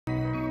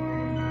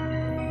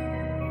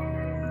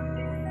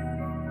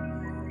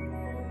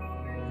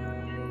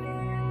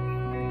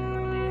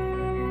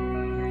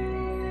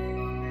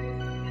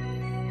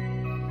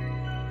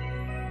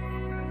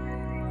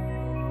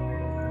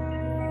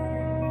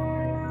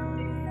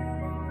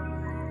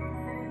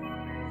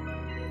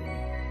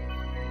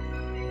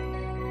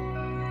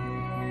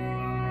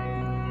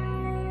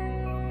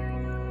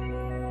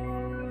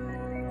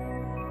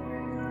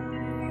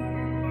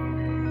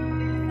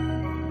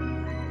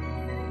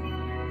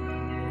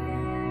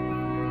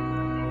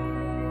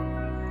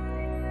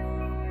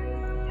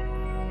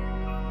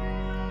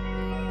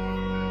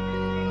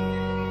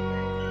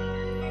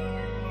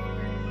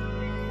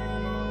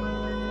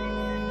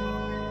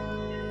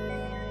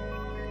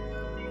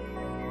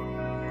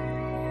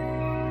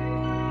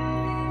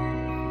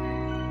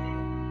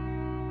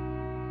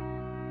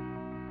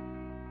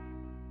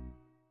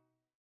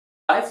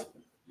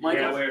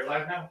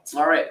live now.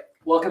 All right.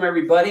 Welcome,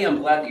 everybody. I'm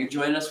glad that you're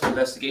joining us for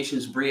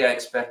Investigations. Bree, I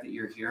expect that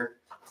you're here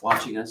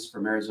watching us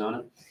from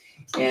Arizona.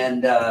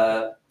 And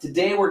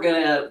today we're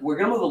gonna move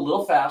a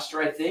little faster,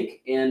 I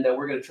think, and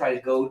we're gonna try to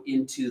go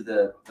into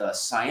the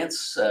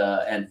science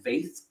and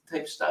faith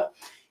type stuff.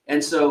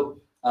 And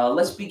so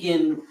let's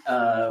begin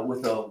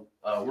with a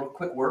real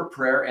quick word of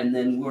prayer, and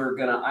then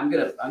I'm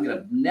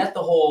gonna net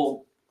the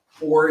whole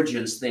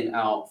origins thing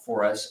out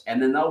for us,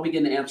 and then I'll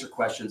begin to answer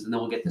questions, and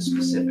then we'll get to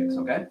specifics.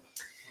 Okay.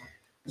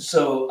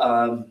 So,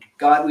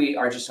 God,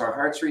 our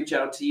hearts reach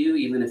out to you,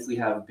 even if we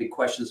have big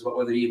questions about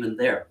whether you're even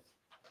there.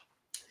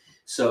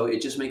 So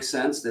it just makes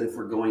sense that if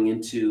we're going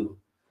into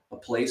a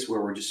place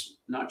where we're just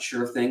not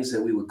sure of things, that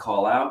we would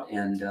call out.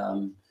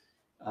 And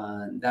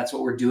that's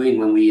what we're doing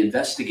when we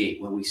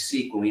investigate, when we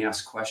seek, when we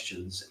ask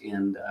questions,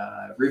 and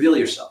reveal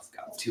yourself,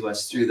 God, to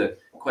us through the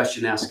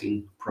question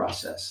asking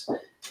process.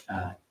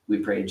 We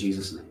pray in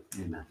Jesus' name.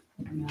 Amen.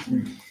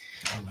 Amen.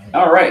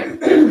 All right.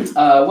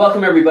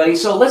 Welcome, everybody.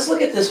 So let's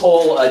look at this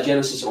whole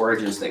Genesis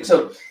origins thing.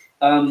 So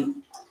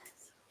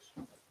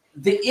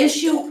the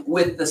issue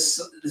with the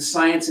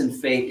science and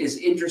faith is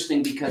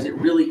interesting because it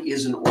really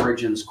is an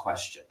origins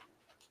question.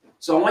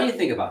 So I want you to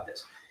think about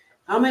this.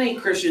 How many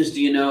Christians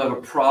do you know have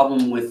a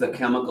problem with the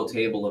chemical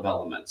table of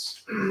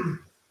elements?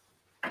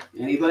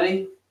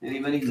 Anybody?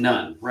 Anybody?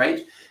 None,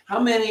 right? How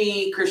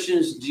many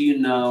Christians do you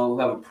know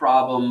have a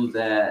problem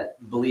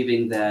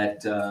believing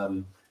that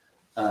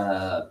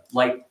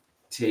light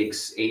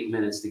takes 8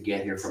 minutes to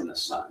get here from the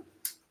sun?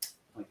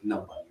 Like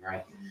nobody,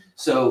 right?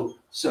 So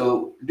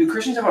do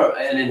Christians have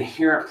an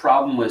inherent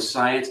problem with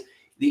science?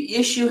 The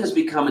issue has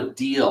become a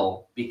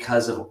deal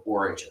because of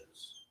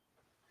origins.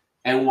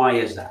 And why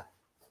is that?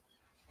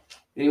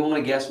 Anyone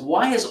want to guess?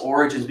 Why has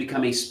origins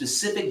become a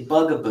specific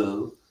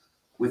bugaboo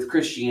with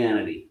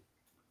Christianity?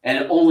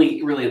 And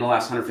only really in the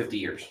last 150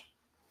 years.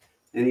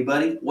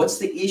 Anybody? What's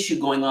the issue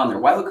going on there?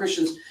 Why would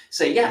Christians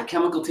say, yeah,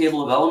 chemical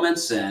table of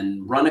elements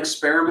and run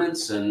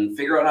experiments and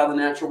figure out how the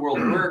natural world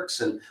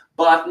works and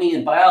botany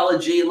and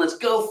biology and let's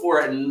go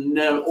for it and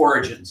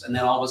origins. And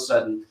then all of a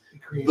sudden,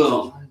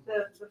 boom.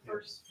 The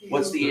first few,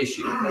 what's the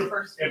issue? The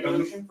first few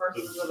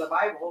verses of the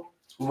Bible.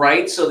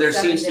 Right. So there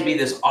seems to be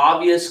this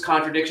obvious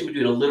contradiction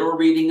between a literal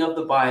reading of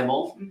the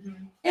Bible.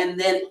 Mm-hmm. And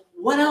then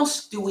what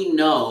else do we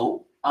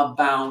know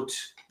about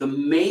the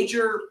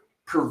major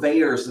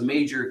purveyors, the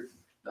major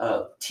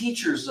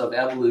teachers of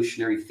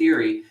evolutionary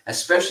theory,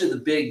 especially the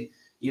big,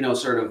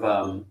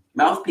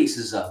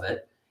 mouthpieces of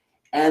it,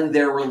 and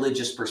their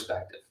religious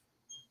perspective?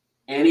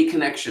 Any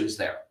connections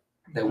there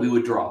that we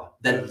would draw,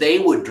 that they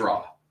would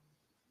draw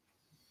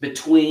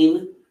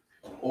between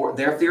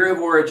their theory of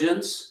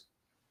origins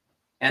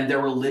and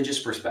their religious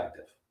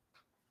perspective?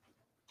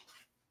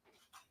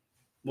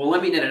 Well,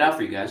 let me net it out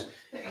for you guys.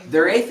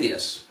 They're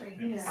atheists.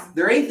 Yeah.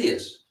 They're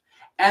atheists.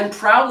 And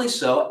proudly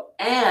so,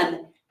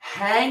 and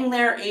hang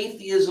their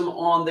atheism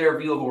on their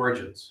view of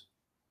origins.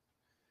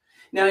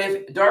 Now,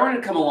 if Darwin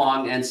had come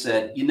along and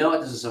said, you know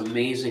what, this is an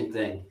amazing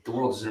thing. The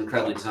world is an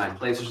incredibly designed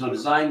place. There's no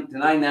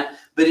denying that.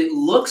 But it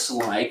looks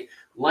like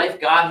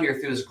life got here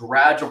through this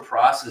gradual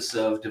process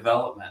of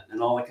development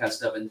and all that kind of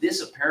stuff. And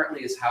this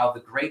apparently is how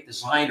the great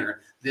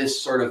designer,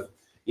 this sort of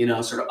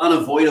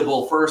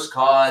unavoidable first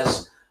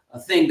cause, a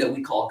thing that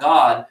we call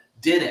God,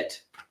 did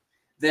it.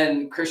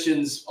 Then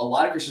a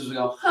lot of Christians would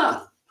go,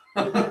 huh,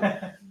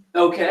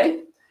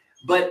 okay.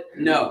 But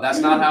no, that's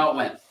not how it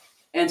went.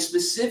 And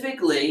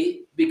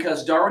specifically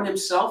because Darwin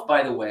himself,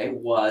 by the way,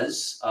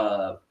 was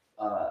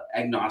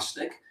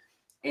agnostic,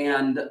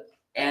 and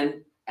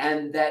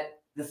that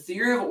the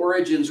theory of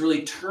origins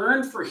really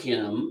turned for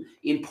him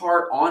in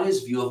part on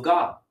his view of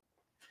God.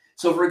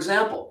 So, for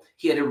example,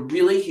 he had a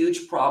really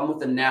huge problem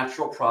with the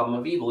natural problem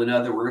of evil. In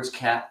other words,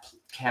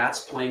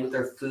 cats playing with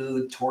their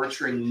food,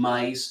 torturing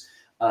mice,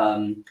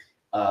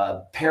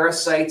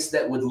 parasites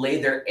that would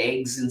lay their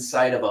eggs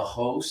inside of a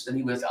host, and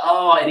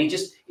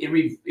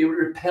it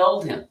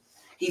repelled him.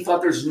 He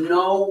thought there's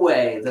no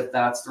way that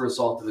that's the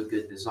result of a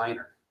good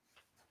designer.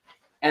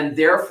 And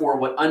therefore,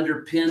 what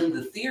underpinned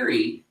the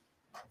theory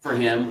for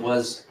him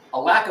was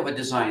a lack of a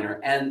designer.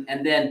 And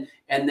then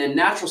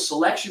natural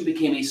selection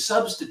became a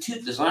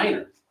substitute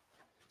designer.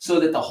 So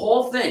that the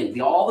whole thing,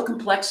 all the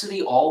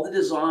complexity, all the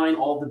design,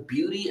 all the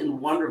beauty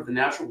and wonder of the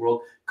natural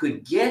world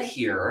could get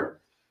here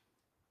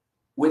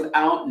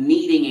without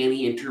needing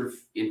any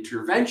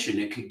intervention.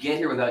 It could get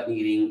here without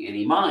needing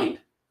any mind.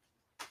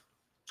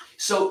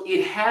 So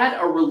it had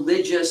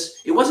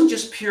it wasn't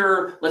just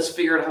pure, let's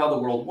figure out how the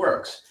world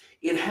works.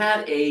 It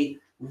had a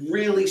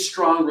really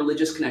strong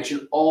religious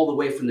connection all the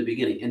way from the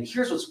beginning. And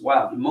here's what's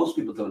wild. Most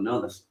people don't know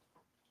this.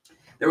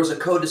 There was a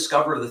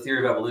co-discoverer of the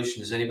theory of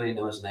evolution. Does anybody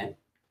know his name?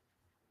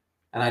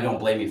 And I don't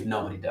blame you if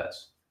nobody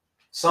does.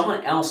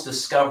 Someone else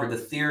discovered the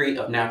theory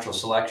of natural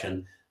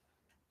selection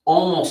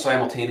almost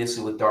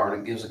simultaneously with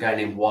Darwin. It was a guy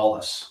named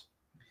Wallace.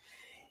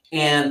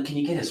 And can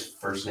you get his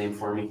first name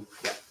for me?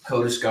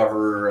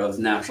 Co-discoverer of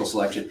natural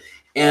selection.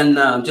 And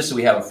just so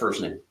we have a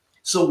first name.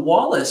 So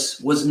Wallace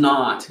was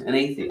not an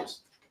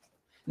atheist.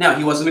 Now,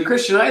 he wasn't a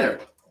Christian either.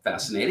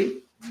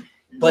 Fascinating.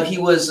 but he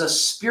was a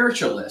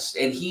spiritualist,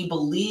 and he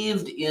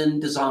believed in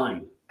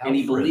design, and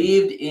he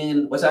believed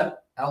in, what's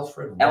that?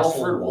 Alfred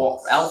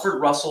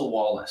Russel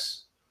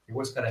Wallace. You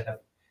always gotta have,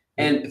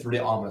 and it's really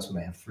ominous when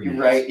they have three.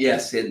 Right?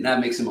 Yes, and that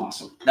makes him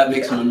awesome. That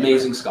makes him an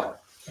amazing scholar.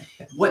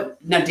 What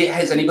now?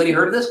 Has anybody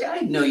heard of this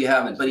guy? No, you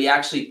haven't. But he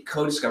actually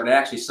co-discovered.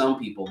 Actually, some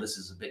people. This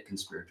is a bit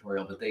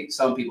conspiratorial, but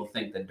some people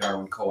think that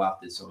Darwin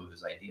co-opted some of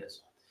his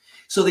ideas.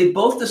 So they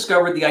both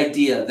discovered the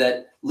idea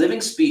that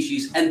living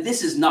species, and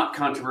this is not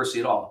controversy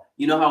at all.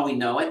 You know how we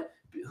know it?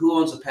 Who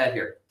owns a pet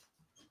here?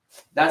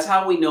 That's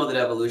how we know that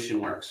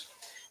evolution works.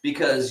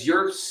 Because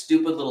your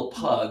stupid little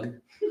pug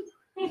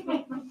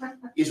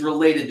is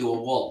related to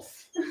a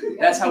wolf.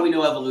 That's how we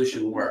know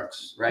evolution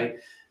works, right?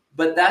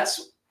 But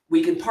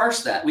we can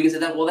parse that. We can say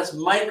that, well, that's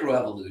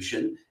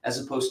microevolution as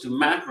opposed to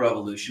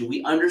macroevolution.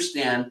 We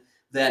understand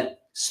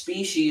that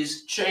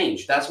species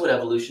change. That's what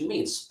evolution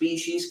means.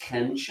 Species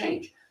can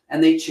change.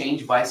 And they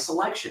change by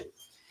selection.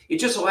 It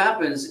just so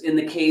happens in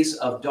the case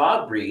of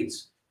dog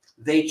breeds,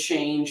 they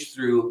change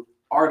through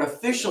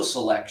artificial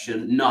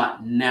selection,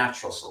 not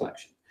natural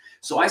selection.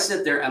 So I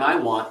sit there and I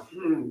want,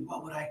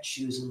 what would I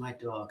choose in my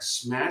dog?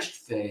 Smashed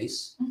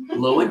face,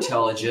 low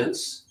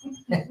intelligence,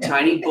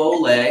 tiny bow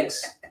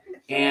legs,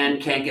 and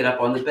can't get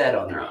up on the bed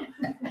on their own.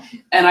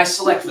 And I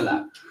select for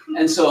that.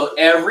 And so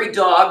every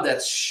dog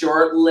that's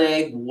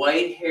short-legged,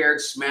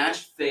 white-haired,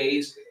 smashed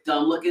face,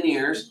 dumb-looking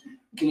ears.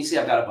 Can you see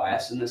I've got a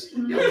bias in this?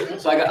 Yeah.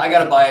 So I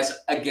got a bias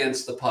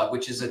against the pug,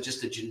 which is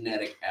just a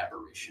genetic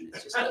aberration.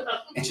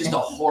 It's just a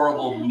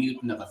horrible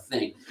mutant of a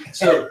thing.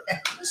 So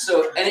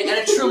and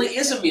it truly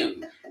is a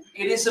mutant.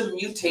 It is a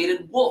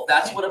mutated wolf.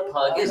 That's what a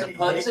pug is. A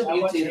pug is a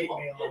mutated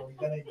wolf.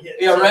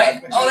 Yeah,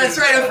 right? Oh, that's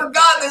right. I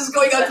forgot this is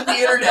going out to the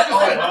internet.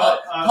 Oh,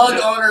 pug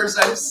owners,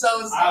 I'm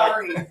so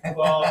sorry.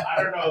 Well,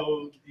 I don't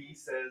know. Dee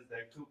says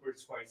that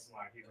Cooper's quite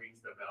smart. He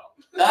rings the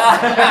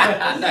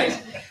bell.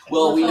 Nice.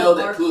 Well, we know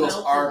that poodles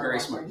are very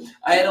smart.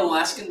 I had an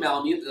Alaskan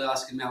Malamute. The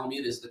Alaskan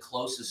Malamute is the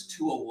closest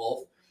to a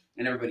wolf,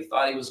 and everybody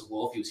thought he was a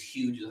wolf. He was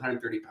huge, he was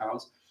 130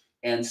 pounds,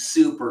 and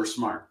super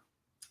smart.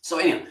 So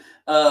anyhow,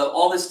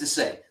 all this to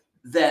say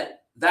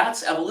that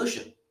that's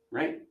evolution,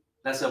 right?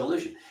 That's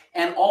evolution.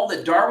 And all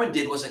that Darwin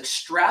did was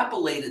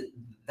extrapolated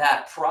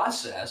that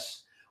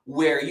process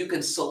where you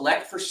can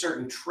select for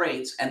certain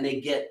traits and they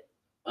get,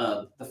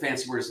 the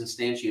fancy word is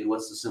instantiated.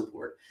 What's the simple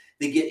word?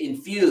 They get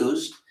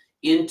infused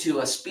into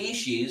a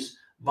species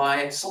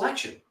by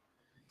selection.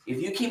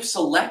 If you keep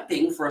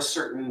selecting for a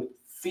certain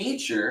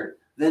feature,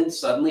 then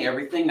suddenly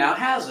everything now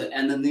has it.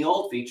 And then the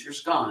old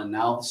feature's gone.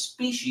 Now the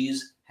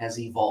species has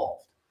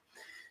evolved.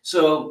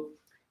 So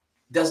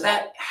does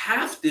that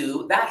have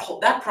to,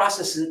 that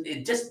process,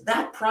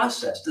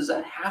 does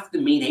that have to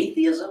mean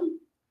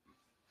atheism?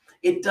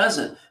 It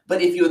doesn't.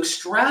 But if you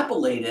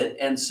extrapolate it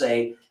and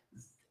say,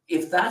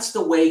 if that's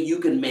the way you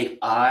can make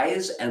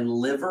eyes and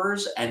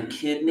livers and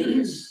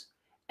kidneys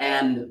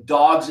and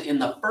dogs in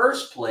the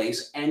first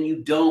place, and you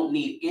don't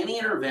need any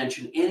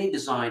intervention, any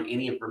design,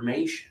 any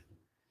information,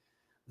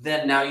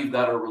 then now you've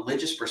got a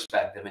religious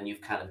perspective and you've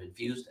kind of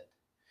infused it.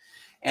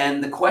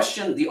 And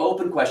the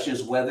open question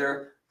is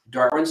whether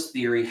Darwin's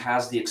theory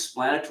has the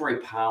explanatory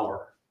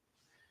power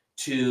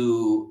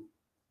to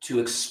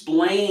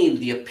explain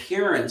the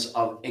appearance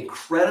of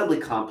incredibly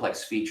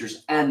complex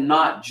features and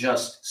not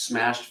just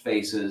smashed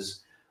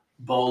faces,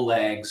 bow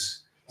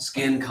legs,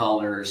 skin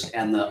colors,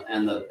 and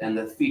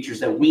the features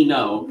that we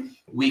know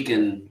we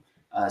can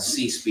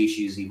see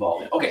species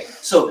evolving. Okay,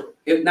 so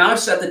now I've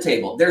set the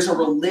table. There's a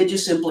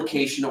religious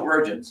implication of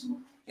origins.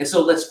 And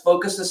so let's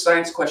focus the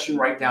science question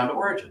right down to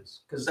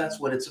origins, because that's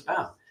what it's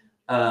about.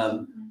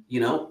 You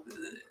know,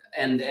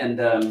 and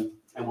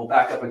we'll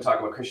back up and talk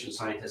about Christian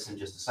scientists in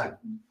just a second.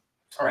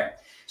 All right,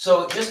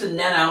 so just to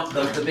net out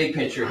the big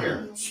picture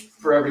here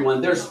for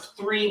everyone, there's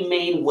three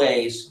main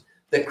ways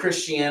that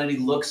Christianity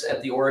looks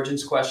at the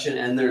origins question,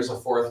 and there's a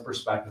fourth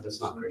perspective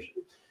that's not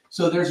Christian.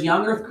 So there's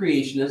young earth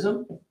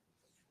creationism.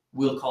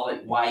 We'll call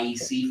it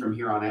YEC from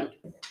here on out.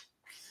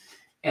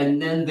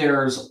 And then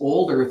there's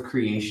old earth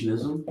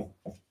creationism.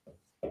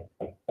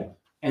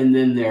 And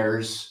then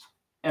there's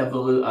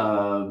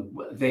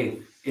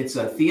it's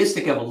a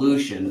theistic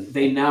evolution.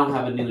 They now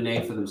have a new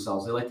name for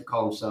themselves. They like to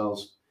call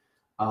themselves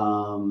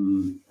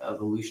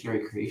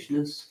evolutionary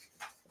creationists.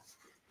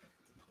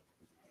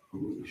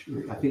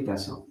 I think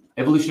that's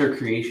evolutionary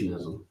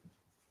creationism.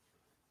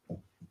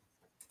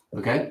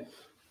 Okay,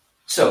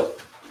 so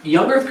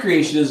young earth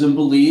creationism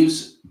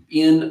believes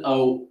in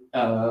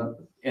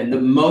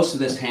most of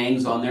this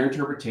hangs on their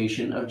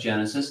interpretation of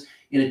Genesis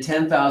in a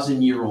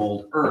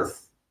 10,000-year-old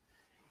earth,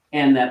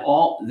 and that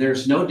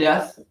there's no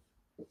death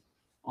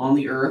on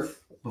the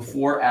earth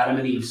before Adam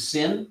and Eve's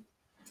sin,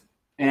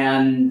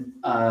 and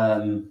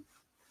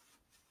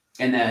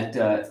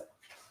that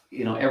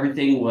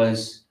everything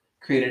was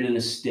created in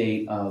a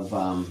state of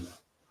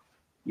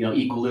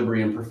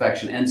equilibrium,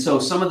 perfection. And so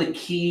some of the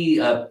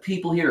key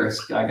people here is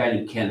a guy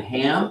named Ken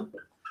Ham,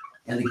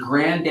 and the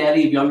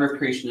granddaddy of young earth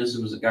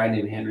creationism was a guy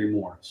named Henry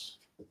Morris.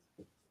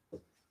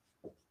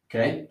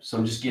 Okay, so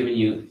I'm just giving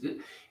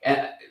you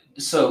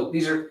So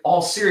these are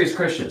all serious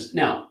Christians.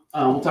 Now,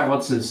 we'll talk about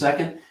this in a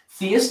second.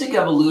 Theistic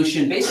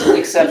evolution basically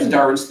accepts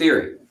Darwin's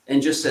theory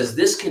and just says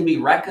this can be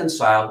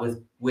reconciled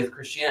with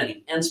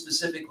Christianity, and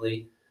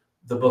specifically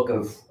the book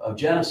of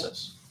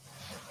Genesis.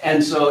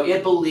 And so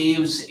it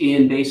believes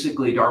in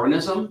basically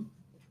Darwinism,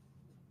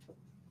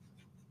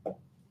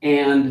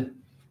 and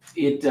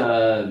it,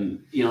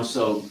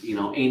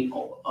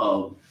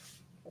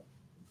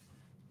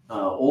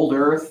 old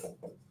Earth,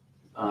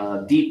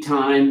 deep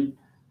time,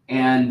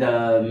 and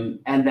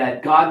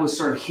that God was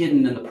sort of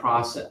hidden in the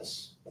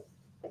process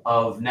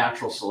of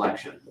natural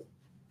selection.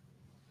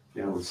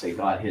 Let's say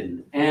God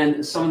hidden.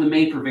 And some of the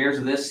main purveyors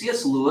of this,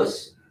 C.S.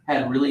 Lewis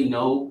had really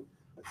no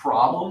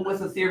problem with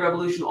the theory of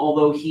evolution,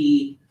 although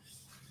he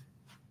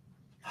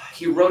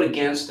wrote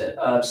against it.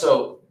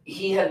 So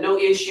he had no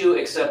issue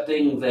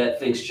accepting that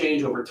things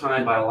change over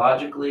time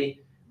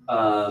biologically,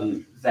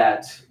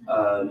 that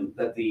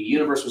the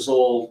universe was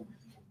old,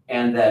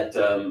 and that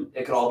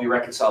it could all be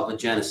reconciled with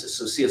Genesis.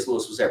 So C.S.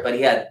 Lewis was there, but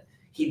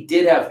he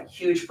did have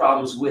huge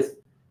problems with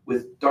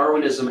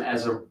Darwinism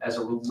as a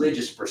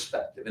religious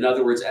perspective. In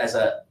other words, as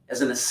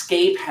an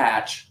escape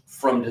hatch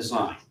from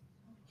design.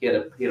 He had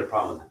a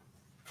problem with that.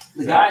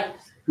 The guy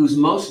who's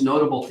most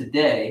notable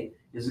today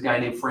is a guy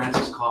named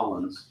Francis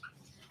Collins.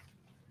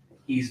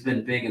 He's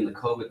been big in the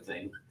COVID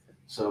thing,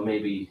 so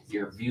maybe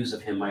your views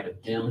of him might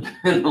have dimmed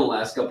in the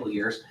last couple of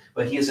years.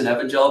 But he is an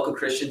evangelical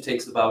Christian,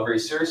 takes the Bible very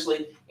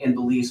seriously, and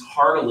believes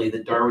heartily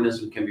that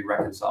Darwinism can be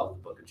reconciled with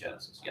the book of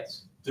Genesis.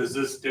 Yes. Does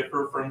this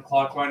differ from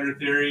clockwinder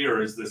theory,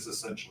 or is this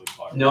essentially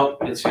clockwinder? No,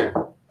 it's here.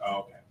 Oh,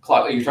 okay.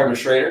 Are you talking about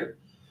Schrader?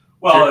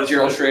 Well,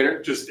 Gerald Schrader.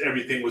 Just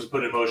everything was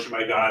put in motion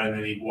by God, and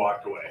then he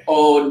walked away.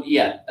 Oh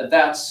yeah,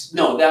 that's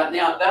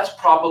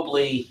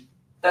probably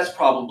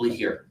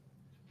here.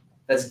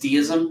 That's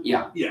deism.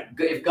 Yeah. Yeah.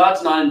 If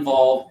God's not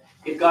involved,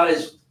 if God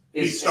is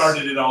He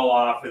started it all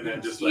off, and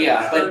then just let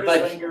yeah, it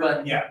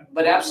happen.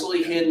 but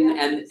absolutely hidden,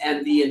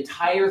 and the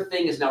entire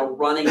thing is now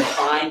running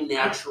by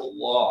natural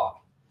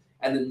law,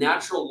 and the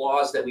natural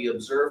laws that we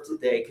observe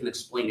today can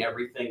explain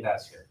everything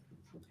that's here.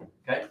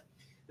 Okay.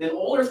 Then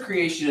old Earth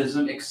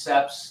creationism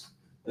accepts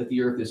that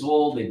the Earth is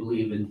old. They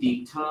believe in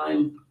deep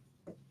time.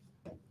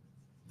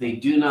 They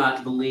do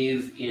not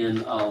believe in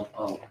a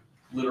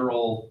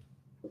literal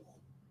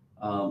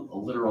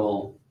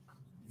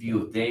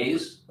view of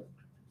days.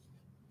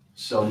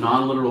 So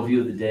non-literal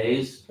view of the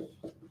days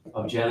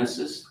of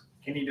Genesis.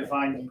 Can you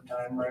define deep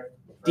time, right?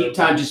 Deep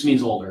time just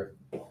means older.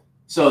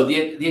 So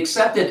the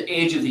accepted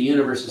age of the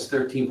universe is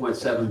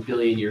 13.7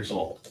 billion years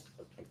old.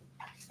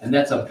 And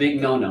that's a big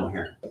no-no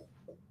here.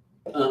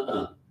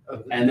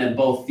 And then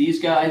both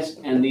these guys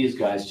and these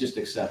guys just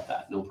accept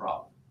that, no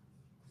problem.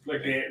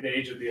 Like the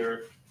age of the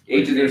Earth.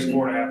 Age of the Earth.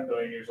 4.5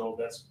 billion years old.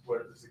 That's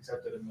what is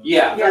accepted in the.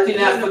 Yeah, Yeah,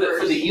 13.5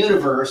 for the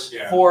universe,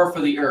 Yeah. 4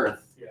 for the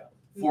Earth. Yeah.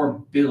 4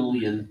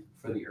 billion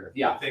for the Earth.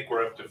 Yeah. I think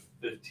we're up to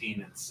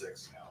 15 and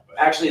 6 now. But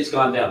Actually, it's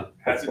gone down.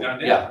 has it gone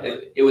down? Yeah,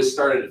 it was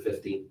started at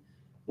 15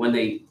 when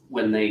they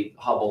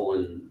Hubble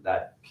and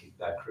that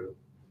crew.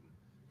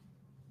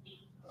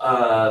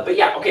 But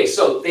yeah, okay,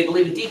 so they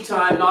believe in deep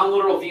time,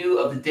 non-literal view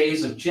of the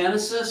days of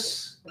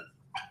Genesis,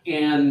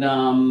 and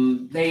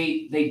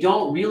they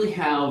don't really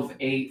have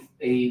a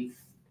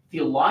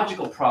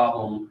theological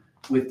problem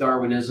with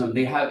Darwinism.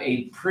 They have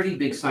a pretty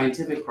big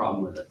scientific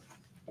problem with it.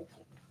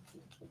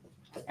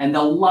 And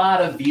a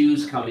lot of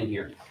views come in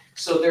here.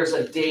 So there's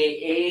a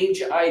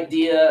day-age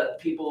idea.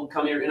 People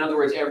come here. In other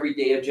words, every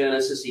day of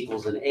Genesis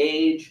equals an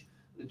age.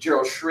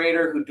 Gerald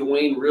Schrader, who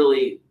Dwayne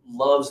really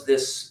loves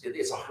this,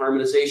 it's a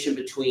harmonization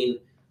between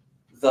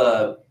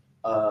the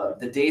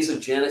days of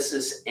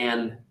Genesis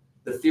and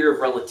the theory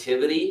of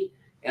relativity.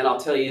 And I'll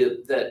tell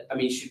you that, I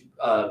mean,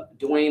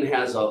 Dwayne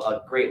has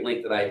a great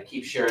link that I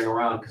keep sharing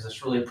around because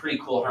it's really a pretty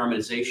cool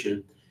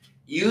harmonization.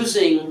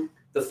 Using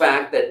the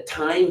fact that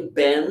time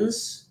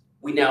bends,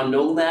 we now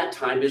know that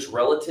time is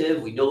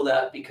relative. We know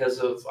that because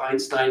of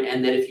Einstein.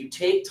 And that if you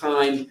take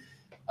time,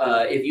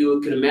 if you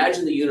can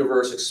imagine the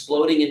universe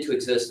exploding into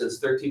existence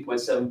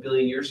 13.7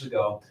 billion years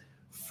ago,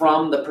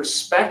 from the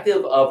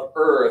perspective of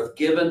Earth,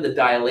 given the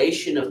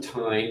dilation of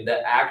time,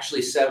 that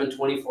actually 7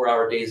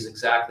 24-hour days is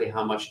exactly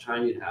how much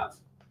time you'd have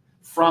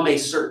from a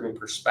certain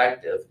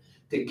perspective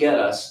to get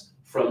us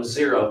from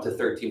 0 to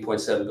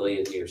 13.7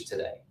 billion years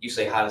today. You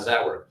say, how does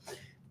that work?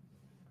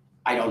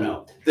 I don't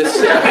know. This,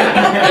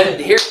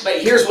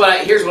 but here's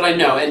what I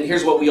know, and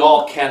here's what we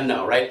all can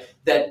know, right?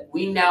 That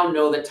we now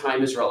know that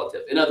time is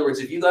relative. In other words,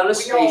 if you got on a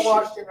spaceship, We all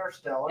watched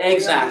Interstellar.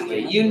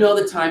 exactly, you know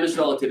that time is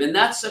relative, and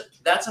that's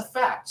a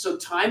fact. So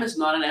time is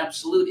not an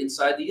absolute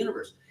inside the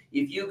universe.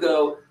 If you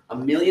go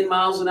 1,000,000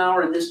 miles an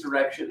hour in this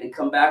direction and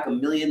come back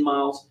 1,000,000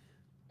 miles,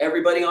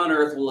 everybody on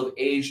Earth will have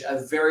aged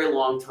a very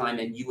long time,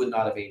 and you would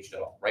not have aged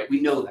at all, right?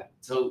 We know that.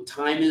 So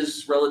time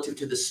is relative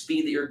to the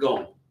speed that you're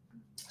going.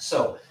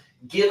 So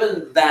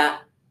given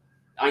that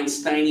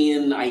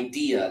Einsteinian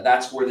idea,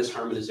 that's where this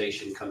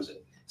harmonization comes in.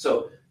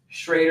 So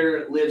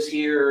Schrader lives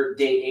here,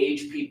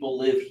 day-age people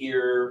live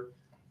here,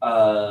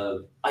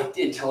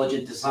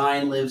 intelligent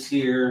design lives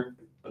here,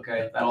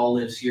 okay? That all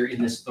lives here in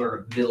this sort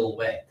of middle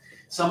way.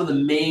 some of the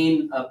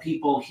main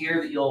people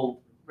here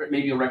that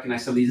maybe you'll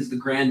recognize some of these. This is the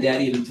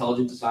granddaddy of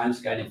intelligent design,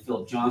 this guy named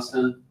Philip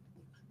Johnston.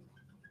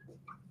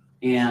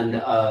 And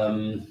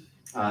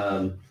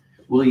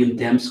William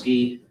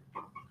Dembski.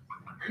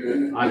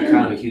 I'm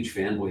kind of a huge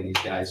fanboy of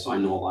these guys, so I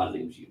know a lot of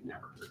names you've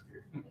never heard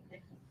here.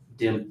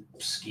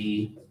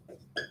 Dembski.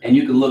 And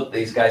you can look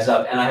these guys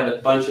up, and I have a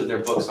bunch of their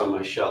books on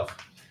my shelf.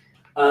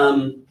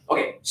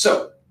 Okay,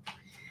 so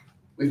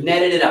we've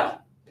netted it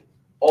out.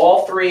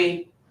 All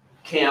three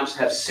camps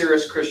have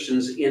serious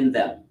Christians in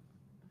them.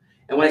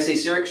 And when I say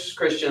serious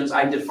Christians,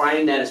 I'm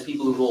defining that as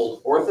people who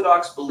hold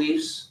orthodox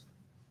beliefs.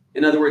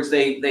 In other words,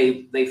 they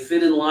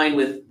fit in line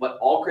with what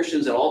all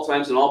Christians at all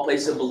times and all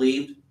places have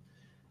believed,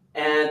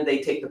 and they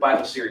take the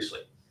Bible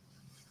seriously.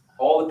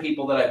 All the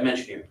people that I've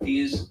mentioned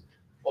here,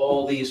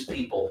 all these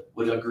people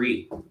would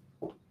agree.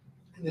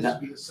 And this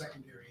would be a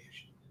secondary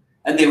issue.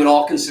 And they would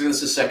all consider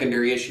this a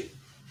secondary issue,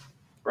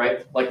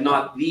 right? Like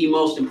not the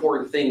most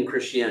important thing in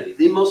Christianity.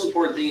 The most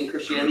important thing in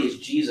Christianity is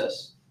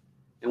Jesus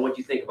and what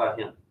you think about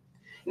him.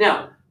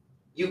 Now,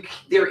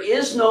 there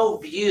is no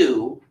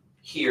view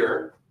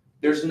here.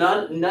 There's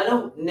no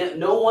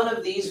one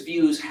of these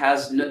views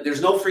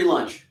there's no free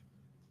lunch.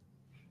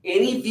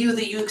 Any view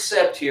that you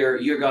accept here,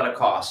 you're going to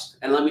cost.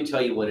 And let me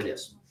tell you what it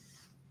is.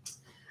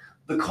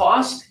 The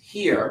cost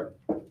here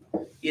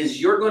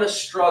is you're going to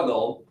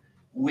struggle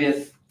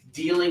with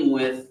dealing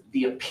with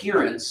the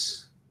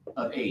appearance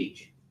of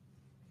age.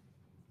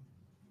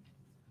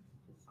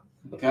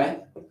 Okay?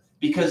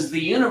 Because the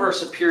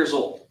universe appears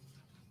old.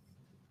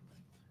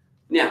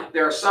 Now,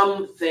 there are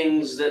some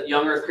things that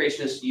young Earth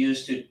creationists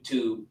use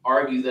to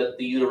argue that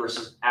the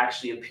universe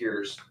actually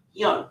appears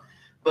young,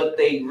 but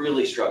they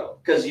really struggle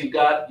because you've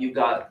got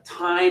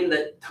time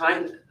that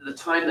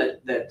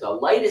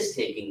light is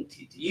taking.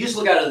 You just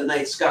look out of the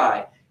night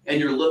sky and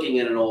you're looking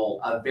at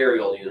a very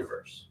old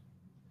universe.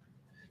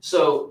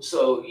 So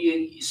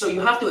you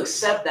have to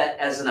accept that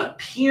as an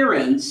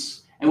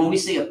appearance. And when we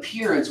say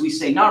appearance, we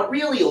say not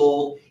really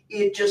old.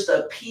 It just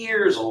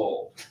appears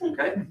old.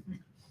 Okay,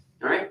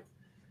 all right.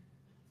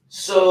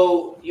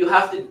 So you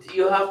have to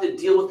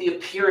deal with the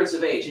appearance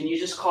of age, and you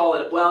just call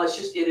it, well,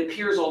 it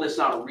appears old. It's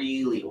not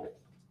really old.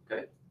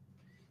 Okay.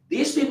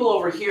 These people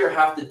over here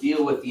have to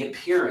deal with the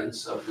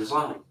appearance of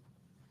design.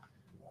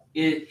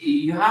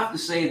 You have to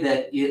say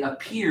that it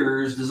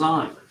appears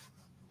designed.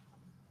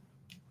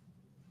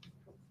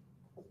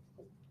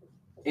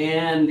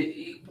 And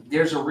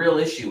there's a real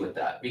issue with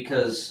that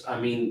because, I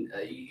mean,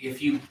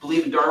 if you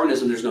believe in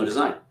Darwinism, there's no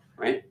design,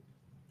 right?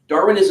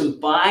 Darwinism,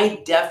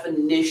 by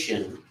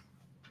definition,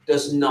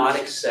 does not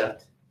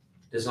accept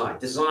design.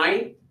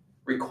 Design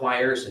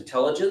requires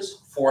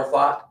intelligence,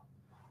 forethought,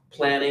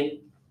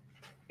 planning,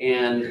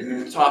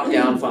 and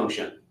top-down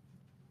function,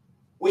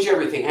 which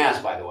everything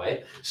has, by the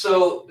way.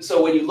 So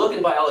when you look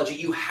in biology,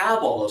 you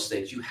have all those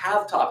things. You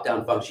have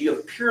top-down function. You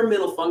have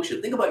pyramidal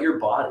function. Think about your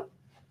body,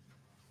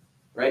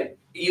 right?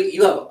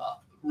 You have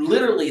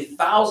literally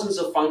thousands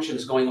of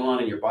functions going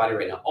on in your body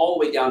right now, all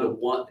the way down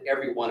to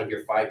every one of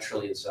your 5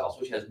 trillion cells,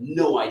 which has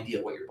no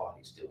idea what your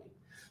body's doing.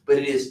 But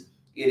it is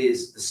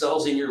the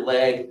cells in your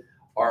leg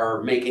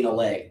are making a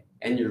leg,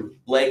 and your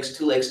legs,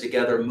 2 legs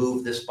together,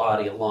 move this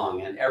body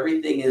along, and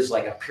everything is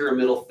like a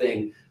pyramidal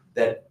thing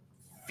that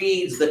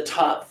feeds the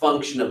top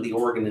function of the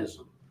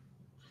organism.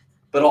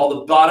 But all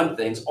the bottom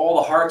things, all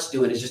the heart's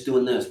doing is just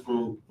doing this.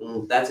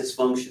 That's its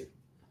function.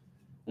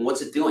 And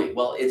what's it doing?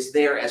 Well, it's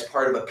there as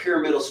part of a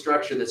pyramidal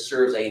structure that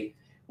serves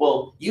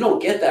well, you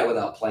don't get that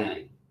without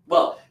planning.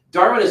 Well,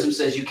 Darwinism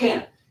says you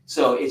can.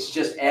 So it's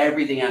just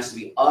everything has to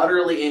be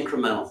utterly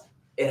incremental.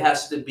 It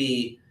has to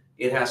be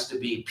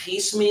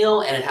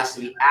piecemeal, and it has to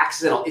be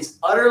accidental. It's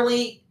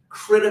utterly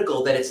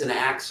critical that it's an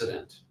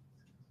accident.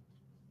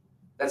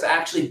 That's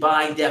actually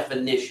by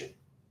definition.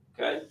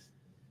 Okay?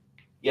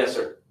 Yes,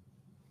 sir.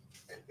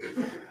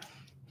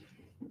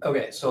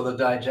 Okay, so the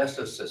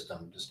digestive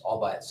system, just all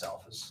by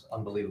itself, is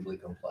unbelievably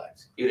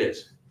complex. It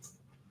is.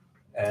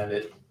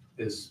 And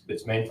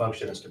its main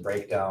function is to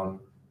break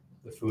down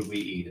the food we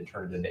eat and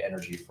turn it into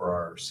energy for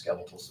our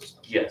skeletal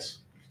system. Yes.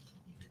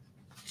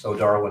 So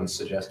Darwin's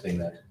suggesting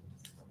that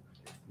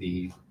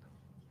the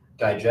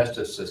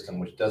digestive system,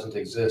 which doesn't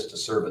exist to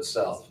serve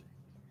itself,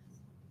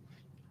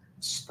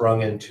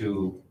 sprung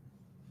into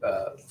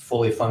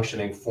fully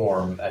functioning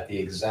form at the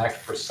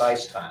exact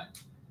precise time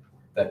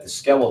that the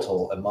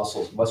skeletal and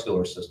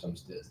muscular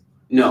systems did.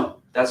 No,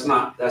 that's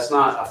not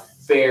a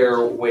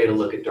fair way to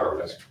look at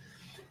Darwinism.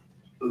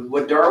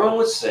 What Darwin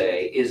would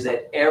say is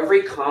that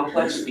every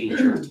complex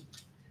feature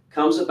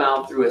comes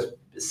about through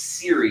a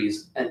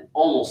series, an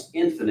almost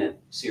infinite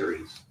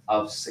series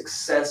of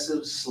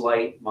successive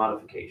slight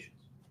modifications.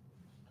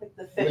 Like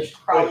the fish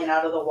crawling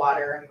out of the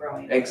water and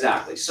growing.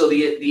 Exactly. So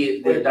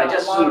the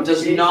digestive system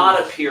does not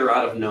appear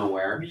out of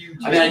nowhere.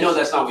 I mean, I know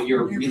that's not what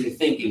you're really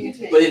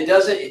thinking, but it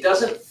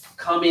doesn't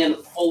come in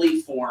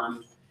fully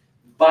formed.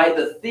 By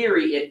the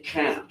theory, it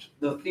can't.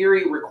 The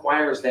theory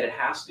requires that it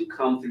has to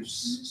come through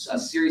a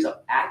series of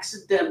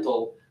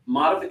accidental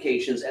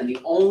modifications, and the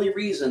only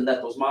reason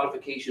that those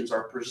modifications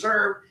are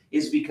preserved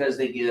is because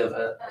they give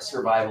a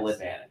survival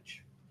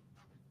advantage.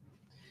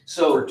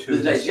 So For two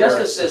the digestive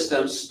disparate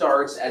system systems.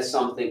 starts as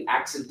something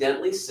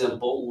accidentally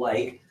simple,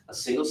 like a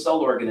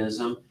single-celled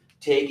organism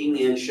taking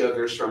in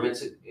sugars from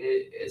its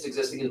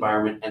existing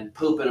environment and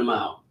pooping them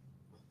out.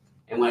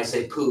 And when I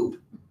say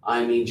poop,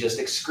 I mean just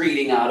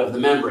excreting out of the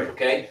membrane,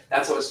 okay?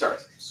 That's how it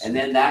starts. And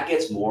then that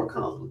gets more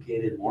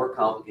complicated,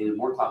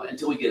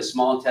 until we get a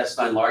small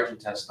intestine, large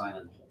intestine,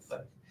 and the whole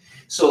thing.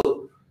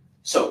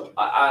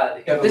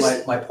 Yeah,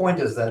 but my point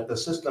is that the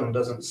system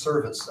doesn't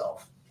serve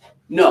itself.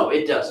 No,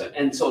 it doesn't.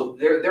 And so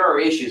there are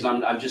issues.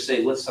 I'm just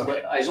saying,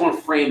 Okay. I just want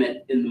to frame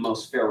it in the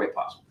most fair way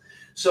possible.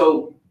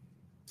 So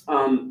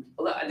I'm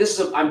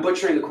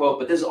butchering the quote,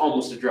 but this is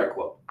almost a direct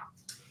quote.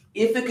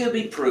 If it could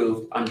be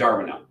proved, I'm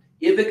Darwin now,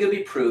 if it could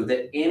be proved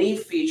that any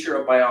feature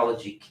of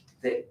biology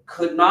that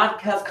could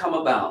not have come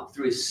about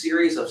through a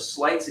series of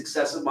slight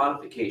successive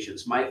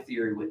modifications, my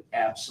theory would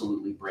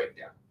absolutely break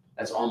down.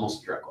 That's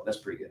almost a direct quote. That's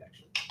pretty good,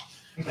 actually.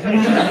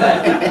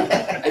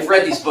 I've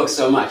read these books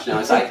so much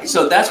now.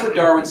 So that's what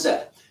Darwin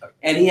said.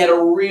 And he had a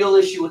real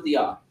issue with the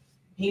eye.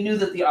 He knew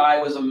that the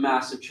eye was a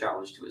massive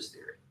challenge to his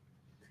theory.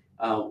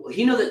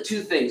 He knew that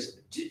two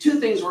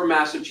things were a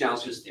massive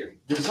challenge to his theory.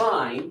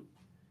 Design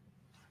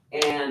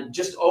and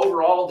just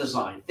overall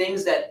design.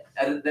 Things that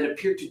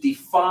appeared to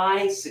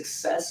defy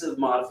successive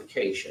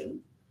modification.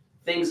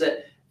 Things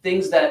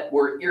that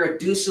were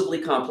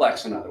irreducibly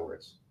complex, in other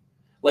words.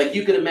 Like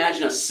you could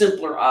imagine a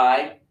simpler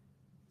eye,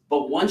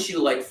 but once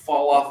you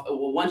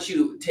once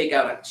you take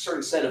out a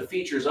certain set of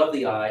features of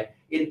the eye,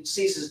 it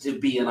ceases to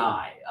be an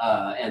eye.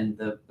 And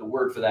the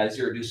word for that is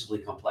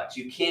irreducibly complex.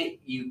 You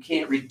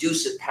can't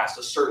reduce it past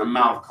a certain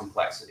amount of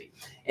complexity.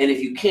 And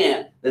if you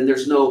can't, then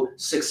there's no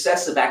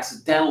successive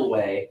accidental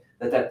way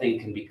that thing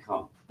can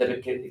become, that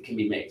it can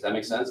be made. Does that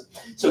make sense?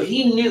 So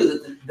he knew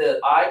that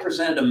the eye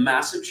presented a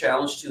massive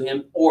challenge to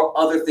him, or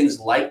other things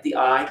like the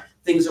eye,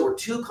 things that were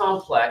too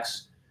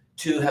complex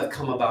to have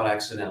come about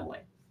accidentally.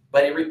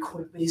 But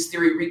his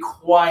theory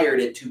required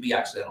it to be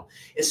accidental.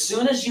 As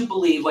soon as you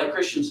believe, like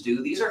Christians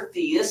do, these are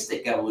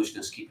theistic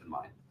evolutionists, keep in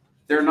mind.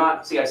 They're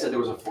not, see, I said there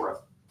was a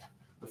fourth.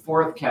 The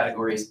fourth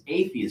category is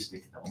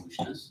atheistic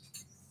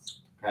evolutionists,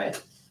 okay?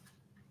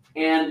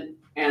 And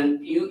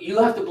you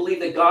have to believe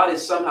that God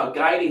is somehow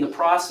guiding the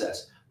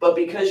process. But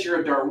because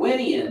you're a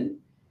Darwinian,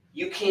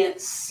 you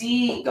can't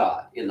see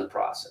God in the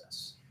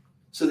process.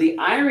 So the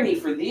irony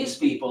for these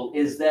people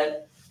is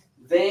that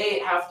they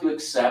have to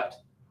accept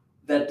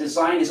that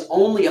design is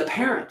only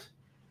apparent.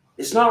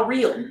 It's not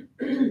real.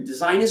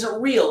 Design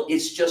isn't real.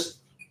 It's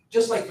just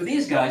like for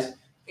these guys,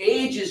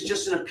 age is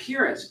just an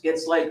appearance.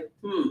 It's like,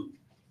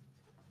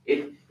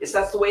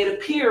 that's the way it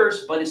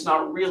appears, but it's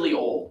not really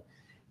old.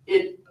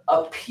 It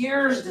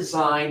appears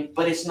designed,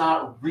 but it's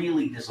not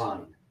really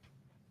designed.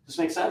 Does this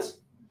make sense?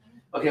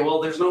 Okay,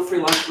 well, there's no free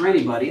lunch for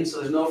anybody, and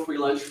so there's no free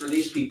lunch for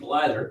these people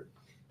either,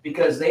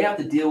 because they have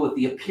to deal with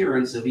the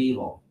appearance of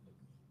evil.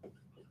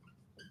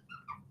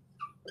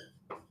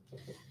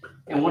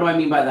 And what do I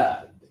mean by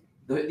that?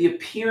 The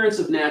appearance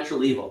of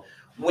natural evil.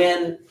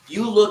 When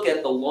you look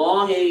at the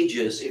long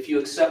ages, if you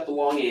accept the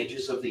long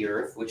ages of the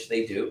earth, which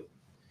they do,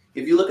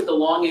 if you look at the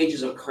long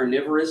ages of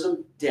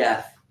carnivorism,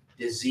 death,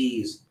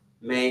 disease,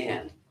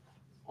 mayhem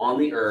on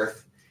the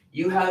earth,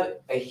 you have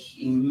a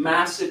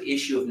massive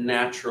issue of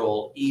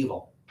natural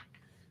evil.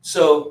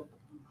 So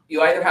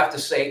you either have to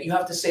say,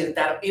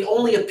 that it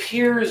only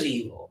appears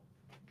evil.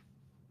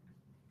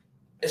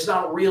 It's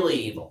not really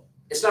evil.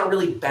 It's not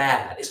really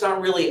bad. It's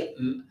not really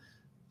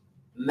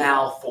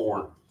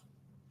malformed.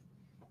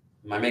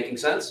 Am I making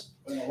sense?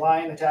 When the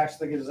lion attacks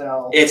the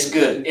gazelle, It's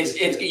good.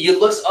 It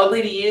looks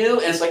ugly to you,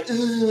 and it's like,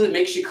 it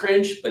makes you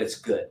cringe, but it's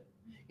good.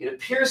 It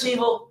appears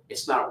evil.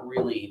 It's not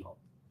really evil.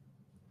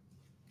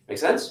 Make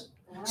sense?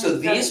 So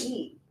these,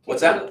 what's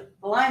that?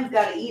 The lion's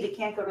got to eat. It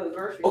can't go to the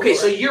grocery store. Okay,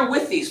 so you're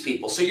with these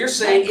people. So you're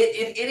saying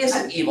it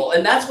isn't evil,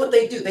 and that's what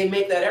they do. They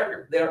make that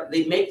argument.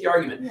 They make the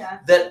argument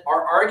that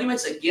our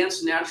arguments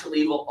against natural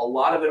evil, a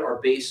lot of it are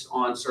based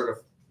on sort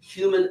of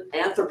human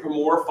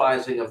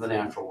anthropomorphizing of the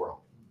natural world.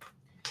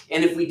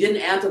 And if we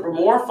didn't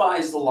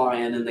anthropomorphize the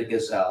lion and the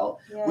gazelle,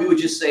 we would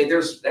just say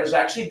there's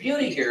actually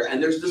beauty here,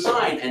 and there's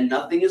design, and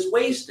nothing is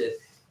wasted,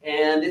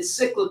 and it's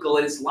cyclical,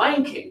 and it's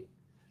Lion King.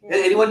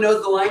 Anyone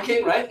knows the Lion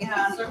King, right?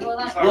 Yeah.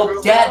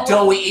 Well, Dad,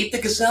 don't we eat the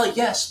gazelle?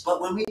 Yes,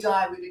 but when we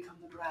die, we become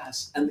the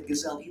grass, and the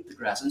gazelle eat the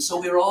grass. And so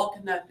we're all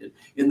connected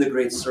in the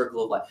great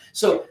circle of life.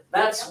 So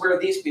that's where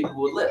these people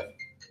would live.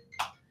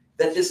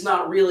 That it's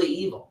not really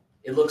evil.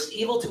 It looks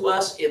evil to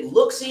us. It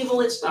looks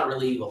evil. It's not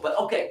really evil. But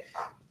okay,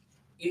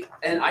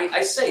 and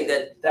I say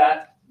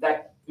that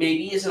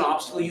maybe is an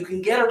obstacle you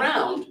can get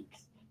around,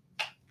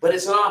 but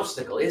it's an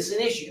obstacle. It's an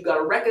issue. You've got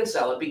to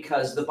reconcile it,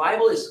 because the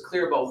Bible is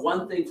clear about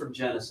one thing from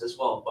Genesis.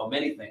 Well, about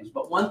many things,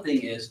 but one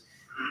thing is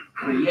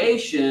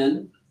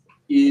creation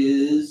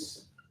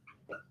is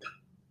perfect.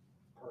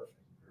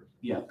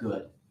 Yeah,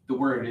 good. The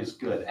word is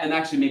good. And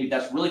actually, maybe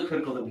that's really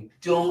critical that we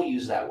don't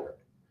use that word,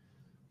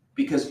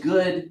 because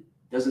good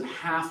doesn't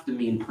have to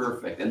mean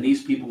perfect. And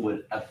these people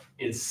would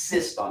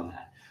insist on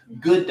that.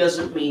 Good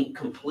doesn't mean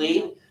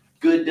complete.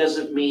 Good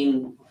doesn't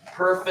mean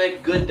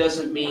perfect. Good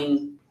doesn't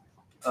mean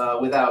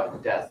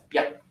without death.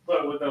 Yeah.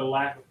 But with a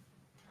lack of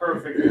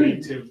perfect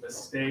lead to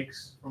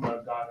mistakes from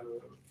a guy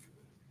who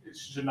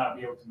should not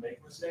be able to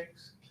make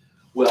mistakes.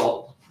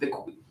 Well,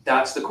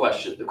 that's the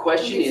question. The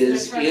question Who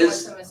gets to determine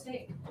what's is a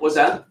mistake? what's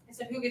that? I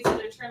said, who gets to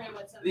determine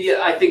what's a mistake?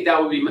 Yeah, I think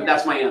that would be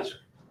that's my answer.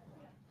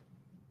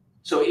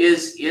 So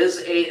is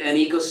an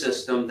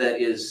ecosystem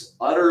that is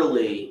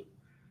utterly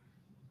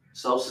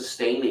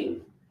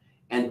self-sustaining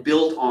and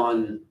built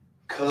on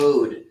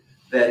code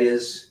that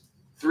is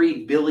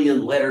 3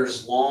 billion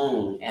letters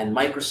long and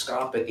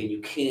microscopic and you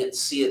can't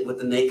see it with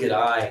the naked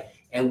eye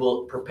and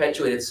will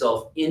perpetuate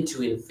itself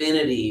into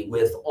infinity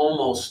with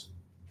almost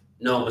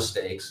no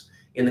mistakes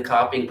in the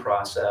copying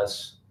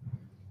process,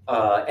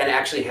 and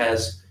actually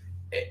has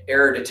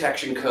error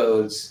detection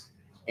codes,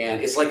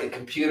 and it's like a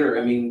computer.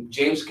 I mean,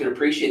 James can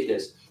appreciate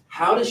this.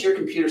 How does your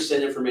computer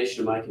send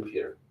information to my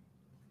computer?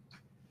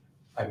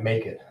 I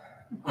make it.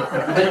 But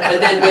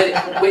then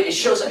when it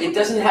shows up, it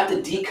doesn't have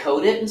to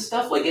decode it and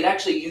stuff. Like it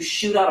actually, you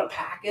shoot out a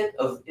packet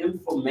of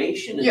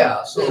information. And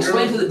Yeah. So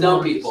explain to the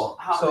dumb people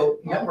how.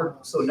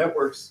 So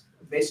networks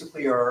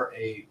basically are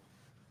a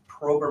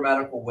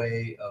programmatical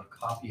way of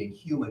copying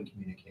human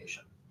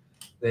communication.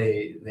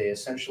 They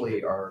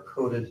essentially are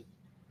coded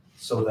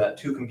so that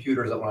two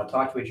computers that want to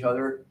talk to each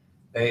other,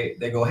 they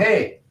go,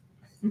 hey,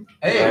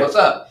 Right. what's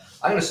up?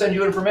 I'm going to send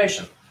you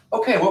information.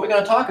 Okay, what are we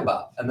going to talk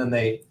about? And then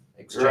they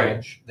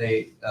exchange.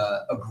 They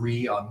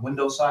agree on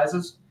window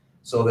sizes.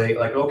 So they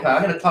like, okay,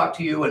 I'm going to talk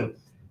to you in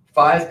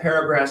 5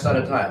 paragraphs at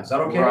a time. Is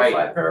that okay? Right.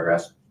 5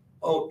 paragraphs?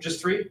 Oh, just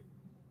 3?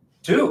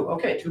 2.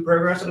 Okay, 2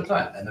 paragraphs at a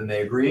time. And then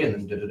they agree,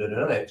 and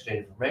then they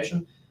exchange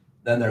information.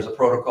 Then there's a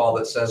protocol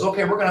that says,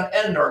 okay, we're going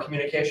to end our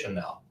communication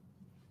now.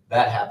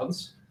 That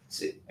happens.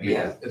 I mean,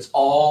 Yeah.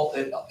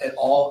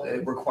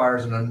 it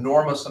requires an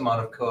enormous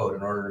amount of code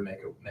in order to make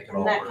it all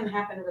And that work. can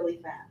happen really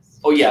fast.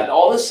 Oh yeah,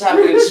 all this is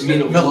happening at the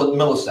speed of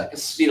Milliseconds.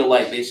 speed of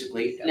light,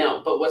 basically.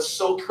 Now, but what's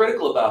so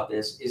critical about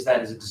this is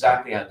that is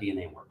exactly how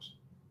DNA works.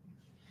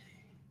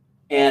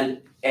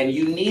 And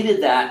you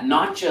needed that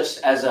not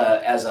just as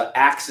a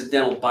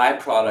accidental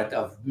byproduct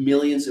of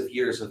millions of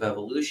years of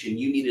evolution.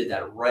 You needed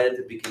that right at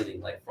the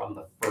beginning, like from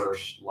the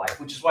first life,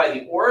 which is why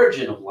the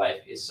origin of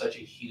life is such a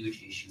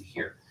huge issue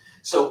here.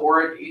 So,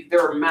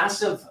 there are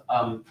massive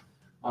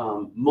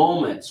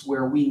moments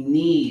where we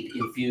need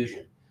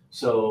infusion.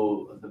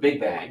 So the Big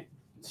Bang,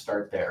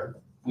 start there.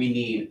 We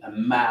need a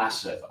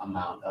massive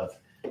amount of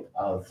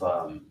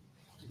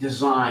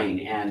design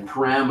and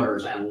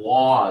parameters and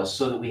laws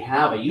so that we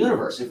have a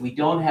universe. If we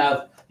don't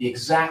have the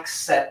exact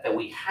set that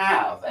we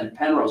have, and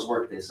Penrose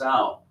worked this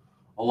out,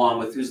 along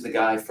with who's the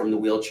guy from the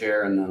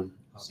wheelchair and the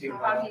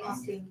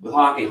with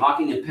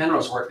Hawking and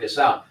Penrose worked this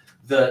out.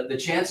 The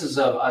chances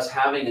of us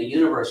having a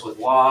universe with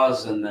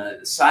laws and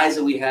the size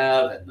that we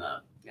have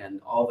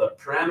and all the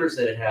parameters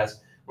that it has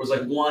was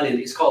like 1, and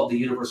it's called the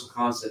universal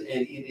constant,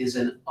 and it is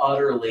an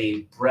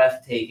utterly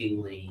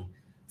breathtakingly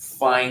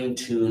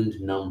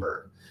fine-tuned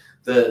number.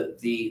 The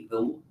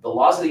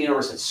laws of the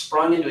universe that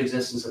sprung into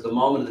existence at the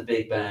moment of the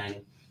Big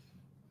Bang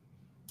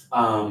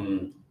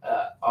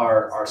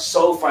are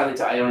so finely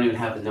tuned. I don't even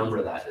have the number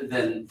of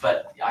that.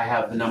 But I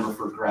have the number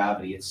for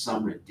gravity. It's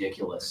some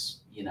ridiculous,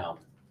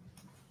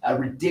 a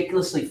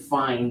ridiculously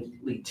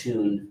finely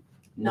tuned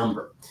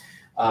number.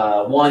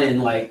 1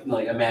 in like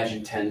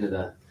imagine 10 to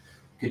the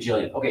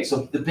gajillion. Okay,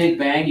 so the Big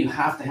Bang, you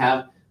have to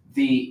have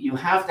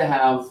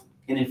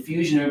an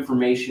infusion of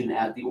information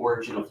at the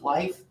origin of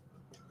life.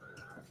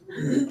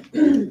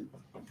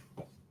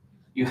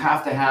 You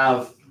have to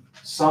have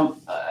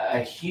a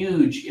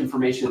huge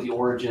information at the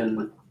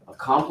origin of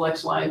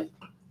complex life.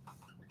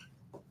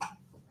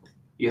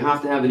 You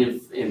have to have an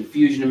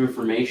infusion of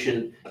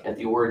information at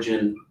the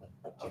origin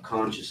of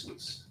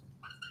consciousness.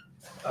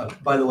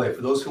 By the way,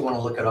 for those who want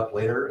to look it up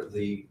later,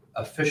 the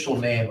official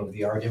name of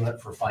the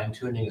argument for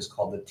fine-tuning is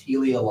called the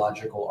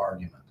teleological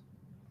argument.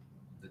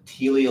 The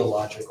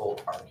teleological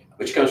argument.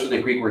 Which comes from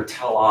the Greek word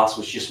telos,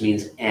 which just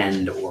means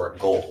end or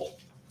goal.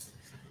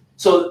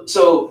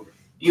 So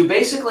you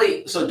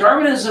basically,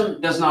 Darwinism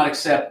does not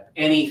accept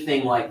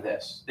anything like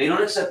this. They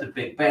don't accept the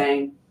Big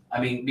Bang. I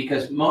mean,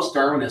 because most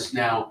Darwinists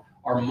now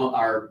are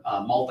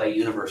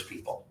multi-universe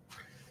people.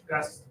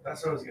 That's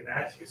what I was gonna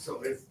ask you.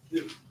 So if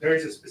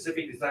there's a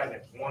specific design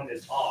that one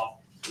is off,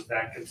 is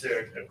that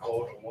considered a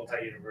code of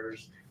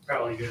multi-universe,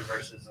 parallel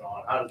universes and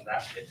all? How does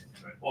that fit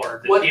into it?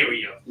 Or the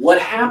theory of?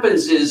 What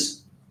happens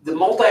is the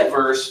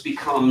multiverse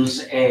becomes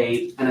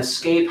an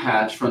escape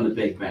hatch from the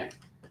Big Bang.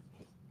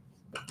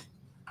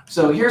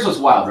 So here's what's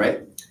wild,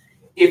 right?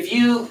 If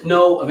you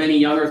know of any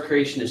young Earth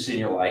creationists in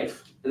your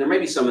life, and there may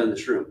be some in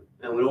this room,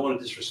 and we don't want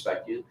to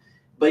disrespect you,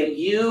 but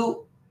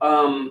you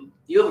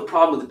have a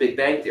problem with the Big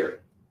Bang Theory.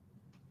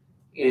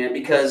 And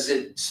because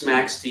it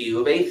smacks to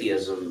you of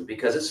atheism,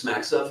 because it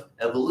smacks of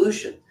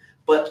evolution.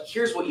 But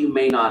here's what you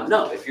may not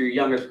know if you're a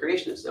young Earth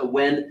creationist. That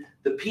when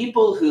the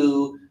people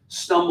who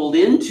stumbled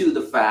into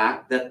the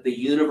fact that the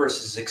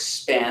universe is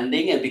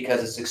expanding, and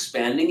because it's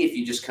expanding, if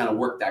you just kind of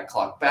work that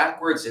clock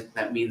backwards,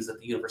 that means that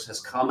the universe has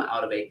come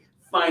out of a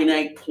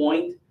finite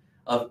point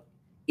of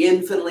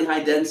infinitely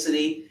high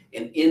density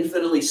and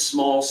infinitely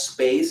small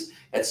space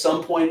at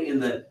some point in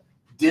the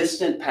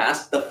distant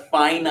past, the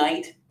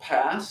finite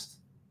past.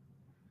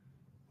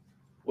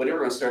 What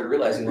everyone started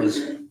realizing was,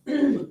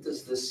 what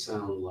does this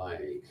sound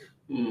like?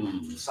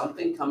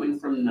 Something coming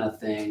from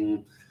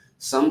nothing,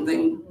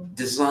 something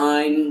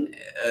design,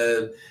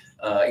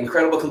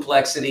 incredible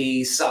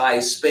complexity,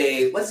 size,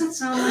 space. What's that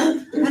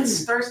sound like? That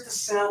starts to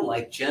sound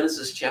like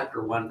Genesis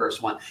chapter 1,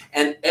 verse 1.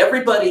 And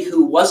everybody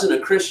who wasn't a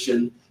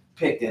Christian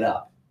picked it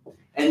up.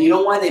 And you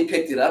know why they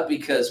picked it up?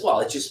 Because,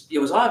 well, it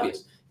was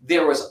obvious.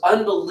 There was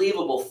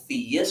unbelievable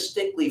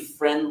theistically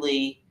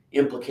friendly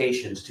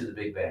implications to the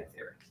Big Bang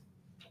Theory.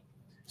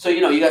 So,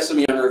 you know, you got some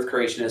young Earth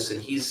creationists, and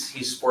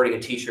he's sporting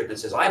a T-shirt that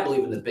says, "I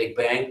believe in the Big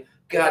Bang.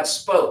 God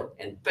spoke,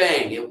 and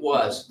bang, it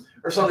was,"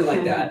 or something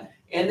like that.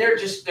 And they're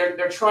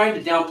trying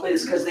to downplay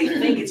this because they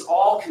think it's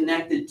all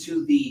connected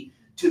to the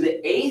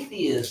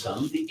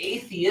atheism, the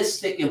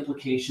atheistic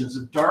implications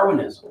of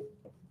Darwinism.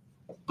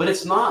 But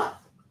it's not.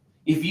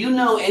 If you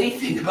know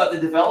anything about the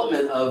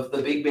development of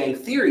the Big Bang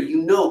Theory,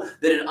 you know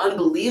that it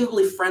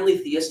unbelievably friendly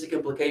theistic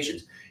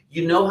implications.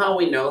 You know how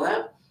we know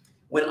that?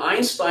 When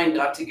Einstein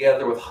got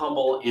together with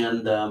Hubble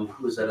and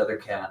who was that other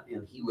cat?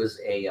 And he was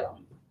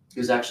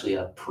actually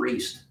a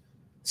priest,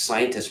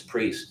 scientist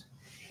priest.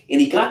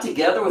 And he got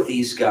together with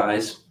these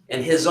guys,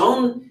 and his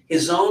own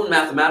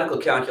mathematical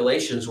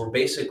calculations were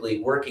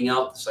basically working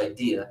out this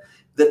idea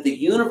that the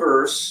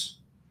universe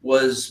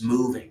was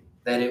moving,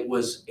 that it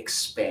was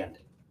expanding.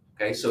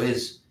 Okay, so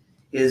his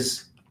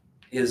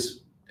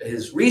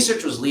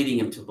research was leading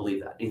him to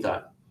believe that. And he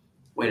thought,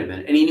 wait a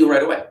minute, and he knew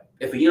right away,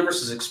 if a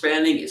universe is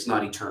expanding, it's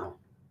not eternal.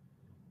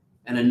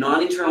 And a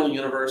non-eternal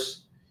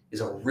universe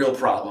is a real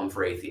problem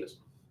for atheism.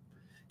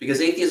 Because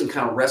atheism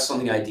kind of rests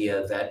on the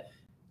idea that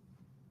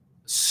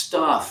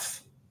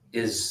stuff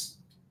is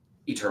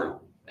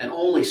eternal, and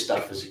only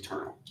stuff is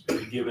eternal.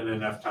 Given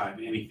enough time,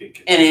 anything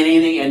can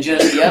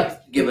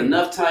give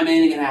enough time,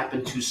 anything can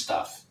happen to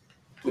stuff,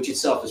 which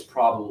itself is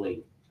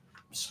probably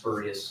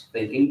spurious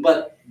thinking,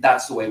 but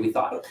that's the way we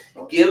thought.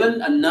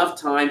 Given enough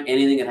time,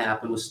 anything can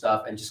happen with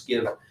stuff, and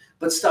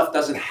but stuff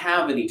doesn't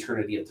have an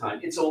eternity of time.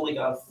 It's only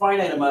got a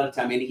finite amount of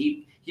time, and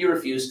he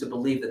refused to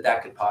believe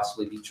that could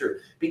possibly be true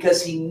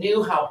because he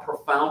knew how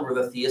profound were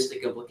the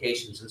theistic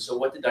implications. And so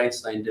what did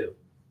Einstein do?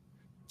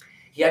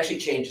 He actually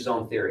changed his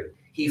own theory.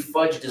 He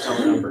fudged his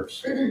own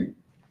numbers. And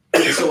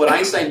so what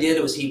Einstein did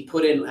was he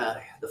put in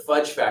the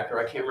fudge factor.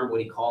 I can't remember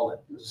what he called it.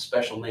 It was a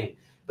special name.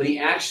 But he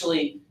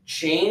actually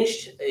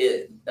changed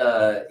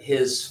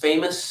his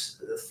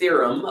famous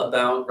theorem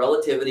about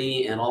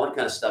relativity and all that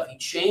kind of stuff. He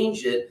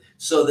changed it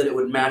so that it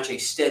would match a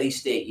steady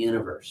state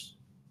universe.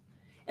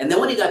 And then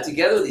when he got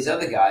together with these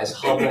other guys,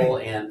 Hubble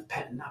and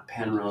not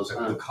Penrose,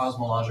 The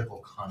cosmological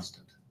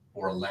constant,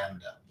 or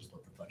lambda, is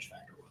what the fudge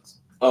factor was.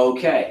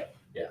 Okay.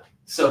 Yeah.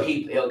 So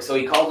he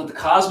called it the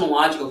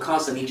cosmological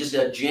constant. He just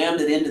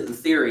jammed it into the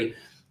theory,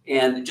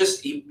 and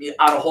just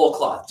out of whole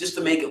cloth, just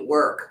to make it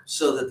work,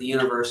 so that the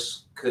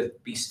universe could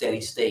be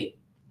steady state.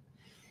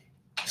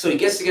 So he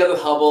gets together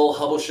with Hubble.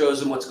 Hubble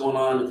shows him what's going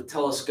on with the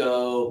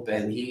telescope,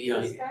 and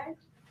This guy,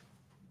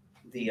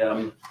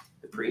 the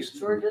priest.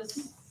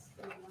 George's,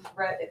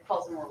 it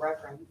calls him a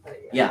reverend, but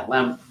Yeah,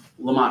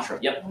 Lemaitre.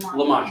 Yep, Lemaitre.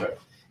 Lemaitre.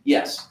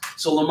 Yes.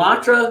 So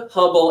Lemaitre,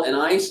 Hubble, and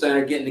Einstein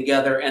are getting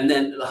together, and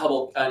then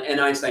Hubble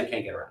and Einstein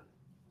can't get around.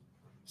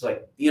 It's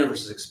like the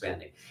universe is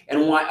expanding.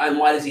 And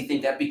why does he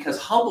think that? Because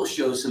Hubble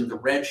shows him the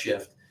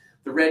redshift.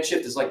 The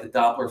redshift is like the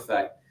Doppler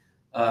effect.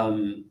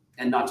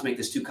 And not to make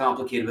this too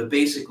complicated, but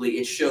basically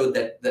it showed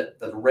that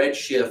the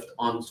redshift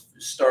on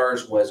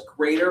stars was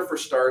greater for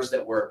stars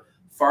that were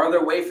farther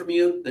away from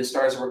you than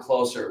stars that were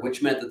closer,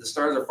 which meant that the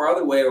stars that are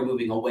farther away are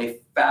moving away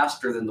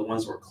faster than the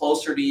ones that were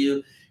closer to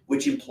you,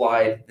 which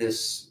implied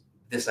this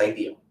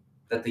idea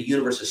that the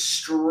universe is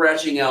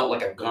stretching out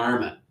like a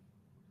garment.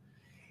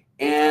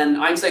 And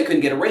Einstein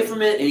couldn't get away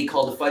from it, and he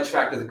called the fudge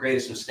factor the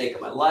greatest mistake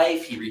of my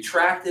life. He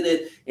retracted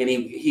it, and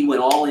he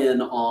went all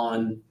in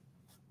on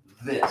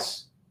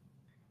this.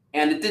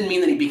 And it didn't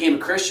mean that he became a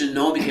Christian.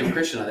 No one became a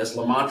Christian on this.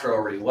 Lemaitre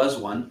already was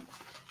one.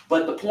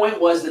 But the point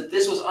was that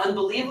this was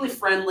unbelievably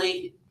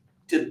friendly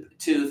to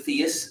a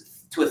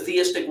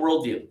theistic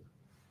worldview.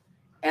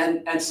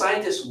 And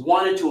scientists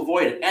wanted to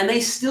avoid it, and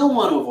they still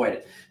want to avoid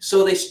it.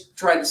 So they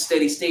tried the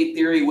steady state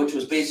theory, which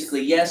was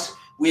basically, yes,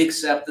 we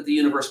accept that the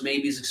universe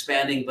maybe is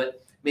expanding,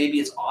 but maybe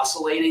it's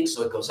oscillating,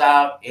 so it goes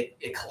out,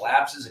 it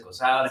collapses, it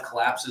goes out, it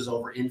collapses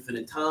over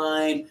infinite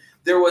time.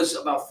 There was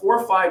about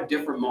 4 or 5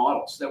 different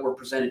models that were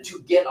presented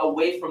to get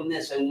away from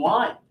this. And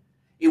why?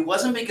 It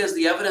wasn't because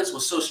the evidence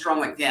was so strong,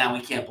 like, yeah,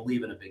 we can't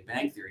believe in a Big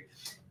Bang Theory.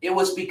 It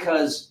was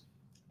because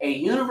a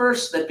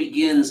universe that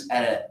begins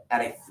at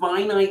a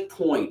finite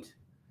point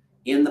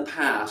in the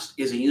past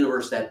is a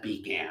universe that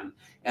began.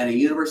 And a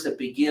universe that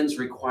begins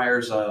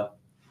requires a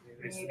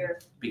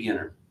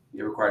beginner.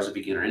 It requires a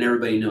beginner, and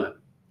everybody knew it.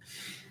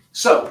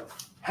 So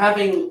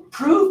having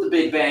proved the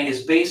Big Bang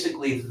is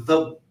basically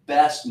the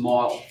best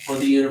model for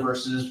the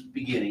universe's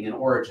beginning and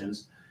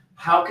origins,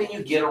 how can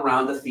you get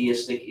around the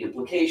theistic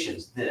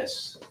implications? The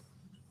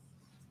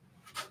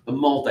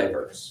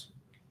multiverse.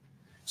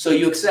 So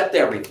you accept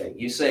everything.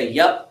 You say,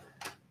 yep,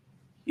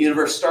 the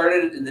universe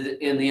started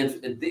in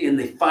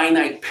the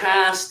finite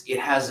past. It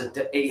has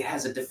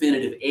a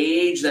definitive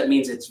age. That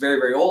means it's very,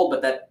 very old,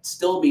 but that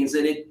still means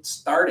that it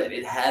started.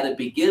 It had a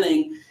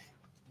beginning,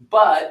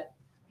 but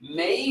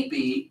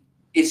maybe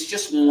it's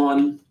just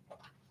one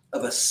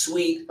of a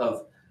suite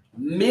of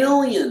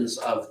millions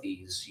of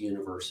these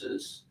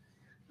universes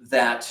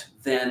that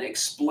then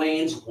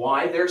explains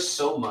why there's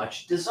so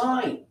much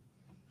design.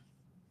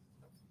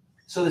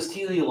 So this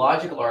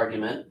teleological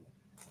argument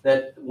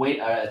that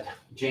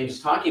James is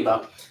talking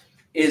about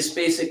is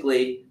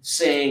basically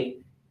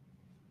saying,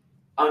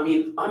 I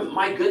mean,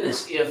 my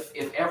goodness, if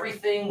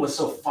everything was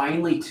so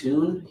finely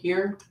tuned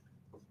here,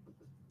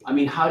 I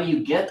mean, how do you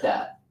get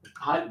that?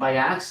 By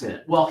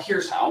accident? Well,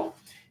 here's how.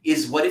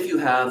 What if you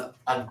have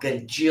a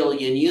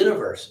gajillion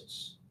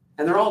universes,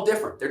 and they're all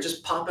different? They're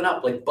just popping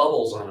up like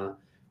bubbles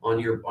on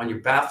your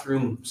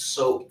bathroom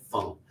soap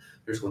foam.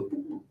 There's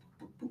going.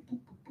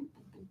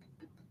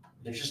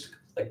 They're just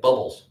like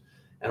bubbles,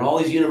 and all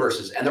these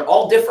universes, and they're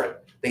all different.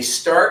 They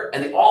start,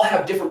 and they all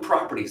have different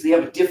properties. They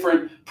have a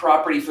different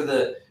property for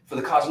the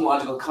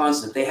cosmological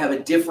constant. They have a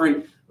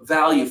different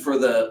value for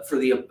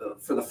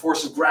the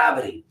force of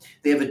gravity.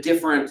 They have a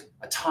different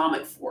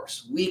atomic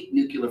force, weak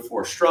nuclear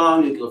force,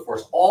 strong nuclear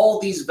force. All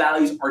these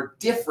values are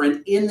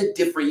different in the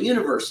different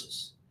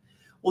universes.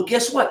 Well,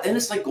 guess what? Then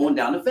it's like going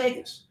down to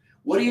Vegas.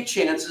 What are your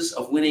chances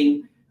of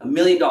winning $1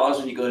 million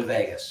when you go to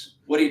Vegas?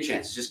 What are your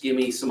chances? Just give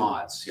me some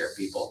odds here,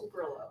 people.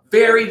 Super low.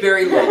 Very,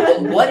 very low.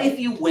 But what if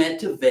you went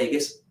to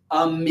Vegas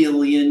 1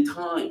 million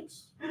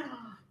times?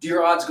 Do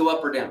your odds go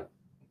up or down?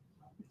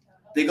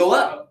 They go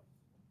up.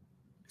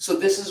 So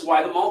this is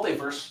why the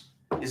multiverse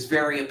is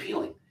very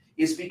appealing.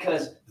 Is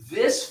because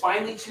this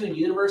finely tuned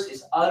universe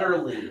is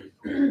utterly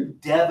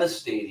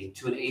devastating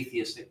to an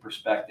atheistic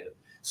perspective.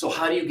 So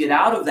how do you get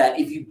out of that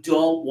if you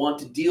don't want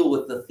to deal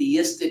with the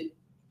theistic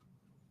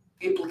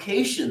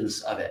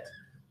implications of it?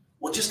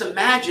 Well, just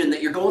imagine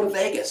that you're going to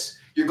Vegas.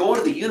 You're going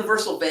to the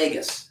Universal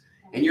Vegas,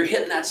 and you're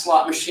hitting that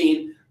slot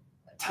machine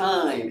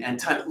time and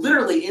time,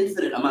 literally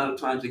infinite amount of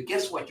times. And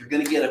guess what? You're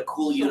going to get a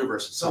cool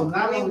universe. So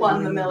not We only won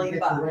do the we million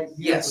get the bucks. right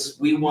Yes, universe,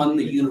 we but won the need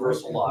to get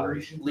universal right lottery.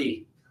 evolution.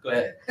 Lee, go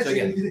ahead. So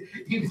again,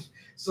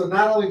 So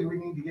not only do we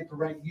need to get the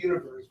right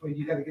universe, but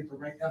you got to get the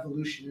right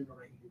evolution in the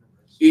right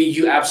universe.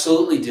 you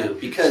absolutely do,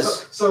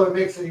 because So it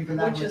makes it even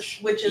that much.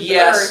 Which is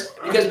yes, Earth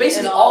because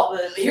basically and all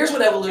the here's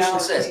what evolution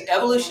says. galaxies.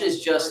 Evolution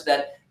is just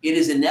that it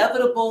is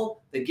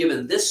inevitable that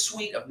given this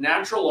suite of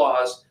natural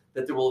laws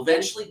that there will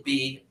eventually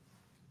be,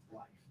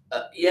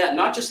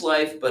 not just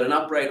life, but an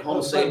upright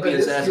Homo But sapiens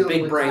it's that has a dealing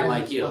big with brain time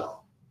like as you.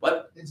 well.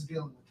 What? It's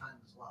dealing with time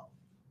as well.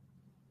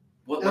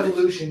 What?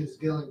 Evolution is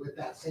dealing with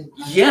that same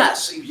time.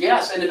 Yes,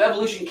 and if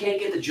evolution can't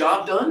get the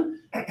job done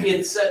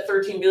in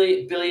 13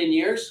 billion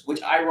years,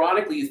 which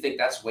ironically you think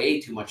that's way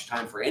too much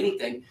time for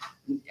anything,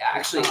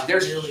 actually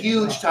there's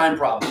huge time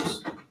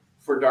problems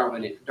for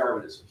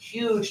Darwinism.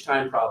 Huge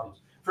time problems.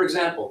 For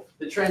example,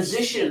 the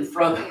transition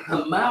from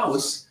a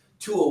mouse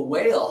to a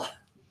whale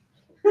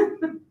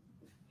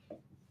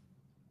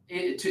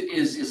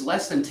is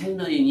less than 10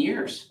 million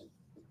years.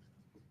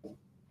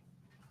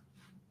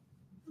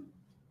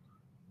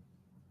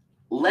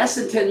 Less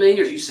than 10 million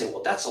years. You say,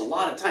 well, that's a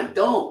lot of time.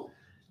 Don't.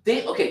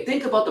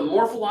 Think about the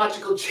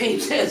morphological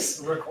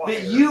changes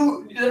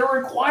that are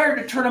required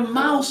to turn a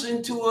mouse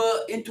into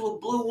a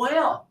blue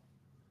whale.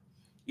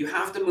 You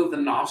have to move the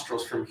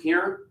nostrils from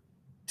here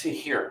to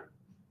here.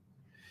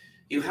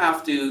 You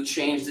have to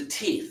change the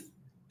teeth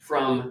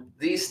from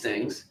these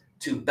things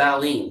to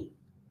baleen.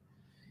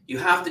 You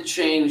have to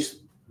change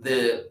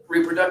the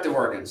reproductive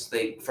organs.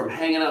 From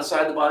hanging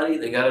outside the body,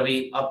 they got to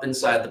be up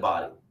inside the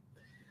body.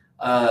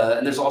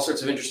 And there's all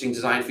sorts of interesting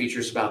design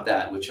features about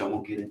that, which I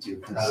won't get into.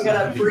 You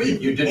gotta breathe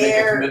You did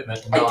air. make a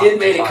commitment. I did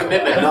make a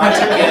commitment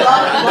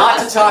not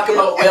to talk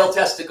about whale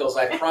testicles.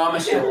 I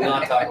promise you I will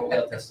not talk about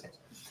whale testicles.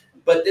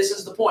 But this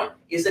is the point,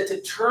 is that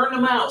to turn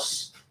a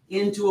mouse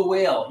into a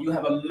whale, you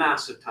have a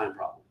massive time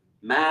problem.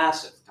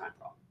 Massive time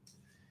problem.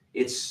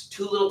 It's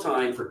too little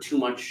time for too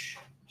much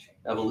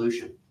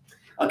evolution.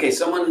 Okay,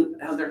 someone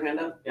had their hand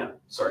up? Yeah,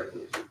 sorry.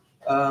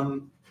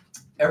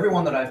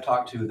 Everyone that I've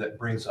talked to that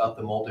brings up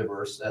the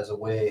multiverse as a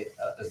way,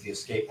 as the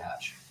escape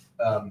hatch,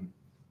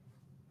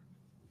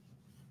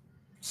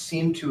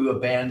 seem to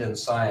abandon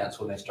science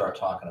when they start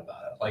talking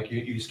about it. Like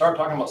you start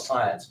talking about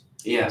science,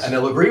 Yes. and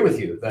they'll agree with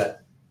you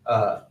that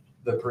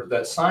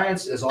that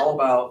science is all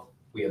about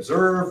we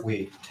observe,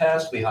 we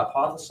test, we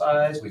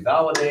hypothesize, we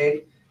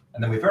validate,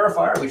 and then we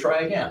verify or we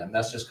try again. And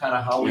that's just kind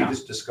of how we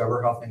just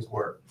discover how things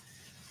work.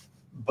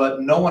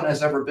 But no one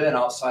has ever been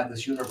outside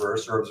this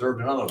universe or observed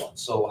another one.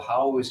 So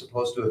how are we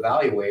supposed to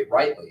evaluate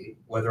rightly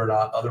whether or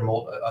not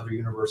other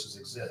universes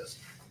exist?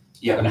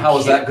 Yeah. And how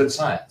is that good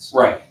science?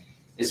 Right.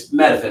 It's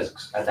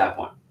metaphysics at that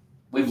point.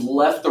 We've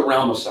left the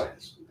realm of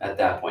science at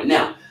that point.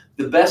 Now,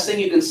 The best thing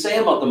you can say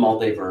about the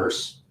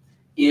multiverse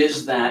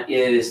is that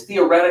it is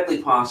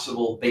theoretically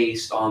possible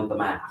based on the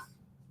math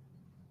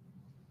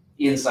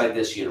inside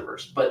this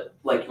universe. But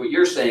like what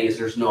you're saying is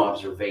there's no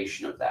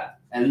observation of that,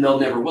 and there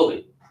never will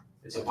be.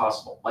 It's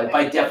impossible.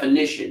 By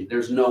definition,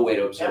 there's no way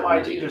to observe in the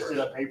MIT just universe. did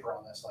a paper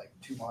on this like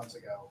 2 months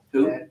ago.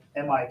 Who? At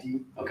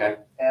MIT, Okay.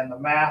 and the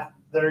math,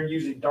 they're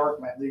using dark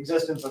matter, the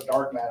existence of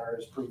dark matter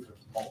is proof of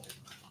multiverse.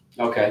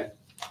 Okay.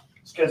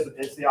 It's because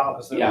it's the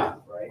opposite, Yeah.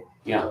 right?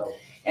 Yeah. So,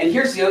 And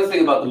here's the other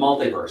thing about the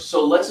multiverse.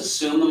 So let's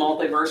assume the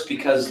multiverse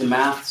because the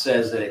math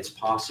says that it's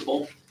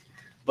possible.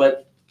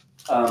 But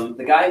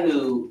the guy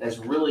who has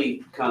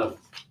really kind of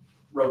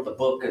wrote the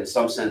book in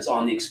some sense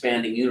on the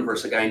expanding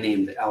universe, a guy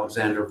named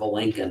Alexander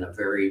Vilenkin, a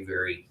very,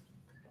 very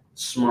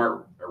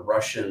smart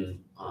Russian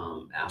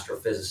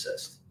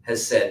astrophysicist,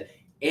 has said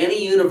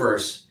any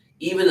universe,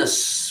 even a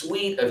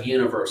suite of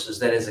universes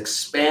that is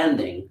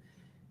expanding,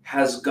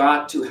 has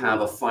got to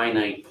have a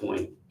finite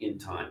point in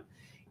time.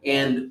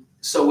 And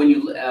so when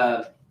you,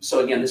 so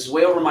again, this is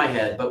way over my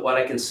head, but what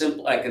I can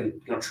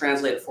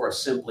translate it for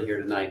us simply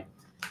here tonight.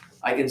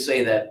 I can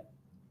say that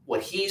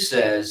what he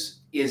says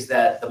is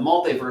that the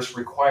multiverse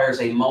requires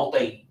it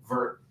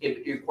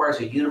requires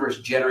a universe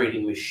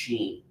generating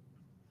machine.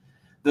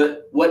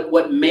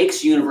 What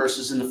makes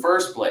universes in the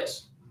first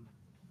place?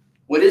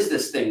 What is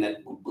this thing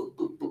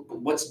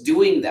what's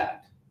doing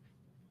that?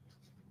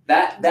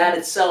 That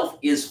itself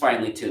is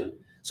finely tuned.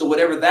 So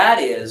whatever that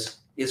is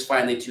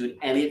finely tuned,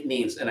 and it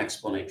needs an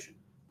explanation.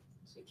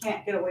 So you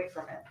can't get away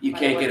from it. You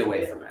can't get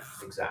away from it.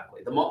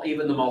 Exactly.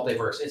 Even the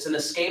multiverse, it's an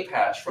escape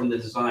hatch from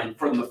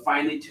the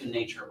finely tuned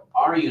nature of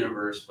our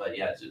universe. But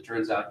yes, it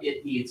turns out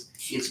it needs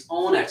its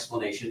own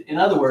explanation. In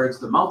other words,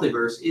 the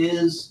multiverse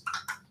is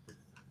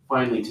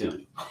finely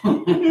tuned.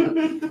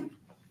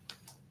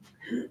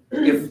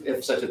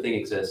 if such a thing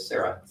exists,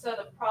 Sarah. So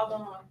the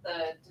problem with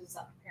the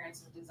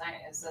appearance of design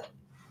is that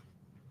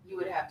you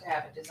would have to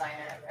have a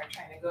designer, and they're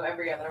trying to go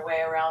every other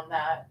way around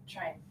that,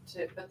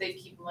 but they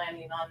keep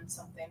landing on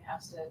something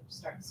has to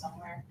start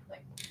somewhere.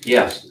 Like,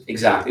 Yes,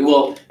 exactly.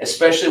 Well,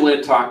 especially when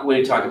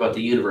you talk about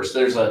the universe,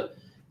 there's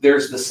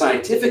the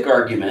scientific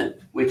argument,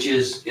 which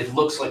is it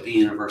looks like the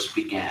universe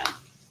began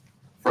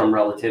from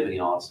relativity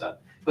and all that stuff.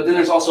 But then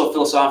there's also a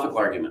philosophical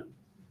argument.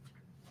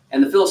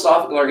 And the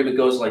philosophical argument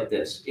goes like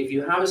this. If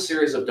you have a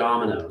series of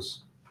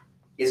dominoes,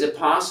 is it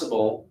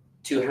possible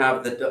to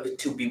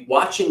be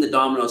watching the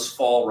dominoes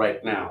fall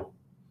right now?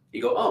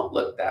 You go, oh,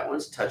 look, that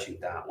one's touching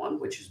that one,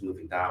 which is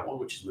moving that one,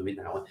 which is moving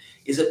that one.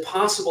 Is it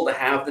possible to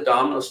have the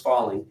dominoes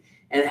falling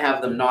and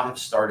have them not have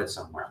started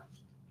somewhere?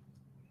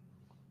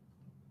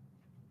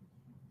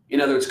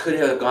 In other words, could it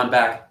have gone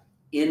back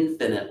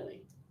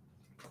infinitely?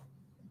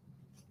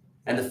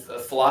 And the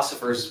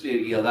philosophers,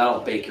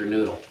 that'll bake your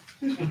noodle.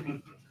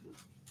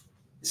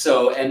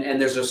 So,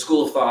 and there's a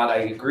school of thought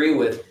I agree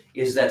with,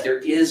 is that there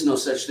is no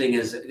such thing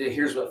as,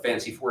 here's what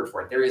fancy word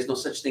for it, there is no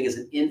such thing as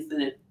an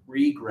infinite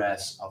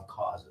regress of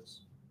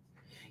causes.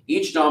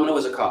 Each domino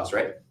is a cause,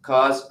 right?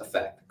 Cause,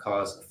 effect,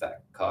 cause,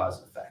 effect,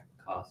 cause, effect,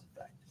 cause,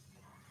 effect.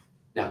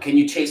 Now, can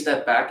you chase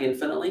that back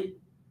infinitely?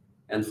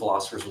 And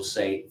philosophers will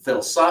say,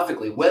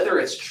 philosophically, whether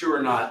it's true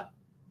or not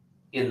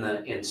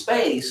in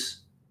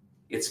space,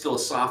 it's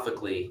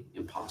philosophically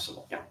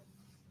impossible. Yeah.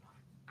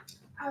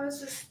 I'm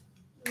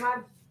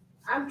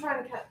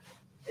trying to cut,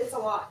 it's a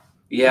lot.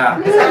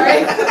 Yeah.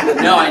 Sorry.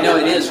 No, I know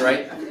it is,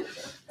 right?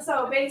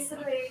 So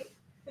basically,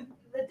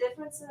 the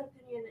difference in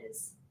opinion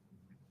is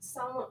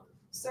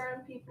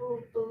certain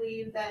people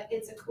believe that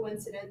it's a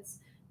coincidence.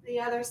 The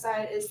other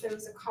side is there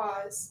was a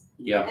cause.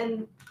 Yeah.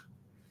 And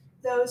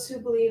those who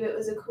believe it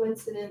was a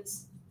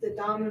coincidence, the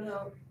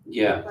domino,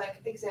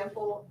 like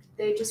example,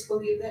 they just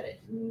believe that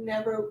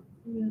no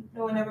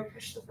one ever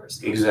pushed the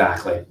first one.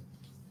 Exactly.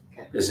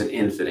 Okay. There's an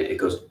infinite. It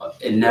goes.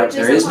 It never.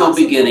 There is no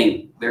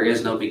beginning. There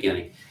is no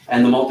beginning.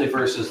 And the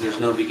multiverses, there's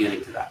no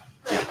beginning to that.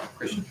 Yeah,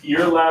 Christian.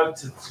 You're allowed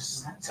to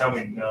just tell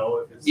me no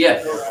if it's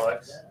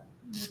complex,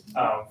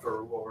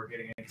 for what we're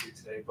getting into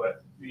today.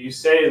 But you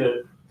say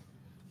that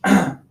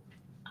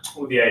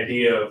with the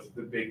idea of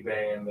the Big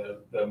Bang and the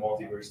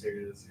multiverse,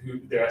 there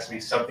has to be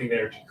something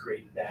there to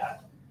create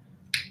that.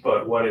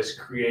 But what is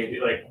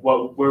created,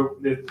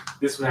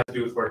 this would have to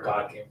do with where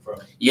God came from.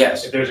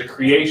 Yes. If there's a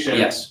creation,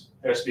 yes,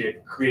 there has to be a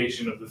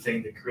creation of the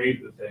thing that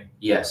created the thing.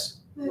 Yes.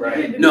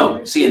 Right.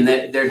 No, see, and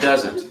there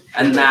doesn't.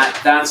 And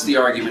that's the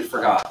argument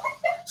for God.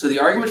 So the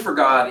argument for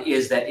God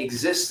is that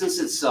existence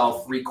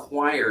itself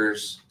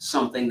requires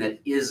something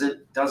that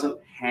doesn't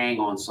hang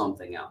on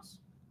something else.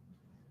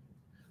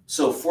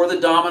 So for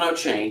the domino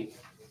chain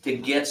to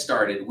get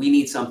started, we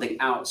need something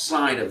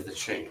outside of the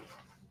chain.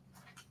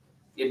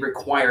 It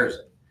requires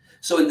it.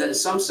 So in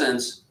some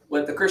sense,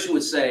 what the Christian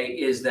would say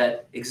is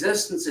that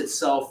existence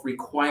itself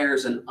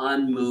requires an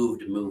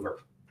unmoved mover.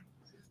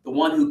 The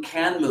one who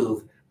can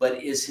move,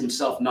 but is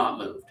himself not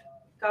moved.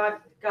 God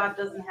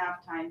doesn't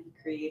have time, he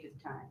created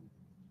time.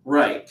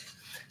 Right.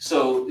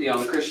 So,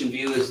 the Christian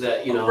view is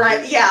that,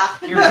 Right, yeah.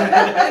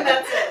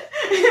 That's it.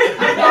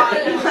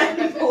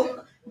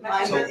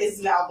 Mine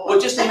is now. Well,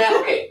 just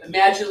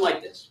imagine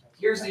like this.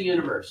 Here's the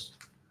universe.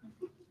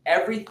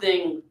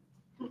 Everything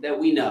that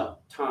we know,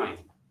 time,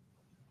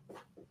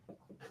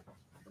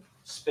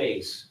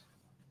 space,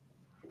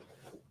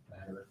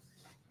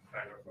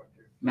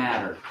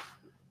 matter,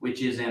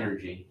 which is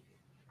energy,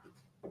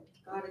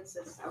 God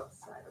exists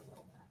outside of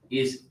all that.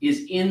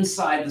 is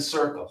inside the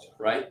circle,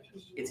 right?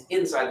 It's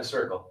inside the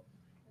circle.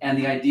 And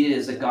the idea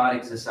is that God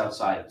exists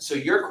outside of it. So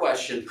your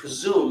question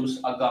presumes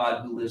a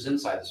God who lives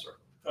inside the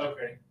circle.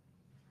 Okay.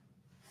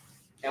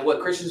 And what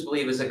Christians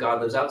believe is that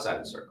God lives outside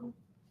the circle.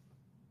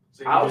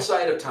 So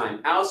Outside of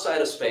time,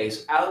 outside of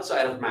space,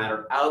 outside of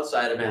matter,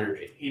 outside of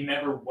energy. he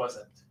never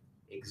wasn't.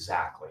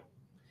 Exactly.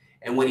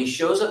 And when he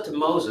shows up to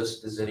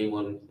Moses, does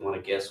anyone want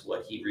to guess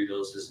what he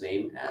reveals his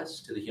name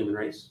as to the human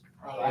race?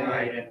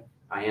 I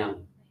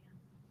am.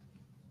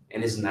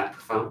 And isn't that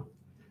profound?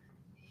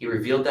 He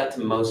revealed that to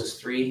Moses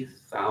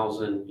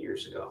 3,000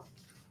 years ago.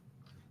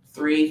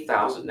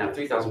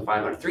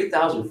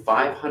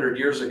 3,500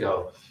 years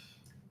ago.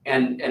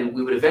 And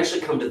we would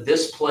eventually come to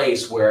this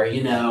place where,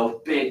 you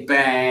know, Big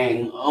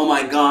Bang, oh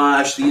my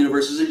gosh, the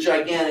universe is a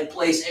gigantic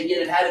place, and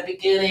yet it had a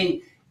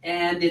beginning,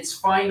 and it's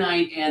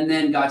finite, and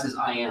then God says,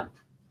 I am.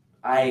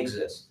 I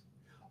exist.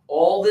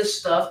 All this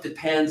stuff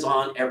depends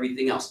on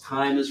everything else.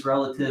 Time is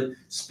relative,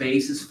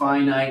 space is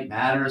finite,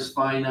 matter is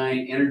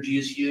finite, energy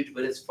is huge,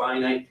 but it's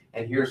finite,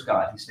 and here's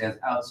God. He stands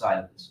outside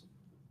of this.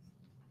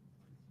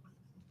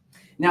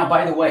 Now,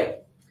 by the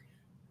way,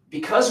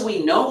 because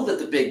we know that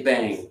the Big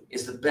Bang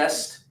is the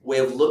best way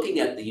of looking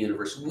at the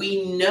universe,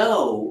 we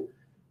know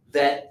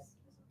that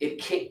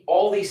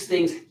all these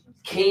things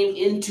came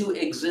into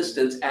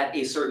existence at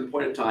a certain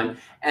point of time,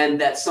 and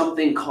that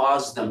something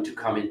caused them to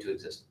come into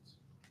existence.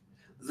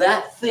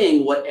 That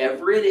thing,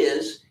 whatever it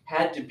is,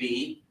 had to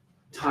be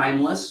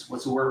timeless.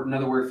 What's the word?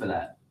 Another word for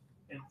that?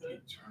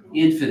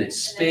 Infinite.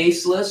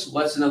 Spaceless.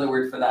 What's another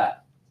word for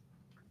that?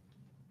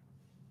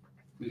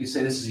 We could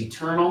say this is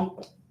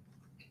eternal.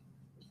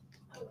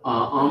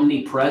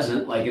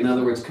 Omnipresent, like in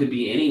other words, could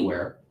be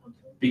anywhere,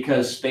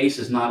 because space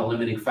is not a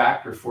limiting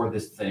factor for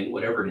this thing,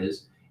 whatever it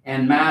is.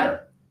 And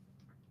matter.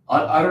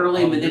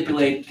 Utterly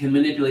can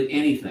manipulate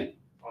anything.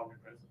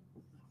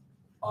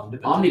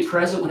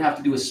 Omnipresent would have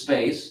to do with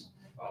space.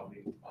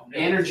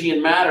 Energy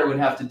and matter would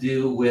have to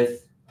do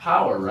with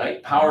power,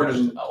 right? Power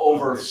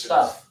over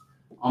stuff.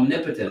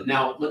 Omnipotent.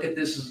 Now, look at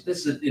this.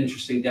 This is an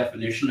interesting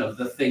definition of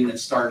the thing that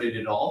started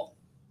it all.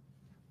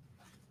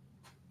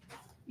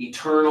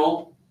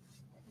 Eternal,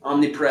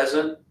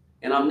 omnipresent,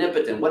 and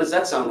omnipotent. What does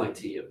that sound like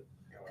to you?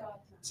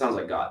 It sounds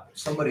like God.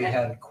 Somebody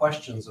had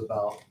questions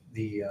about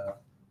the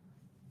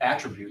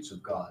attributes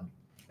of God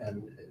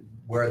and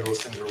where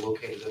those things are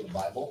located in the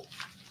Bible.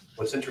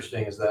 What's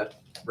interesting is that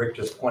Rick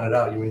just pointed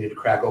out, you need to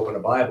crack open a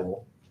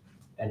Bible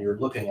and you're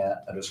looking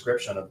at a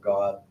description of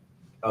God,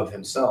 of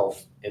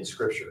himself in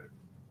Scripture.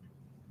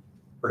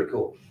 Pretty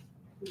cool.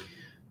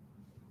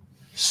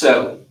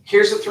 So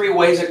here's the three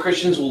ways that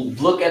Christians will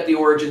look at the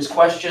origins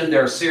question.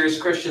 There are serious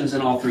Christians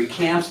in all three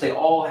camps. They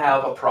all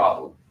have a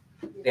problem.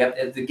 They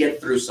have to get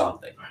through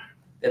something.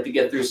 They have to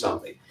get through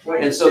something.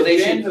 Wait, and so to they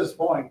James's should.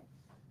 point.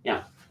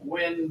 Yeah.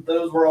 When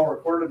those were all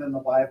recorded in the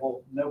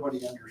Bible,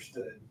 nobody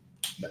understood.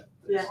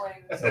 Yeah.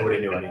 Nobody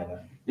knew any of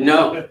that.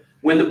 No.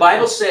 When the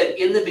Bible said,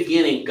 in the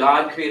beginning,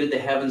 God created the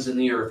heavens and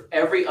the earth,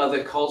 every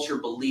other culture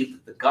believed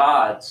that the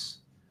gods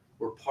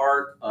were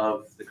part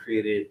of the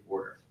created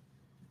order.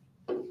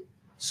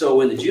 So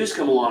when the Jews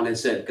come along and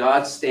said,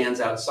 God stands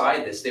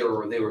outside this, they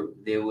would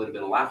have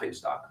been a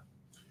laughingstock.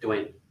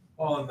 Dwayne.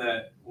 Well, and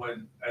that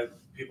when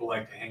people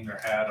like to hang their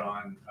hat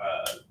on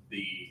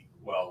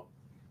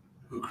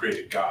who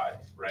created God,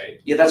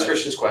 right? Yeah, that's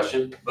Christian's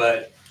question.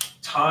 But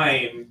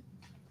time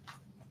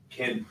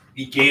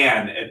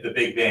began at the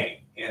Big Bang,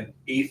 and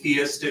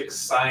atheistic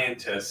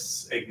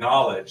scientists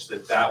acknowledge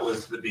that that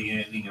was the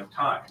beginning of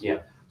time. Yeah.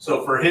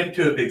 So for him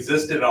to have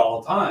existed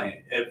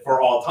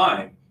for all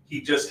time,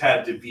 he just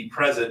had to be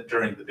present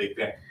during the Big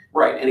Bang.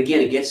 Right, and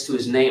again, it gets to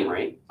his name,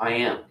 right? I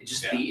am. It's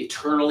just the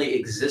eternally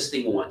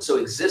existing one. So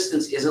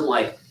existence isn't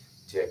like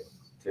tick,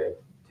 tick,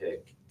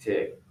 tick,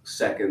 tick,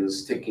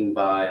 seconds ticking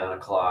by on a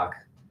clock.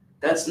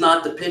 That's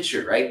not the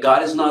picture, right?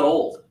 God is not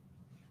old,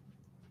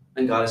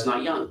 and God is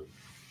not young.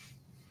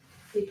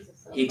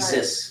 He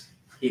exists.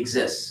 He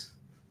exists.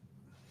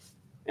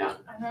 Yeah.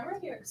 I remember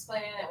you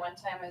explaining it one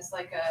time as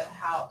like a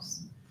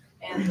house,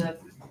 and the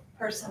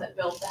person that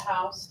built the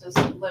house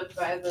doesn't live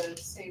by the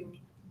same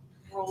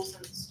rules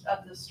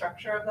of the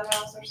structure of the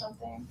house or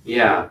something.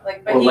 Yeah.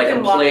 But or he like can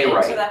a walk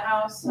playwright. into the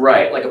house.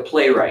 Right, like a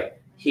playwright.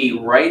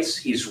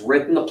 He's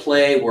written the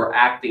play, we're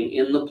acting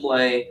in the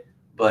play,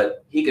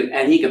 but he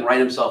can write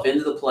himself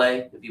into the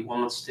play if he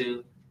wants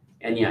to.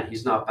 And yeah,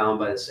 he's not bound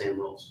by the same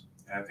rules.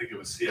 And I think it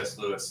was C.S.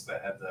 Lewis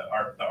that had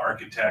the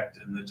architect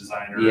and the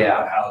designer of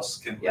Yeah. the house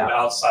can live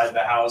outside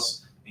the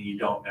house, and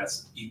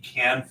you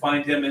can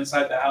find him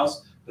inside the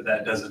house, but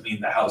that doesn't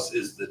mean the house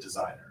is the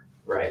designer.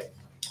 Right.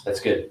 That's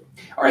good.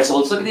 All right, so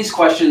let's look at these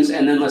questions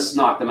and then let's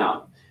knock them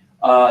out.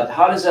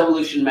 How does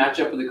evolution match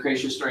up with the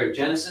creation story of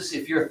Genesis?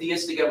 If you're a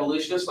theistic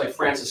evolutionist like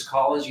Francis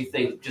Collins, you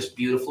think just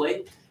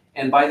beautifully.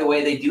 And by the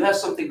way, they do have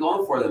something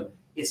going for them.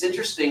 It's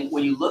interesting,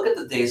 when you look at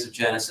the days of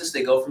Genesis,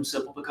 they go from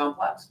simple to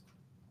complex.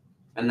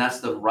 And that's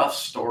the rough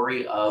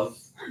story of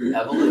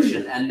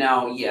evolution. And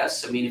now,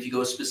 yes, I mean, if you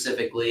go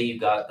specifically,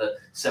 you've got the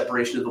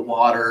separation of the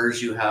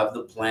waters, you have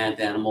the plant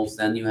animals,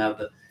 then you have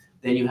the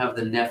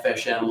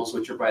nephesh animals,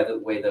 which are, by the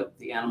way,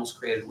 the animals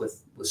created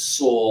with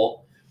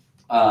soul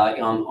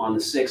on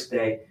the sixth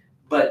day.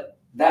 But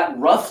that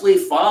roughly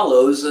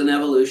follows an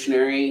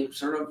evolutionary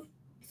sort of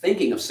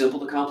thinking of simple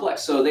to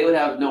complex. So they would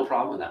have no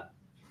problem with that.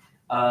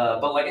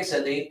 But like I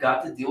said, they've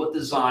got to deal with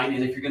design.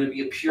 And if you're going to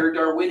be a pure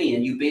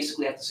Darwinian, you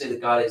basically have to say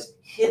that God is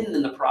hidden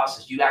in the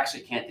process. You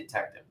actually can't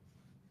detect him.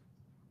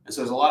 And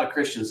so there's a lot of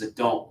Christians that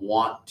don't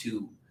want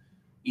to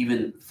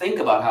even think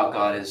about how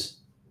God is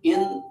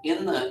in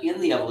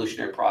the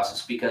evolutionary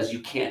process, because you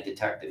can't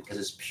detect it, because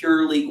it's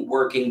purely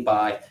working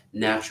by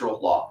natural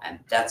law, and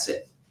that's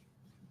it.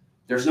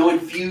 There's no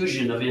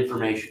infusion of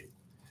information.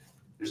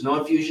 There's no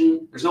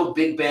infusion. There's no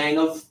big bang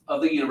of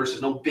the universe.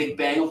 There's no big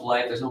bang of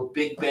life. There's no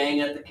big bang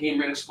at the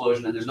Cambrian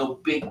explosion, and there's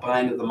no big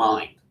bang of the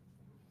mind.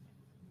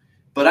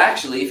 But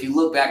actually, if you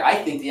look back, I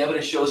think the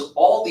evidence shows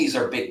all these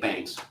are big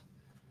bangs.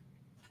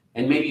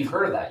 And maybe you've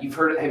heard of that.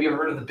 Have you ever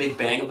heard of the big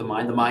bang of the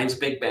mind? The mind's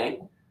big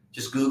bang?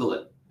 Just Google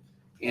it.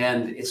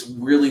 And it's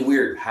really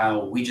weird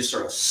how we just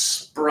sort of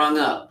sprung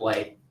up,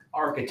 like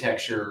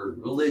architecture,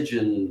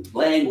 religion,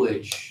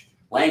 language.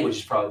 Language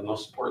is probably the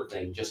most important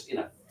thing, just in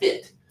a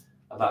fit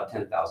about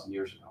 10,000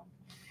 years ago.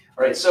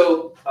 All right,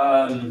 so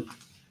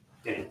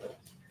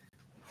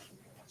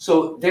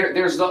so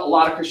there's a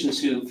lot of Christians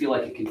who feel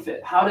like it can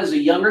fit. How does a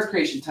young Earth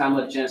creation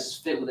timeline of Genesis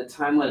fit with a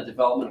timeline of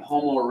development,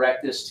 Homo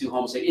erectus to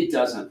Homo sapiens? It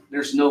doesn't.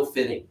 There's no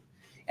fitting.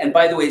 And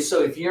by the way,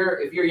 so if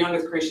you're young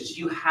Earth creationists,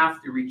 you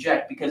have to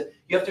reject, because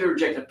you have to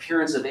reject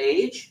appearance of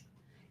age,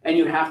 and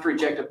you have to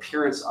reject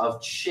appearance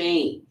of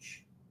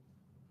change.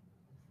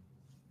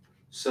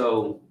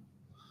 So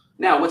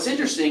now, what's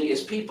interesting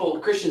is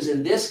Christians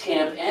in this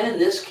camp and in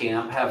this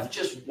camp have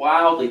just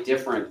wildly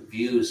different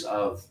views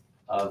of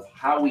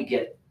how we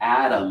get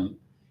Adam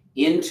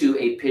into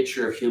a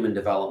picture of human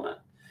development.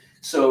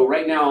 So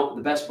right now,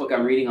 the best book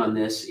I'm reading on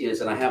this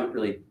is, and I haven't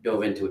really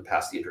dove into it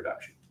past the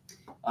introduction,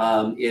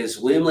 is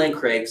William Lane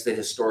Craig's The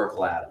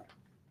Historical Adam.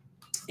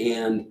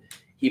 And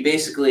he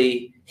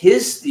basically,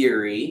 his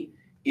theory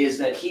is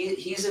that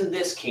he's in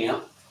this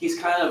camp. He's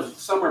kind of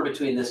somewhere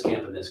between this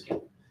camp and this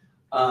camp.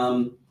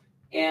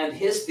 And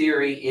his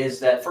theory is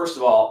that, first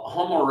of all,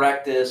 Homo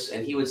erectus,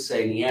 and he would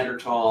say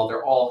Neanderthal,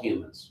 they're all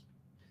humans.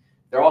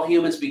 They're all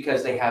humans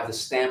because they have the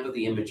stamp of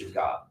the image of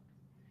God.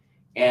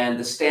 And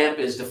the stamp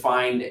is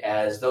defined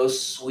as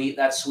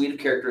that suite of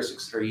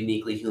characteristics that are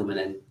uniquely human,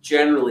 and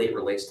generally it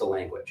relates to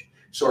language.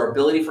 So our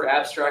ability for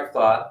abstract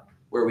thought,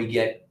 where we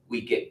get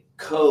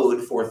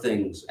code for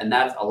things, and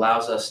that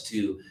allows us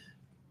to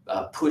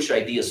push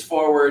ideas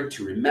forward,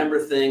 to remember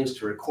things,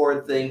 to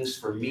record things,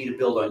 for me to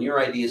build on your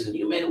ideas. And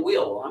you made a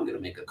wheel, well, I'm going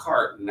to make a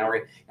cart. And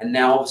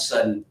now all of a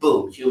sudden,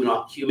 boom,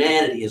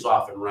 humanity is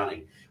off and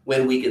running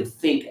when we can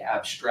think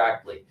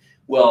abstractly.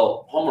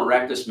 Well, Homo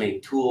erectus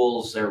made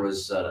tools. There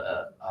was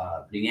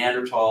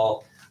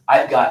Neanderthal.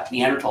 I've got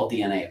Neanderthal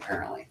DNA,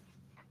 apparently.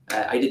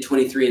 I did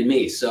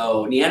 23andMe.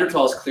 So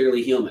Neanderthal is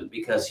clearly human,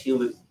 because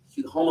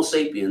Homo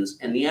sapiens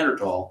and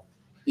Neanderthal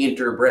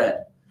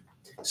interbred.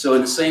 So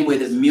in the same way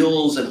that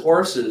mules and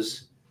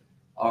horses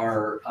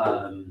are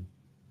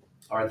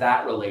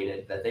that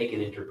related, that they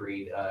can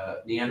interbreed,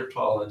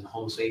 Neanderthal and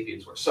Homo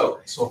sapiens were. So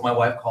if my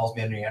wife calls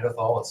me a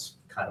Neanderthal, it's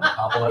kind of a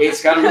compliment.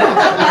 It's kind of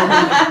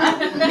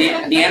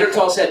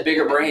Neanderthals had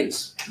bigger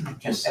brains.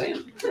 Just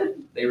saying,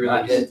 they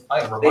really did.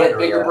 They had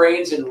bigger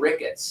brains and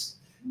rickets.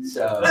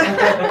 So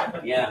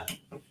yeah.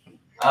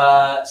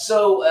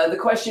 The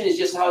question is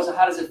just how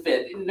does it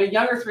fit? The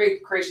young Earth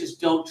creationists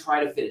don't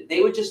try to fit it.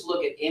 They would just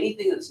look at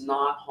anything that's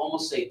not Homo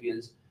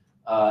sapiens,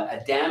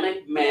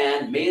 Adamic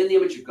man made in the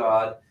image of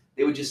God.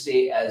 They would just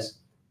say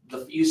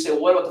you say, well,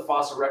 what about the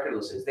fossil record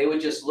of those things? They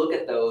would just look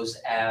at those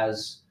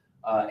as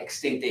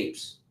extinct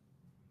apes,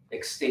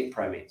 extinct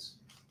primates.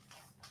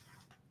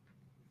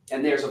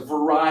 And there's a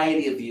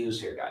variety of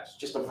views here, guys.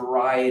 Just a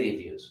variety of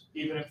views.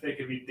 Even if they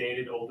could be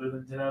dated older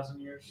than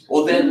 10,000 years?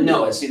 Well, then,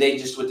 no. See, they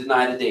just would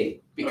deny the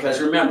date.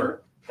 Because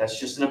remember, that's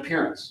just an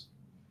appearance.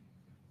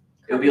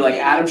 It would be like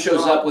Adam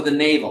shows up with a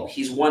navel.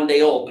 He's 1 day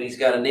old, but he's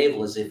got a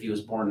navel as if he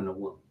was born in a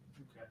womb.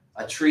 Okay.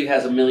 A tree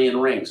has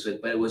 1,000,000 rings,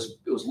 but it was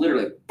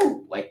literally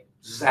boom, like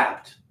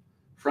zapped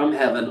from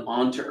heaven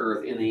onto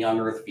earth in the young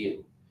Earth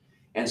view.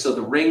 And so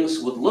the rings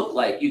would look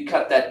like, you'd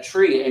cut that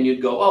tree and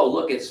you'd go, oh,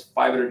 look, it's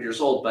 500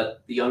 years old.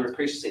 But the younger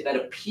Christians say that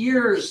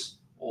appears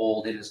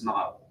old, it is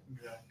not old.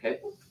 Okay?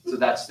 So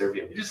that's their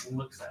view. It just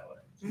looks that way.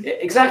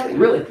 Exactly,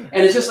 really.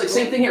 And it's just like,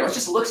 same thing here. It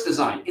just looks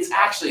designed. It's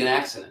actually an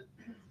accident,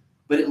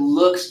 but it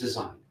looks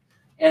designed.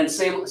 And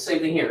same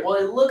thing here. Well,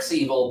 it looks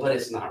evil, but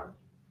it's not.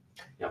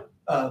 Yeah.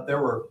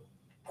 There were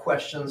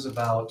questions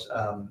about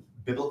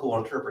biblical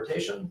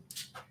interpretation.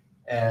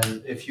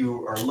 And if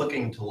you are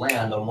looking to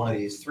land on one of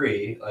these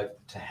three,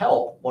 to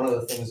help, one of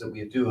the things that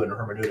we do in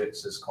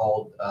hermeneutics is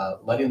called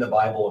letting the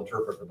Bible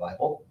interpret the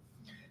Bible.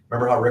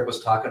 Remember how Rick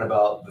was talking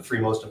about the 3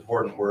 most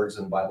important words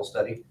in Bible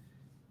study?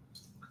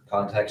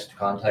 Context,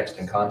 context,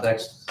 and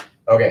context.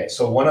 Okay,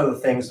 so one of the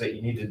things that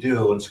you need to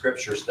do in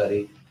scripture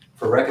study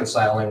for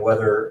reconciling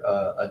whether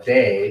a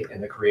day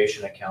in the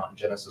creation account in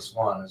Genesis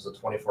 1 is a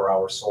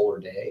 24-hour solar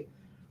day,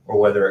 or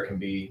whether it can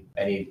be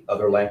any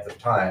other length of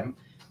time,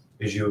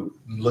 is you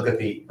look at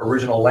the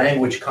original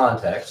language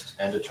context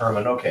and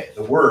determine, okay,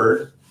 the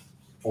word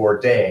for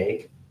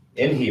day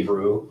in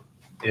Hebrew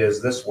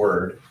is this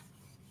word.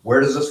 Where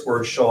does this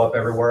word show up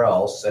everywhere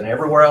else? And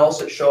everywhere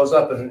else it shows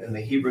up in the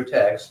Hebrew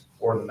text,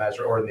 or in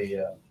the or in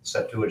the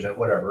Septuagint,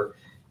 whatever,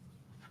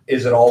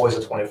 is it always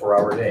a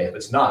 24-hour day? If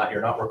it's not,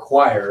 you're not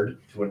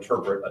required to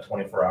interpret a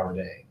 24-hour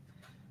day.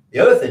 The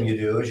other thing you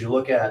do is you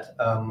look at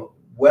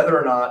whether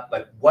or not,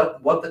 like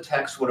what the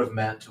text would have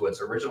meant to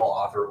its original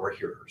author or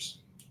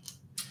hearers.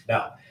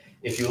 Now,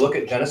 if you look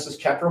at Genesis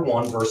chapter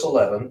 1, verse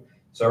 11,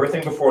 so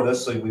everything before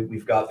this, so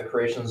we've got the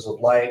creations of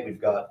light, we've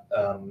got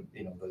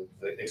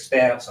the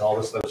expanse and all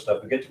this other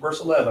stuff. We get to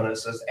verse 11, and it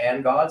says,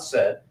 "And God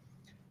said,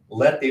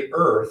 let the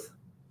earth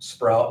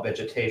sprout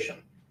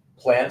vegetation,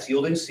 plants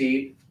yielding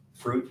seed,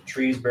 fruit,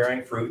 trees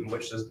bearing fruit, and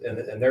which is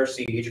in their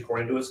seed, each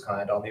according to his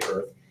kind on the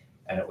earth."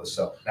 And it was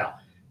so. Now,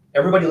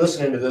 everybody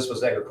listening to this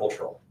was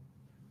agricultural.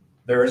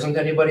 There isn't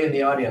anybody in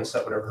the audience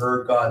that would have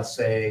heard God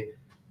say,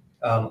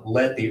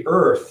 let the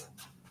earth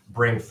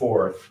bring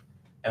forth,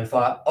 and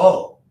thought,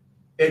 oh,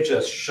 it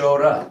just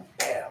showed up.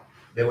 Bam.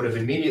 They would have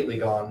immediately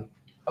gone,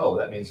 oh,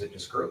 that means it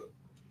just grew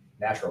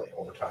naturally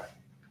over time.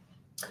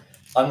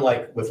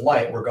 Unlike with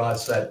light, where God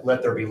said,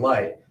 let there be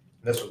light,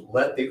 this would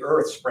let the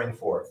earth spring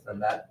forth.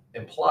 And that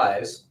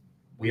implies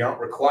we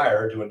aren't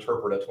required to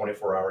interpret a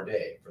 24-hour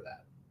day for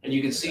that. And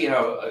you can see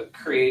how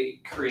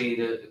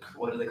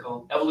what do they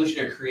call it?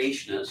 Evolutionary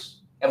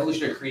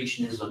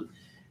creationism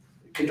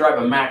can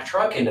drive a Mack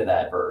truck into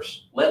that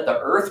verse. Let the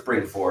earth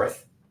bring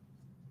forth.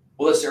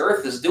 Well, this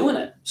earth is doing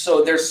it.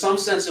 So there's some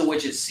sense in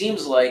which it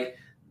seems like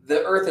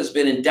the earth has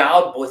been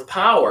endowed with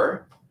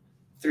power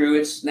through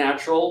its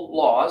natural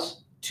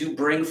laws to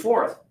bring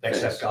forth.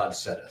 Except God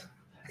said it.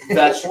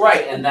 That's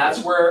right. And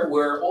that's where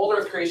old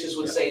earth creationists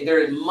would say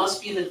there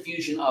must be an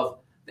infusion of,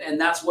 and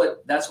that's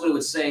what it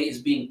would say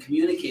is being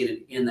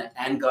communicated in the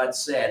and God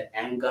said,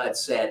 and God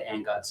said,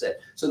 and God said.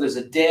 So there's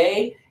a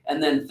day,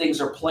 and then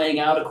things are playing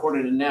out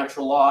according to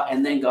natural law,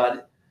 and then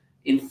God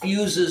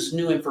infuses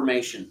new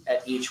information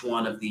at each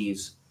one of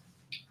these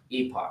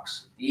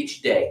epochs,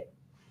 each day.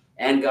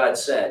 And God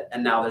said,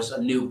 and now there's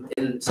a new,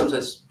 and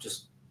sometimes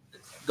just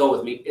go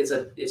with me, it's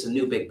a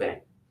new Big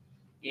Bang.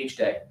 Each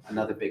day,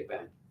 another Big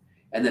Bang.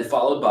 And then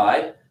followed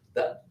by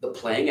the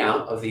playing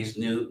out of these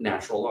new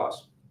natural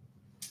laws.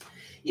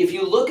 If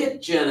you look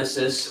at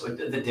Genesis,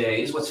 the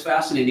days, what's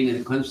fascinating when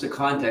it comes to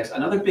context,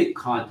 another big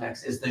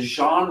context is the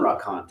genre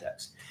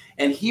context.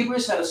 And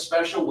Hebrews had a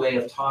special way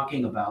of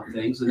talking about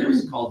things, and it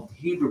was called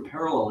Hebrew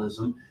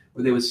parallelism,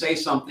 where they would say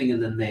something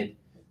and then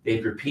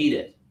they'd repeat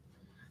it.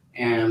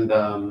 And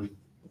the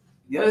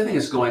other thing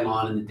that's going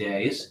on in the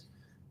days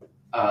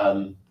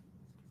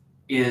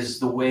is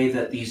the way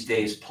that these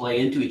days play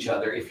into each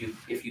other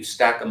if you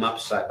stack them up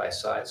side by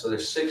side. So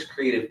there's 6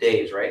 creative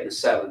days, right? And the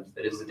 7th,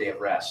 that is the day of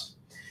rest.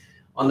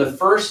 On the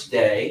first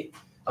day,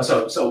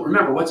 so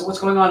remember, what's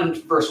going on in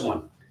verse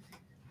 1?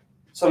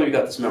 Some of you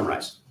got this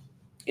memorized.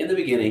 In the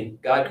beginning,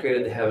 God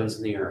created the heavens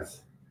and the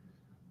earth.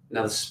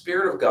 Now the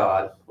Spirit of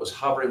God was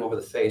hovering over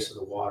the face of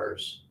the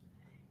waters,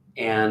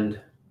 and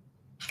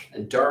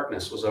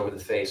darkness was over the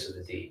face of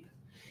the deep.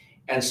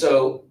 And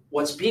so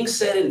what's being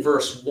said in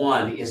verse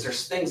 1 is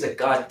there's things that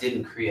God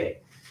didn't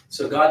create.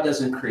 So God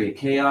doesn't create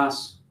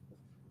chaos.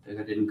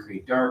 God didn't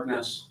create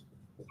darkness.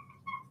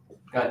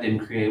 God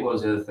didn't create, what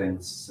was the other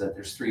thing?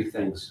 There's 3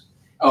 things.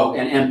 Oh,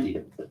 and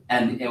empty.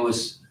 And it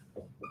was,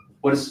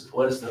 what is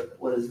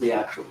the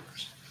actual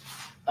verse?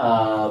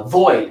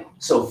 Void.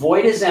 So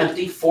void is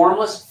empty,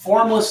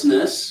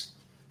 formlessness.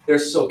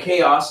 So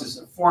chaos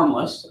is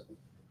formless,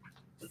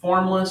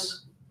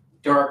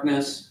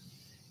 darkness,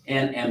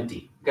 and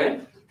empty.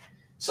 Okay?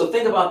 So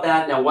think about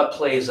that now. What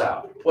plays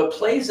out? What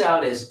plays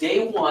out is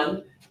day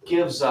 1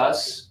 gives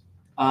us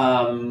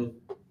light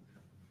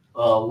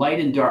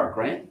and dark,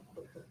 right?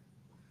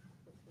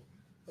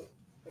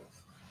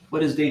 What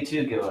does day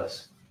 2 give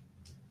us?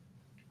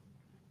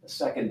 The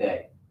second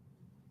day.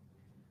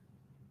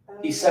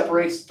 He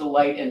separates the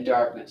light and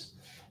darkness.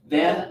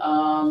 Then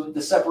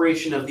the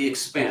separation of the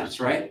expanse,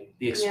 right?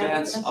 The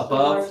expanse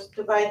above.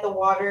 Divide the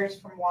waters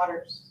from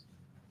waters.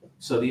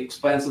 So the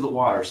expanse of the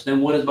waters.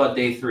 Then what about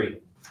day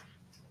 3?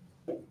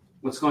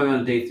 What's going on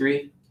in day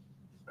 3?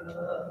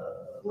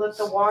 Let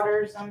the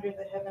waters under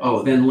the heavens.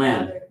 Oh, then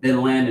land.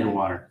 Then land and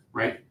water,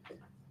 right?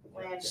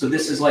 Land. So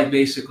this is like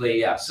basically,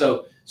 yeah.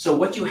 So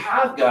what you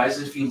have, guys,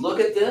 is if you look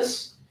at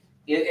this,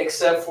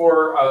 except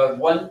for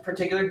one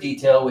particular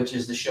detail, which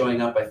is the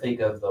showing up, I think,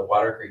 of the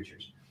water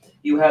creatures,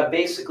 you have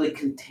basically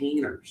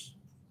containers.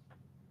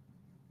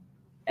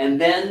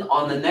 And then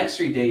on the next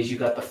 3 days, you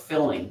got the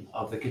filling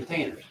of the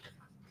containers.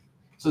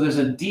 So there's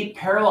a deep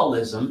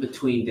parallelism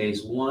between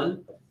days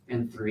 1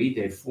 and 3,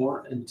 day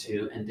 4 and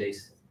 2, and day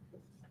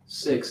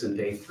 6, and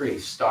day 3.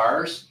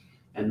 Stars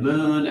and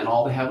moon and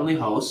all the heavenly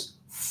hosts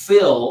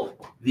fill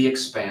the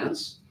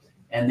expanse.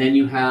 And then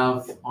you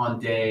have on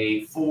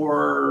day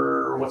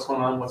 4, what's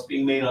going on? What's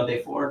being made on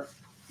day 4?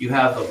 You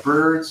have the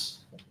birds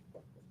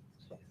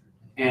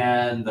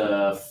and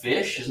the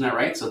fish, isn't that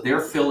right? So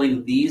they're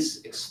filling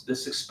this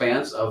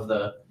expanse of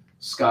the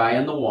sky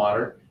and the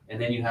water,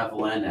 and then you have the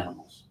land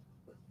animals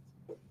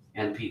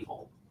and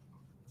people.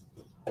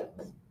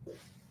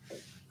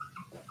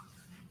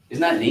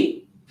 Isn't that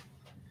neat?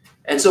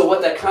 And so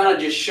what that kind of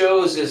just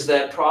shows is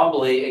that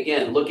probably,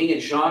 again, looking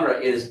at genre,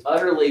 it is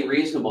utterly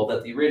reasonable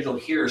that the original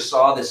hearer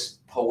saw this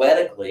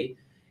poetically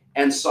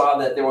and saw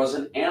that there was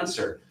an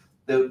answer.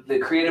 The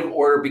creative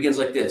order begins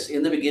like this.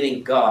 In the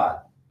beginning,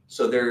 God.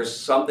 So there's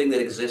something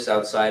that exists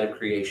outside of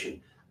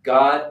creation.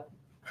 God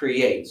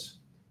creates.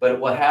 But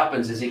what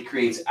happens is he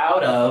creates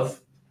out of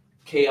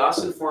chaos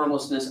and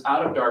formlessness,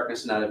 out of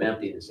darkness and out of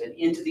emptiness. And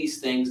into these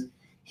things,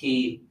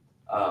 he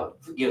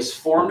gives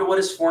form to what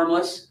is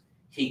formless,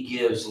 he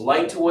gives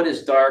light to what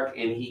is dark,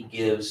 and he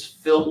gives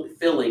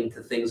filling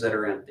to things that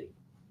are empty.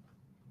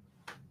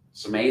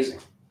 It's amazing.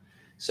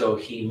 So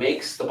he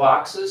makes the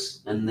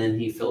boxes, and then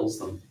he fills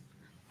them.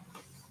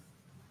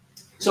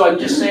 So I'm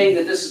just saying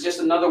that this is just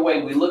another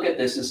way we look at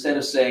this instead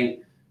of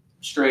saying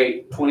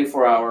straight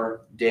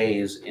 24-hour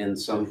days in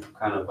some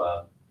kind of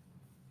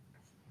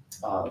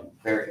a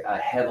very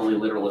heavily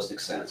literalistic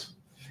sense.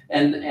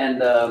 And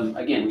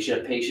again, we should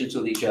have patience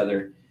with each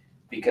other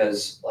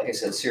because, like I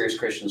said, serious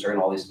Christians are in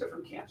all these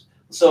different camps.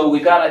 So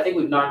I think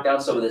we've knocked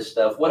out some of this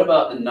stuff. What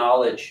about the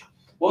knowledge?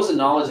 What was the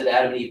knowledge that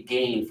Adam and Eve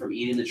gained from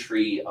eating the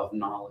tree of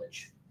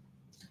knowledge?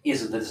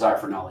 Isn't the desire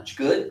for knowledge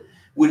good?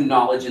 Would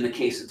knowledge, in the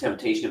case of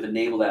temptation, have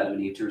enabled Adam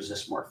and Eve to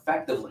resist more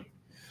effectively?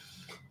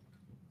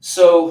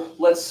 So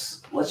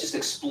let's just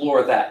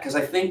explore that, because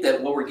I think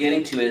that what we're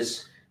getting to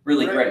is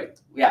really great.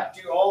 Yeah.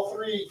 Do all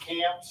three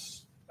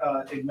camps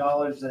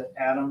acknowledge that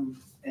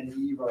Adam and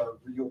Eve are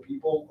real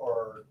people,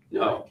 or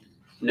No?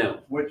 No.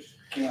 Which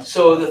camp?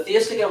 So the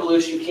theistic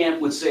evolution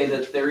camp would say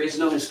that there is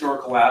no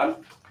historical Adam,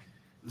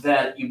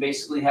 that you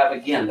basically have,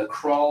 again, the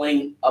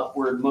crawling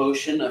upward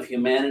motion of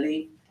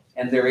humanity,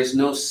 and there is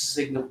no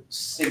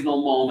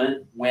signal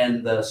moment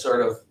when the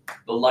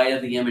light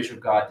of the image of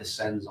God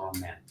descends on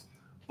man.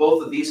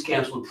 Both of these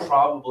camps would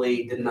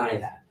probably deny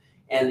that,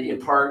 and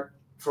in part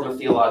from a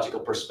theological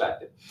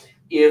perspective.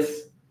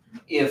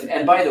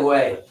 And by the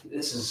way,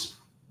 this is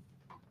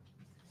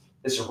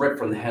ripped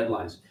from the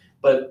headlines,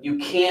 but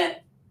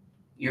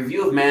your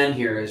view of man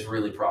here is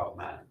really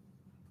problematic.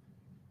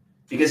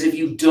 Because if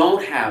you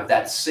don't have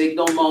that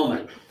signal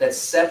moment that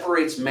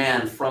separates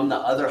man from the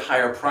other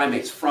higher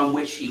primates from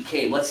which he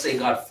came, let's say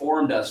God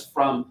formed us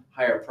from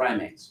higher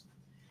primates.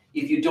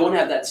 If you don't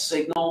have that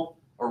signal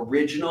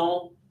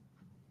original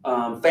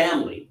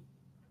family,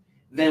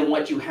 then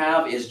what you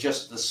have is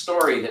just the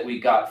story that we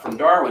got from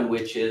Darwin,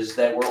 which is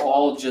that we're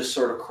all just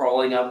sort of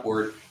crawling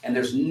upward, and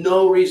there's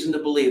no reason to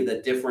believe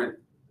that different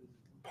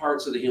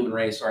parts of the human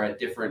race are at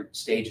different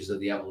stages of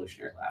the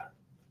evolutionary ladder.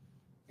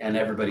 And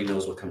everybody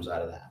knows what comes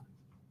out of that.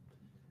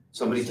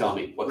 Somebody tell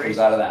me what comes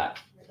out of that.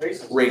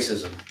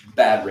 Racism.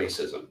 Bad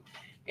racism.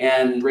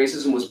 And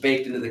racism was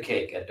baked into the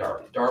cake at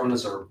Darwin. Darwin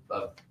was a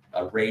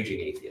raging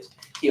atheist.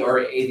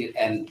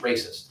 And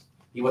racist.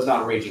 He was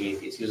not a raging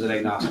atheist. He was an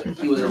agnostic.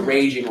 He was a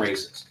raging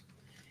racist.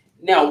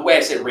 Now, when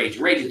I said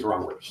raging, raging is the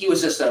wrong word. He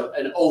was just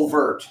an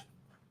overt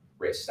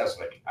racist. That's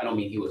what I mean. I don't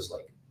mean he was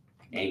like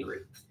angry.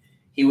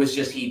 He was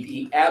just,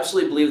 he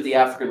absolutely believed the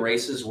African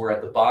races were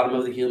at the bottom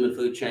of the human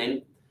food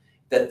chain,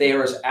 that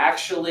there is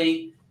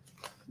actually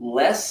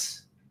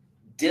less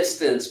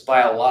distance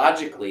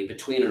biologically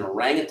between an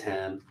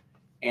orangutan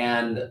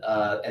and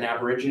an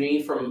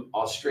Aborigine from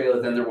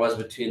Australia than there was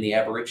between the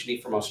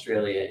Aborigine from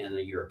Australia and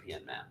the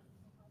European man.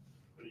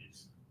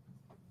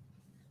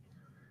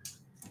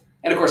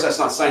 And of course, that's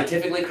not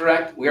scientifically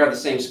correct. We are the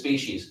same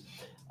species.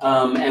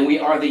 And we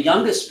are the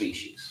youngest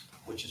species,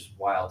 which is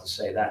wild to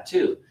say that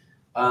too.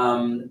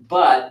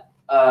 But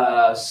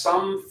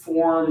some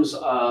forms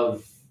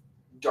of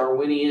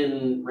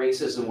Darwinian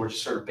racism were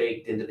just sort of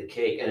baked into the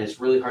cake, and it's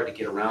really hard to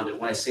get around it.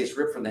 When I say it's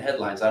ripped from the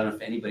headlines, I don't know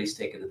if anybody's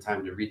taken the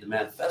time to read the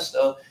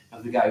manifesto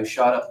of the guy who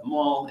shot up the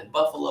mall in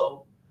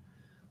Buffalo,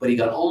 but he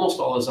got almost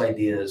all his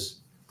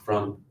ideas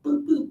from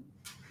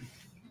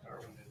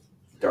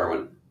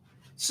Darwin.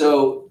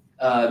 So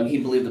he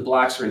believed the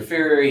blacks are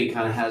inferior. He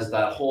kind of has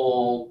that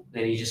whole,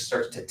 then he just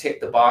starts to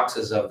tick the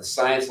boxes of the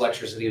science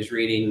lectures that he was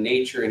reading,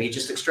 nature, and he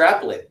just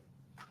extrapolated.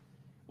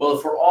 Well,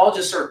 if we're all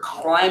just sort of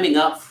climbing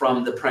up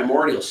from the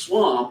primordial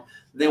swamp,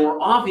 then we're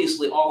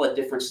obviously all at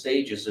different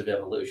stages of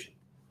evolution.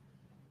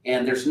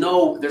 And there's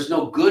no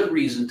good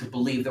reason to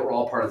believe that we're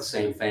all part of the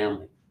same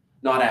family.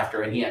 Not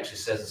after, and he actually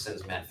says this in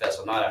his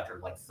manifesto, not after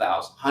like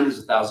hundreds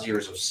of thousands of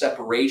years of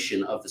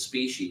separation of the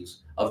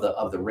species, of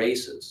the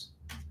races.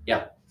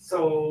 Yeah.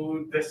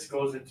 So this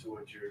goes into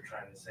what you're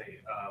trying to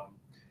say.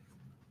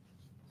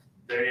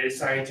 There is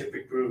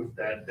scientific proof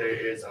that there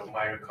is a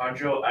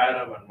mitochondrial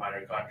Adam and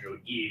mitochondrial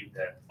Eve,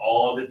 that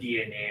all the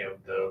DNA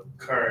of the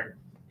current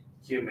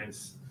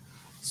humans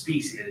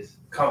species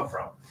come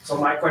from. So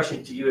my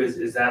question to you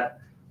is that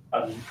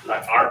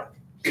like our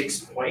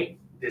fixed point,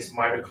 this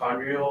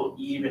mitochondrial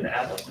Eve and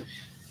Adam?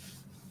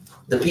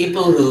 The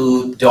people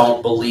who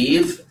don't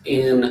believe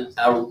in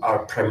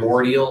our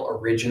primordial,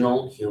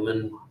 original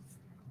human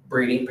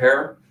breeding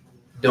pair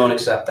don't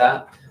accept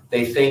that.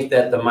 They think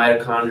that the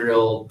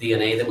mitochondrial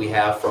DNA that we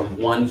have from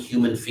one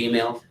human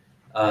female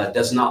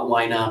does not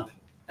line up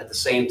at the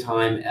same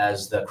time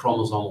as the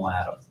chromosomal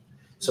atom.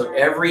 So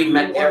every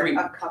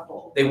a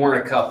couple. they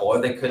weren't a couple, or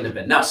they couldn't have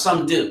been. Now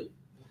some do.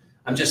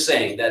 I'm just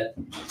saying that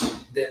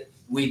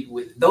we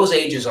those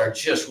ages are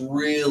just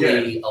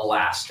really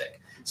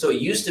elastic. So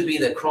it used to be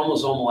that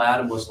chromosomal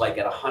atom was like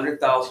at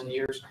 100,000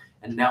 years,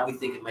 and now we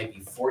think it might be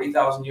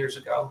 40,000 years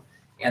ago,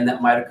 and that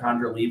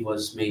mitochondrial Eve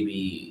was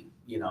maybe,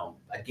 you know,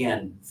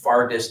 again,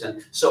 far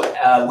distant. So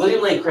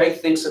William Lane Craig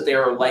thinks that they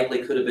are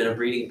likely could have been a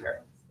breeding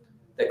pair.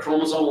 That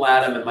chromosomal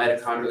atom and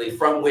mitochondrial Eve,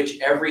 from which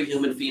every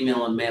human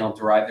female and male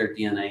derive their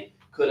DNA,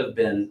 could have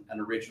been an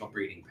original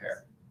breeding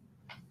pair.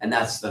 And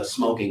that's the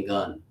smoking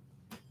gun.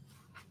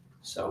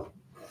 So,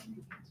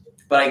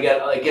 but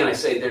I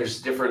say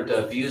there's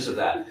different views of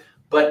that.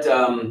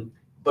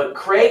 But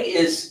Craig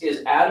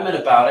is adamant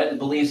about it and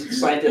believes that the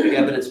scientific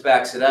evidence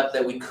backs it up,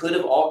 that we could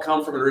have all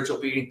come from an original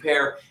breeding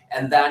pair,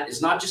 and that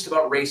is not just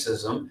about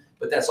racism,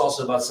 but that's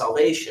also about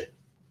salvation.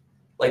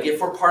 Like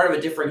if we're part of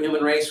a different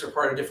human race, we're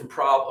part of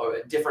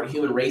different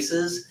human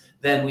races,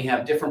 then we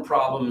have different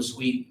problems.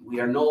 We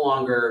are no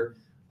longer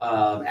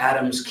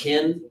Adam's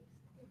kin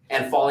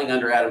and falling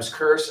under Adam's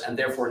curse, and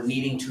therefore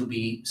needing to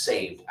be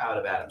saved out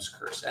of Adam's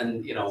curse.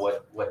 And you know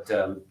what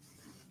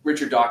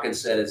Richard Dawkins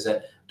said is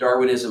that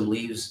Darwinism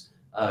leaves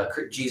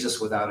Jesus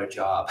without a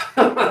job,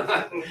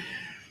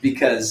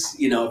 because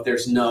you know if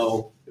there's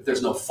no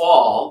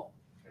fall,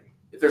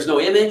 if there's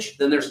no image,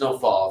 then there's no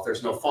fall. If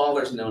there's no fall,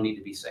 there's no need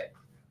to be saved.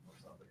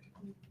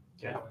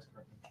 Yeah.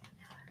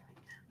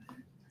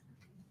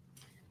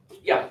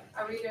 Yeah.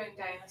 Are we doing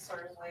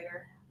dinosaurs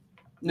later?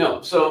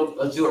 No. So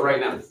let's do it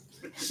right now.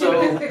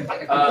 So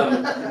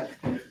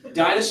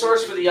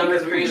dinosaurs for the young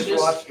Earth We just creationists.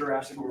 watched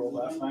Jurassic World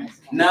last night.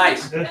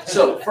 Nice.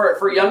 So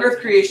for young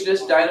Earth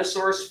creationists,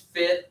 dinosaurs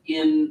fit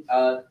in.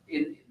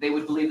 They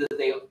would believe that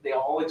they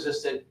all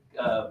existed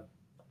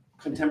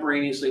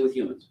contemporaneously with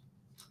humans.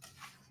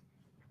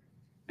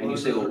 And you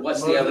say, well,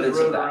 what's the evidence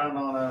of that? Around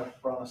on a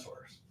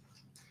brontosaurus.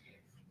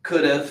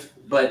 Could have,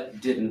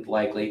 but didn't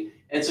likely.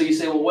 And so you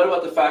say, well, what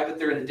about the fact that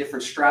they're in a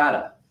different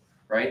strata,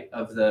 right,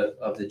 of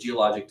the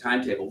geologic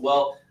timetable?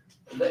 Well,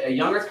 a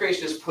young Earth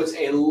creationist puts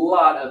a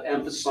lot of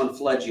emphasis on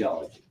flood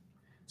geology.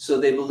 So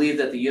they believe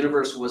that the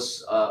Earth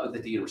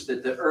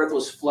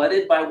was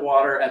flooded by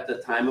water at the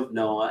time of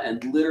Noah,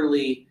 and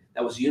literally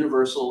that was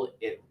universal.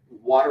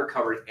 Water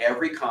covered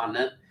every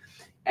continent,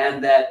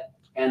 and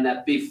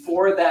that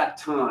before that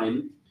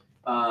time,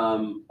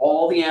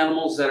 all the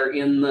animals that are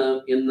in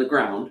the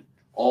ground,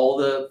 all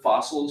the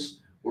fossils,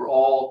 were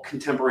all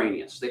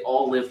contemporaneous. They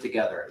all lived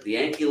together. The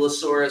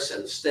Ankylosaurus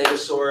and the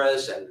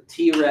Stegosaurus and the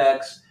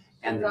T-Rex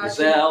and the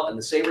gazelle and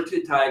the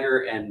saber-toothed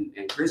tiger and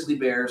grizzly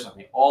bears, and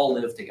they all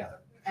lived together.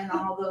 And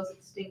all those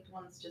extinct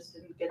ones just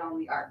didn't get on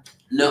the ark.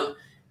 No.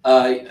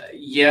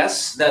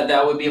 Yes,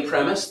 that would be a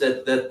premise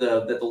that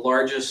the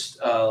largest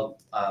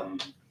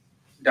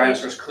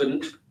dinosaurs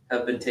couldn't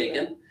have been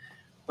taken.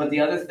 But the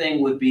other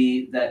thing would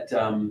be that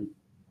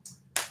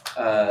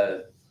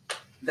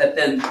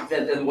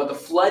then what the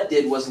flood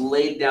did was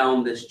laid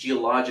down this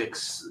geologic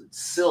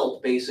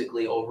silt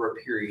basically over a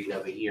period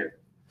of a year.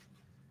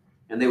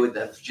 And they would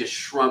have just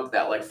shrunk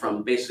that, like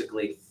from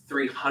basically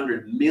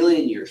 300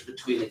 million years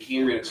between the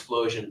Cambrian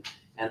explosion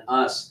and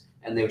us,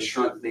 and they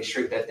shrink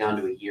that down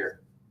to a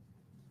year.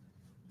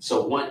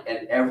 So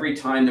every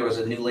time there was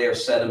a new layer of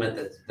sediment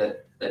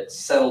that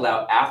settled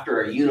out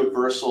after a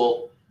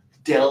universal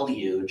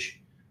deluge,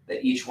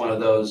 that each one of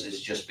those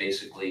is just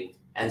basically,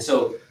 and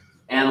so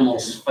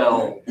animals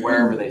fell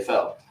wherever they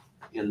fell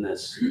in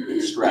this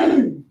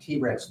strata.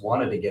 T-Rex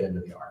wanted to get into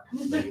the ark.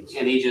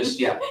 And he just,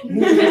 yeah. He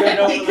couldn't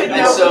open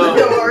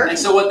the door. And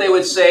so what they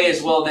would say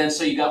is, well, then,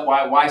 so you got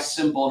why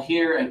simple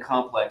here and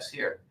complex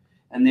here?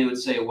 And they would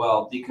say,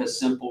 well, because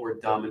simple were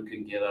dumb and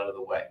couldn't get out of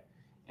the way.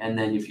 And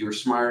then if you were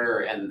smarter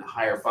and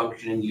higher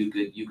functioning, you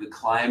could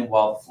climb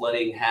while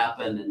flooding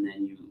happened, and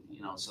then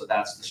you know, so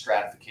that's the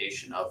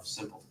stratification of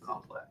simple to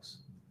complex.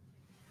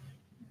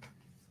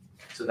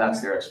 So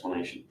that's their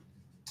explanation.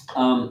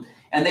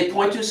 And they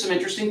point to some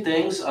interesting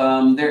things.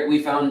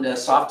 We found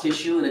soft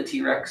tissue in a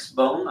T-Rex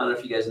bone. I don't know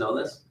if you guys know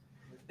this.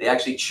 They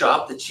actually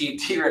chopped the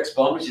T-Rex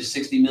bone, which is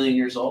 60 million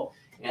years old,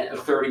 and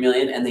 30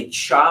 million, and they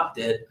chopped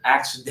it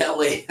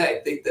accidentally.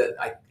 I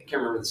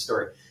can't remember the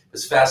story. It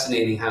was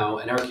fascinating how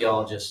an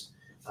archaeologist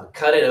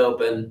cut it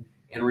open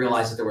and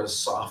realized that there was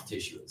soft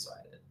tissue inside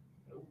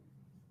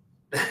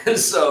it. And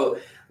so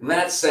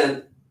that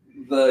sent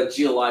the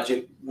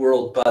geologic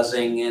world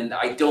buzzing, and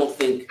I don't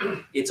think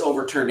it's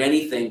overturned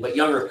anything, but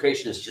young Earth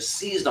creationists just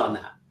seized on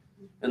that.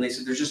 And they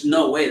said, there's just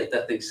no way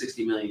that thing's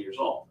 60 million years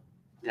old.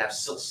 They have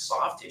still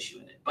soft tissue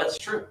in it. But it's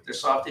true. There's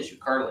soft tissue,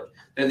 cartilage.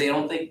 They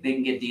don't think they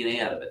can get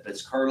DNA out of it, but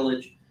it's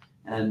cartilage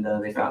And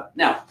they found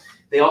now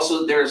they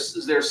also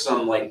there's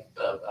some like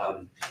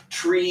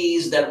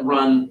trees that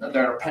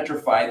are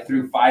petrified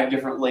through 5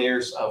 different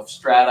layers of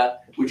strata,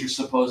 which are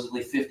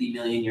supposedly 50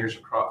 million years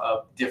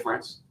of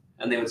difference.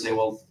 And they would say,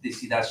 well, you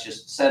see, that's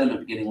just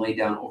sediment getting laid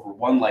down over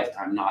one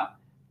lifetime, not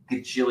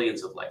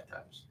gajillions of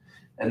lifetimes.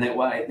 And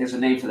there's a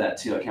name for that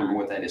too. I can't remember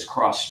what that is.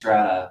 Cross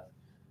strata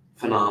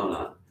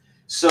phenomena.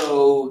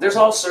 So there's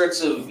all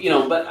sorts of,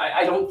 but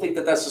I don't think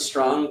that that's a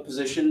strong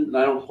position.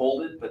 I don't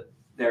hold it, but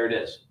there it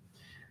is.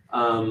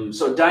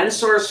 So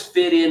dinosaurs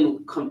fit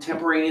in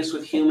contemporaneous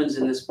with humans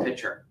in this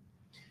picture.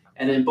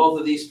 And in both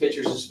of these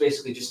pictures, it's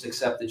basically just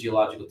accept the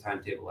geological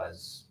timetable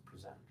as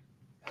presented.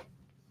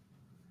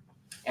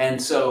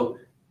 And so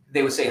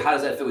they would say, how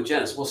does that fit with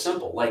Genesis? Well,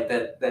 simple, like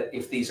that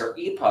if these are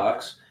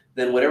epochs,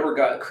 then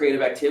whatever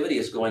creative activity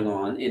is going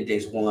on in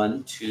days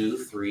 1,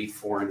 2, 3,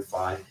 4, and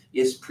 5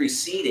 is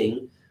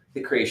preceding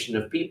the creation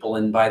of people.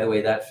 And by the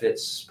way, that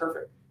fits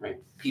perfect, right?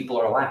 People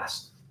are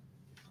last.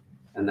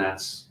 And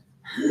that's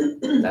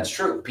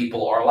true.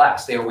 People are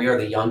last. We are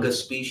the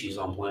youngest species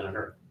on planet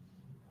Earth.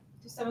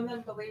 Do some of them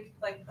believe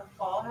like the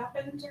fall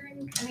happened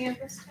during any of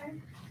this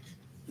time?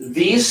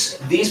 These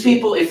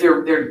people,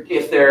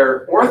 if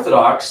they're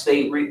Orthodox,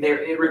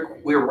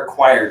 we're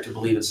required to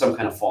believe in some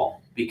kind of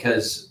fall,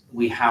 because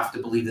we have to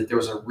believe that there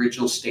was an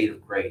original state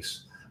of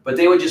grace. But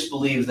they would just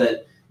believe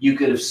that you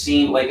could have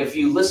seen, like if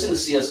you listen to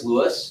C.S.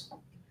 Lewis,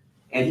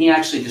 and he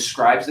actually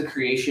describes the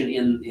creation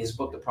in his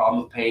book, The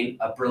Problem of Pain,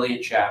 a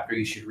brilliant chapter,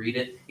 you should read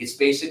it. It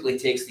basically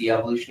takes the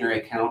evolutionary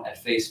account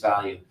at face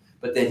value,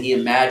 but then he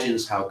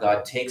imagines how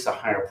God takes a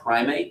higher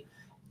primate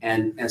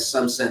and in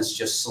some sense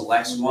just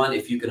selects one.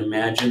 If you can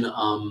imagine,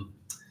 not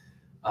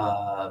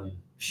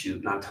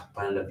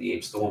Planet of the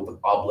Apes, the one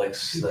with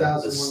Obelix.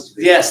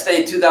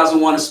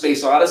 2001: A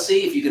Space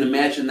Odyssey. If you can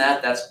imagine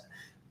that, that's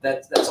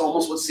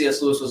almost what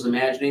C.S. Lewis was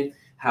imagining,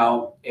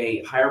 how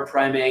a higher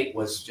primate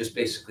was just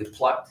basically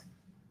plucked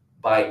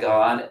by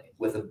God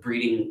with a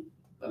breeding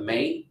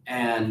mate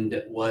and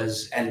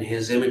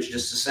his image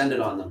just descended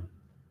on them.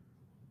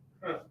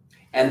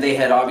 And they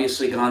had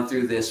obviously gone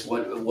through this,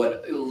 what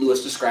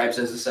Lewis describes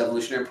as this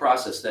evolutionary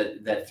process,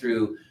 that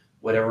through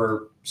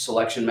whatever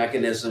selection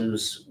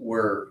mechanisms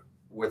were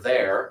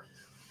there,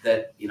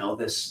 that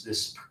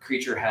this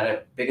creature had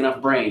a big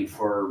enough brain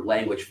for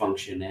language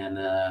function and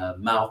a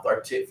mouth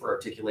for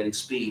articulating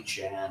speech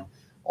and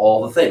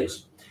all the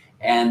things.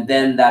 And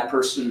then that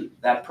person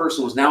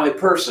was now a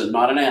person,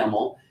 not an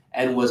animal,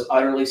 and was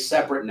utterly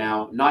separate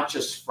now, not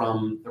just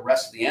from the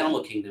rest of the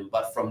animal kingdom,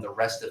 but from the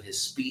rest of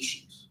his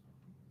species.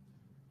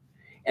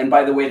 And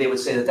by the way, they would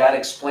say that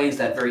explains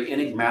that very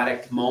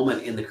enigmatic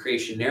moment in the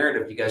creation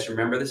narrative. You guys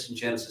remember this in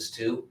Genesis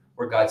 2,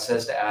 where God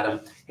says to Adam,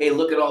 hey,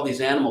 look at all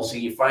these animals, so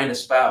you find a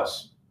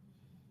spouse.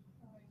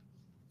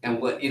 And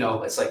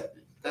it's like,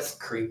 that's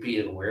creepy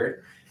and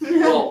weird.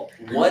 Well,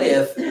 what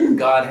if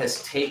God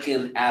has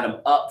taken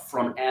Adam up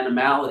from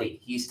animality?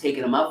 He's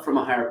taken him up from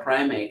a higher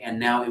primate, and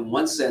now in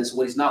one sense,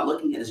 what he's not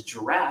looking at is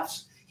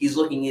giraffes, he's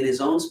looking at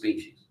his own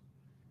species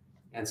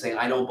and saying,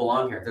 I don't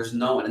belong here. There's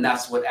no one. And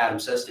that's what Adam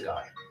says to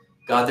God.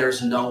 God,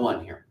 there's no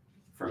one here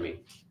for me,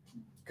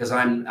 because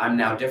I'm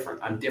now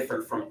different. I'm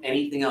different from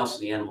anything else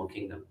in the animal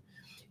kingdom.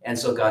 And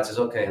so God says,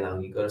 okay, now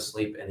you go to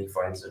sleep, and he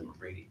finds him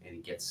and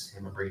he gets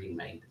him a breeding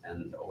mate,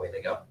 and away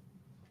they go.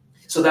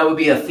 So that would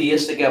be a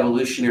theistic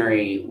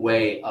evolutionary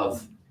way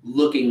of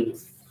looking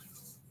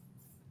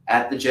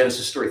at the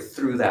Genesis story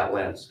through that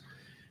lens.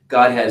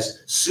 God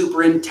has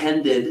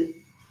superintended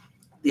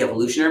the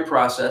evolutionary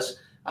process.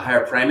 A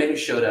higher primate has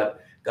showed up.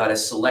 God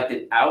has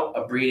selected out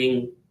a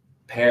breeding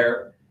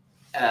pair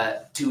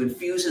to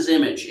infuse his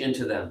image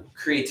into them.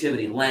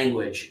 Creativity,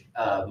 language,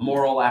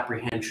 moral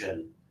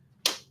apprehension,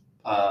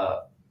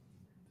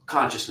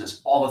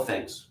 consciousness, all the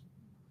things.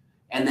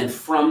 And then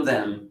from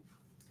them,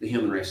 the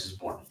human race is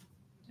born.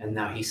 And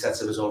now he sets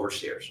them as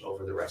overseers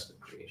over the rest of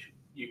creation.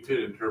 You could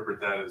interpret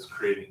that as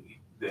creating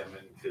them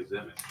in his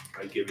image,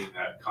 by giving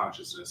that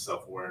consciousness,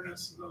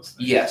 self-awareness, and those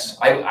things. Yes,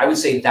 I would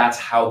say that's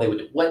how they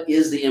would. What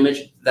is the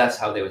image? That's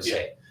how they would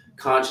say it.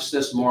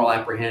 Consciousness, moral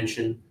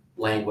apprehension,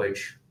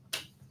 language.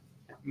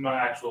 My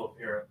actual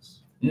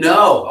appearance.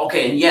 No.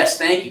 Okay, and yes,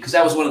 thank you, because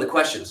that was one of the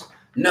questions.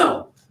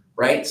 No,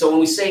 right? So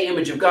when we say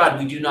image of God,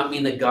 we do not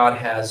mean that God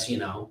has, He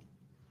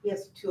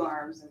has 2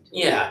 arms and 2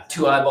 legs.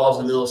 2 eyeballs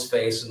in the middle of his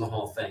face and the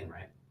whole thing,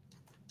 right?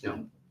 Yeah.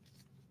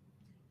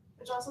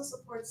 Which also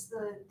supports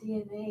the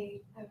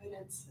DNA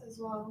evidence as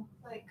well,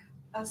 like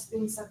us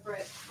being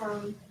separate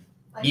from.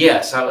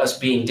 Yes, us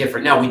being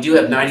different. Now we do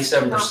have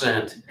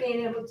 97%.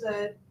 Being able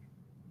to.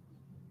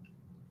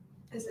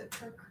 Is it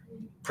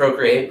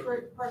procreate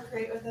with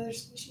other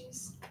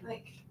species,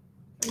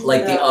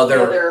 like the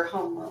other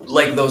homos,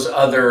 like those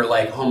other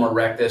like Homo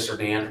erectus or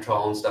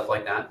Neanderthal and stuff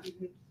like that.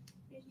 Yeah,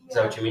 is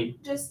that what you mean?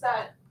 Just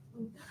that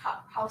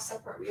how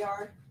separate we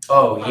are.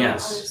 Oh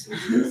yes.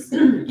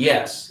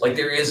 Yes, like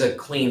there is a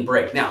clean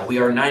break. Now we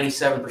are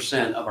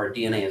 97% of our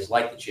DNA is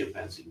like the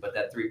chimpanzee, but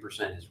that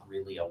 3% is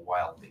really a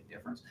wild big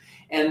difference.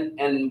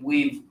 And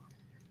we've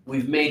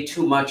we've made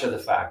too much of the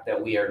fact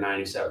that we are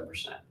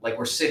 97%. Like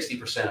we're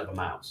 60% of a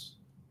mouse.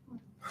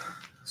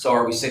 So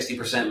are we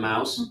 60%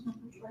 mouse?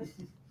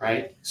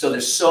 Right? So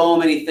there's so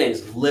many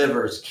things,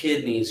 livers,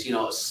 kidneys, you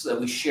know, that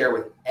we share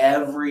with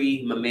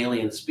every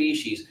mammalian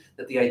species,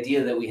 that the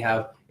idea that we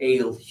have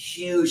a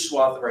huge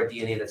swath of our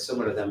DNA that's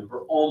similar to them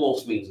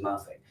almost means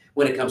nothing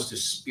when it comes to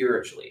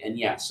spiritually. And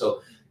yeah,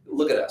 so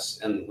look at us,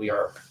 and we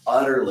are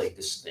utterly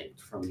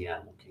distinct from the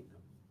animal kingdom.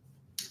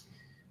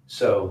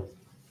 So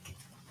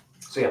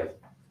yeah.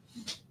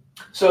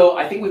 So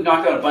I think we've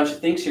knocked out a bunch of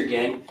things here,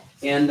 gang.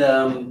 And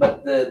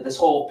but this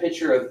whole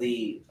picture of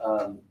the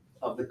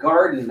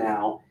garden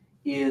now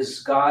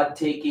is God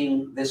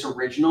taking this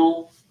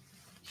original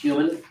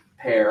human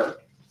pair,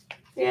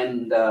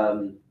 and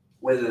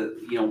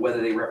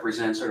whether they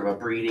represent sort of a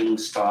breeding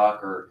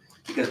stock, or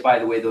because, by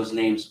the way, those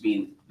names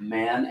mean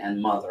man and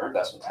mother.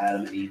 That's what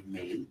Adam and Eve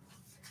mean.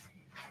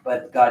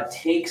 But God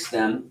takes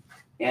them,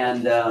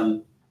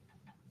 and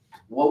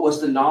what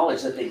was the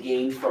knowledge that they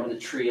gained from the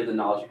tree of the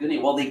knowledge of good and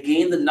evil? Well, they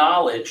gained the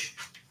knowledge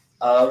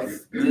of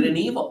good and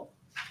evil.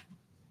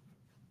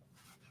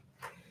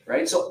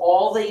 Right? So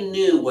all they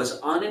knew was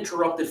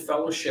uninterrupted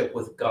fellowship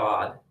with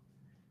God,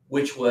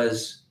 which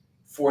was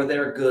for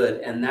their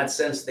good. And in that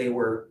sense, they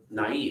were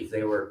naive.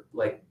 They were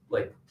like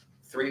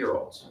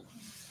 3-year-olds.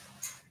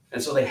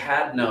 And so they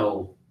had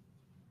no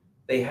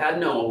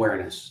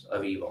awareness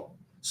of evil.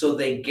 So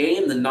they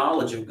gained the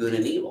knowledge of good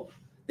and evil.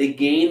 They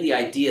gained the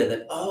idea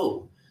that,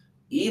 oh,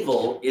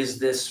 evil is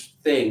this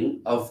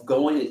thing of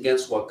going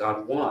against what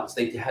God wants.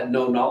 They had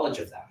no knowledge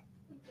of that.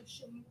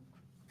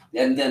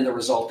 And then the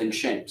resulting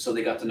shame. So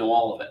they got to know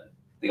all of it.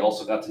 They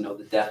also got to know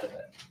the death of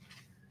it.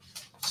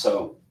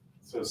 So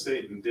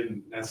Satan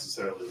didn't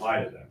necessarily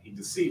lie to them. He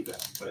deceived them,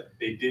 but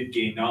they did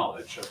gain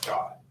knowledge of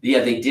God. Yeah,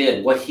 they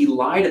did. What he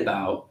lied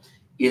about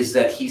is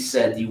that he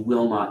said, you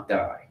will not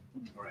die.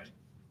 Right.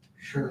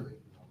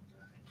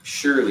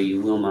 Surely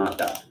you will not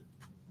die.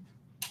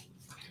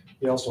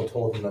 He also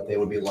told them that they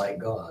would be like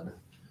God.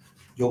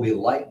 You'll be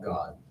like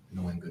God,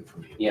 knowing good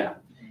from evil. Yeah.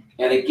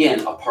 And again,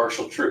 a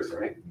partial truth,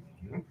 right?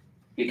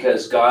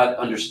 Because God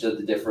understood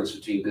the difference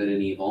between good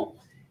and evil.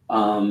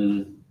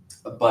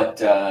 But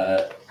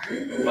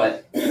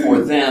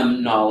for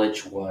them,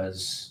 knowledge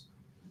was,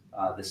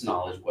 this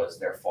knowledge was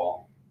their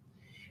fall.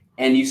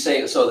 And you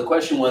say, so the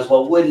question was,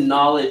 well, would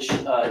knowledge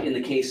in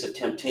the case of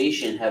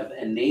temptation have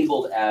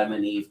enabled Adam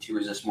and Eve to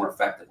resist more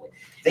effectively?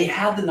 They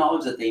had the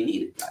knowledge that they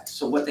needed, guys.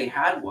 So what they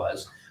had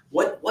was,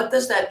 what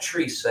does that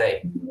tree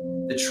say?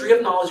 The tree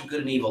of knowledge of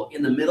good and evil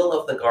in the middle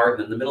of the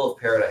garden, in the middle of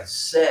paradise,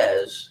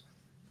 says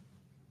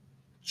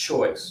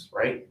choice,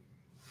 right?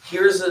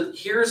 Here's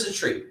a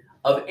tree.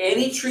 Of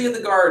any tree of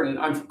the garden,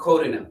 I'm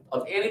quoting him,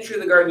 of any tree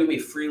of the garden you may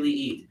freely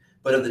eat,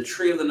 but of the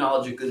tree of the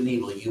knowledge of good and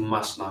evil you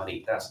must not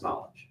eat. That's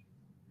knowledge.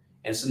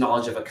 And it's the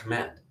knowledge of a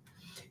command.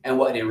 And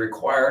what it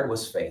required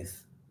was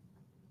faith.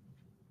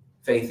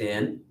 Faith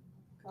in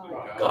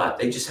God.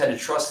 They just had to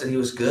trust that he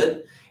was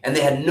good, and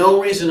they had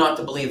no reason not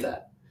to believe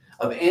that.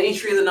 Of any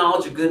tree of the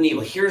knowledge of good and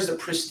evil, here's the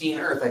pristine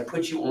earth. I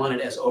put you on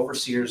it as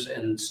overseers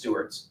and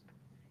stewards.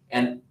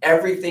 And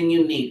everything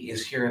you need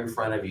is here in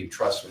front of you.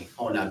 Trust me.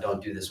 Oh, now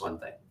don't do this one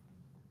thing.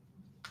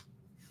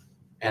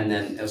 And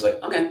then it was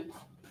like, okay.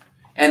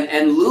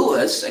 And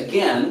Lewis,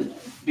 again,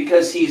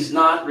 because he's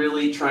not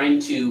really trying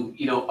to,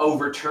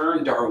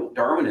 overturn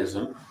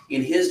Darwinism,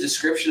 in his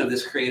description of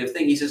this creative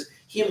thing, he says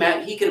he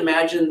can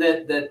imagine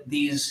that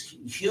these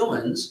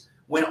humans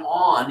went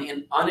on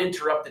in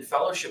uninterrupted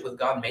fellowship with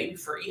God maybe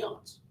for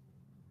eons.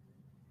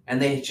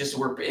 And they just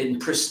were in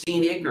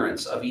pristine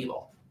ignorance of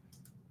evil.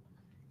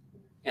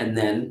 And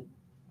then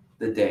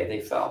the day they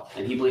fell.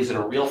 And he believes in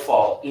a real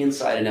fall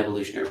inside an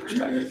evolutionary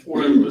perspective.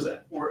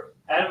 Were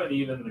Adam and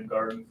Eve in the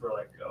garden for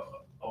like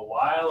a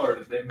while, or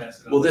did they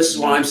mess it up? Well, this is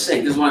what I'm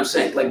saying.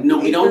 Like, no,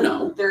 we don't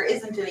know. There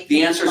isn't anything.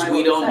 The answer is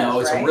we don't know.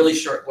 Says, it's right? a really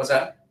short, what's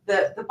that?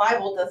 The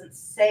Bible doesn't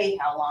say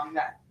how long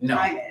that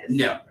time is.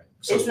 No.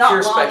 So it's not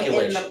pure long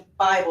speculation. in the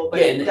Bible, but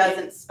Yeah, it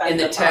doesn't specify. In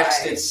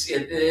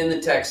the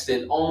text,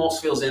 it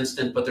almost feels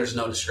instant, but there's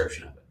no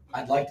description of it.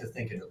 I'd like to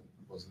think it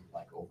wasn't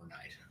like overnight.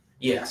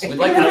 Yes, we'd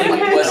like to think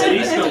it was at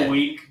least a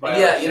week.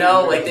 Yeah,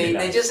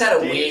 they just had a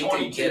week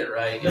to get it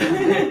right.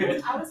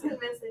 I was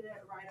convinced they did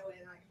it right away.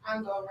 Like,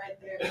 I'm going right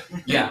there.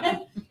 Yeah,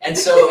 and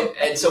so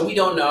we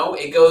don't know.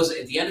 It goes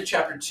at the end of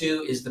chapter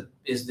 2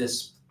 is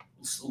this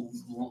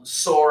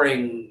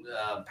soaring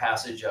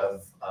passage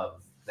of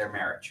their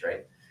marriage,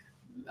 right?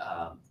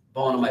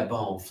 Bone of my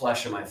bone,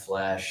 flesh of my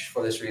flesh.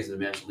 For this reason, the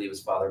man shall leave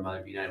his father and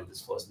mother, be united with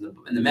his flesh.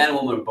 And the man and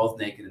woman are both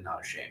naked and not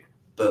ashamed.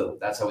 Boom.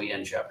 That's how we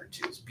end chapter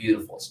 2. It's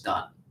beautiful. It's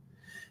done.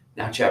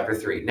 Now, chapter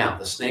 3. Now,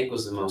 the snake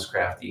was the most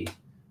crafty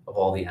of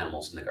all the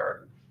animals in the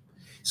garden.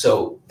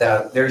 So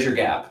there's your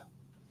gap.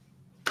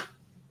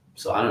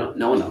 So I don't know.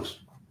 No one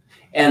knows.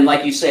 And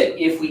like you said,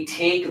 if we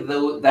take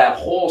that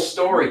whole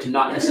story to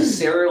not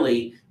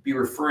necessarily be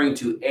referring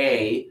to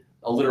A,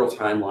 a literal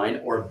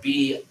timeline, or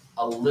B,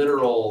 a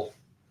literal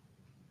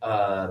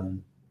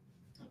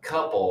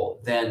couple,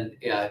 then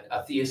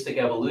a theistic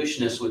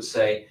evolutionist would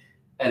say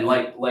And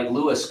like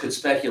Lewis could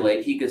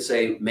speculate, he could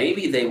say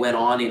maybe they went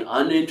on in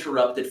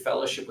uninterrupted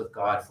fellowship with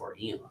God for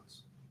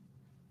eons.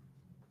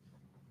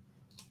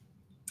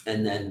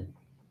 And then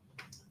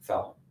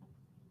fell.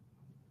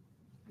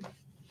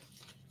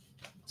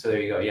 So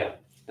there you go, yeah.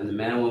 And the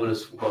man and woman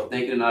was both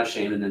naked and not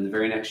ashamed. And then the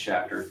very next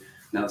chapter,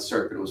 now the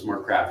serpent was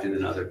more crafty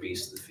than other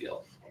beasts of the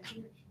field.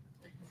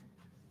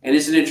 And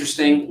isn't it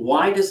interesting?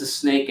 Why does the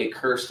snake get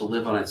cursed to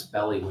live on its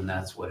belly when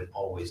that's what it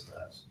always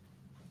does?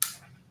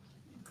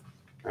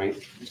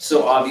 Right?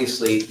 So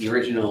obviously the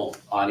original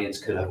audience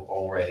could have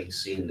already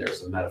seen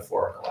there's a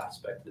metaphorical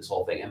aspect to this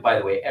whole thing. And by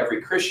the way,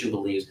 every Christian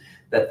believes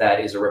that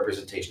that is a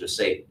representation of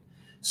Satan.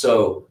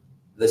 So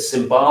the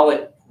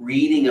symbolic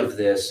reading of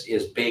this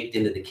is baked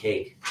into the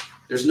cake.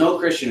 There's no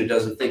Christian who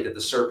doesn't think that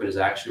the serpent is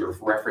actually a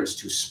reference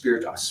to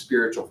a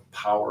spiritual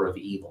power of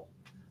evil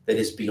that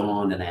is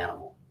beyond an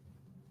animal.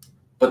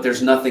 But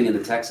there's nothing in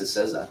the text that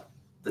says that.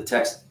 The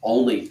text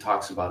only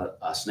talks about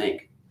a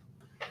snake.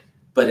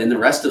 But in the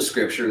rest of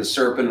Scripture, the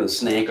serpent or the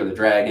snake or the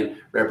dragon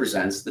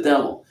represents the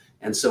devil.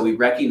 And so we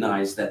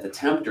recognize that the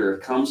tempter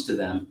comes to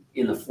them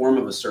in the form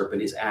of a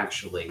serpent is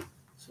actually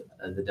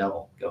the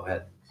devil. Go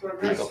ahead. So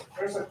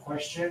there's a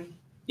question.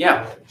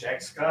 Yeah.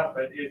 Jack Scott,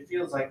 but it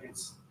feels like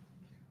it's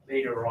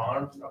later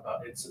on.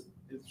 It's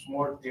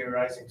more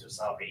theorizing to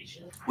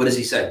salvation. What does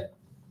he say?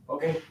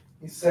 Okay,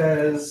 he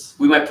says.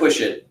 We might push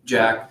it,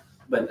 Jack,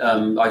 but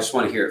I just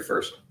want to hear it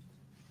first.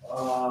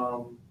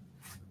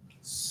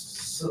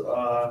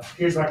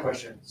 Here's my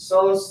question.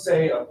 So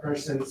say a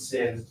person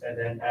sins and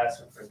then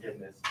asks for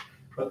forgiveness,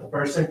 but the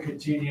person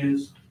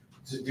continues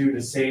to do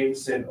the same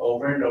sin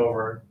over and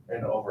over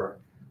and over.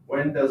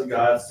 When does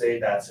God say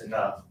that's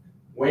enough?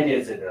 When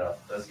is it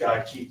enough? Does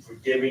God keep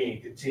forgiving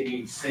and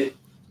continuing sin?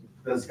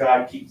 Does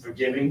God keep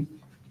forgiving,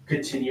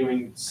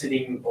 continuing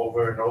sinning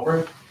over and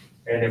over?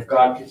 And if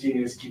God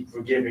continues to keep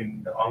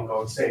forgiving the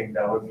ongoing sin,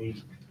 that would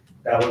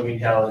mean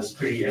hell is a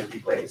pretty empty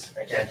place.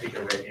 I can't think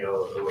of any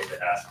other way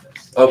to ask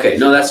this. Okay,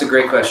 no, that's a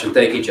great question.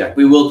 Thank you, Jack.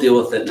 We will deal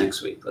with it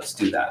next week. Let's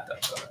do that.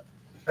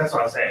 That's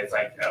what I'm saying. It's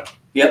like.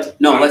 Yep.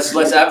 No, let's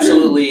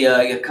absolutely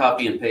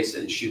copy and paste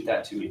it and shoot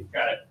that to me.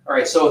 Got it. All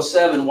right. So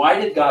 7. Why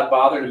did God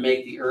bother to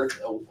make the earth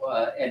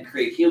and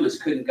create humans?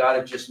 Couldn't God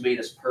have just made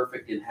us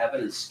perfect in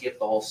heaven and skipped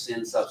the whole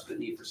sin, subsequent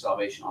need for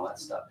salvation, all that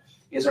stuff?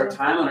 Is our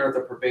time on earth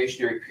a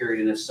probationary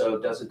period? And if so,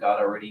 doesn't God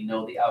already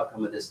know the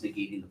outcome of this,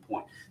 negating the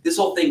point? This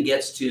whole thing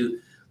gets to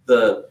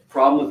the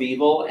problem of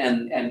evil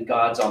and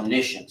God's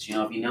omniscience. You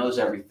know, if he knows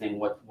everything,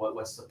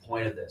 what's the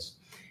point of this?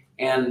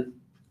 And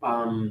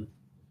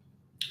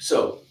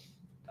so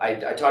I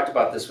talked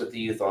about this with the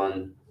youth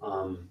on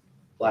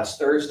last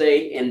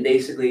Thursday, and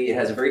basically it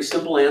has a very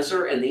simple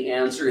answer, and the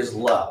answer is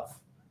love.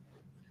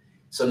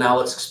 So now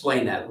let's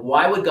explain that.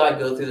 Why would God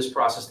go through this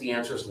process? The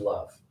answer is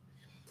love.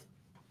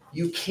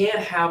 You can't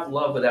have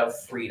love without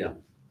freedom.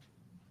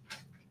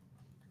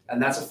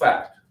 And that's a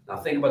fact. Now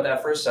think about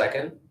that for a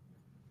second.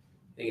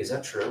 Is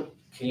that true?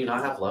 Can you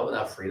not have love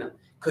without freedom?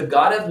 Could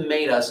God have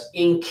made us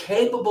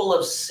incapable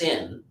of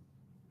sin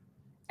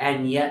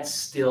and yet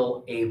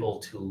still able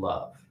to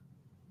love?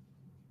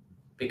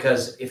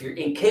 Because if you're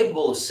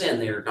incapable of sin,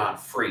 then you're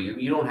not free.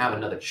 You don't have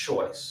another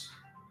choice.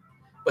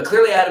 But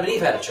clearly Adam and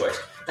Eve had a choice.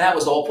 That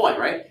was the whole point,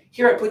 right?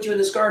 Here I put you in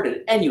this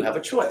garden and you have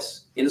a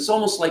choice. And it's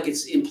almost like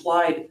it's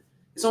implied,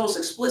 it's almost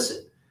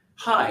explicit.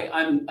 Hi,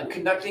 I'm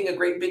conducting a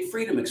great big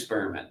freedom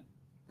experiment.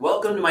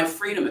 Welcome to my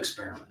freedom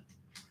experiment.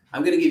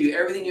 I'm going to give you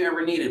everything you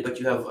ever needed, but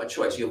you have a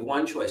choice. You have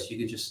one choice. You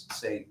could just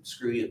say,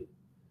 screw you,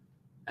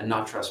 and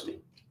not trust me.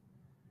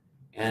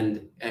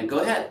 And go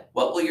ahead.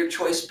 What will your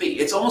choice be?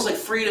 It's almost like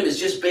freedom is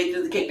just baked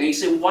into the cake. Now you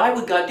say, why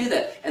would God do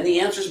that? And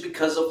the answer is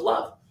because of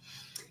love.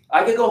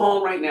 I could go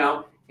home right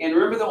now, and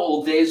remember the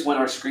old days when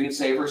our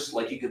screensavers,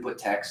 like you could put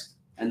text,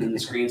 and then the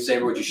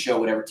screensaver would just show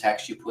whatever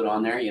text you put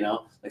on there, you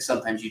know? Like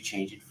sometimes you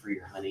change it for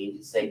your honey, and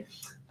you say,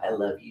 I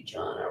love you,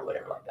 John, or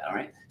whatever like that, all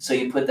right? So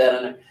you put that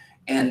on there.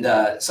 And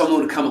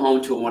someone would come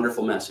home to a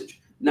wonderful message.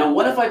 Now,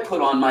 what if I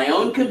put on my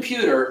own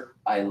computer,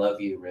 I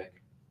love you,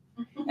 Rick?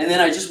 And then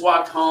I just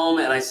walked home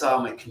and I saw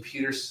my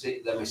computer,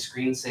 that my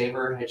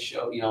screensaver had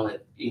showed, you know,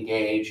 it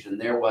engaged, and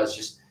there was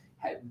just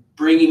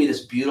bringing me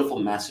this beautiful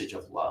message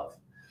of love.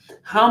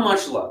 How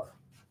much love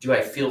do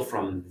I feel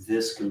from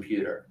this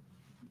computer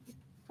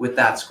with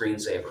that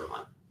screensaver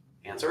on?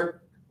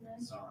 Answer?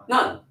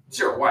 None.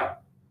 Zero. Why?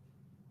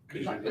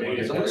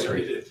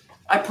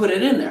 I put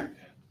it in there.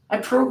 I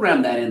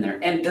programmed that in there.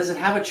 And does it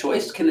have a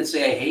choice? Can it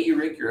say, I hate you,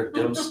 Rick, you're a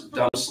dumb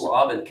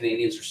slob and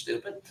Canadians are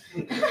stupid?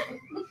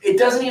 It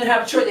doesn't even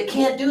have a choice. It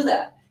can't do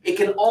that. It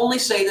can only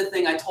say the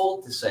thing I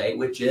told it to say,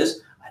 which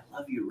is, I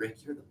love you, Rick,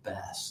 you're the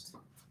best.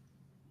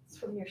 It's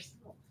from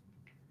yourself.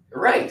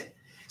 Right.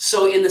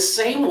 So in the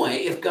same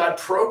way, if God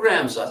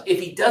programs us, if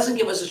he doesn't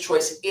give us a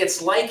choice,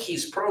 it's like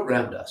he's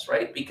programmed us,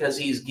 right? Because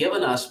he's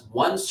given us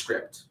one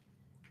script.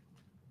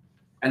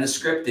 And the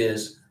script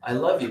is, I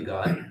love you,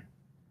 God.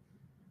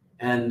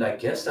 And I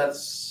guess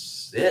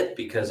that's it,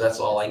 because that's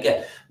all I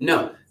get.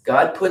 No,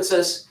 God puts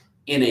us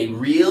in a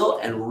real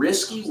and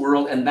risky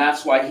world, and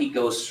that's why he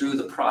goes through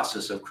the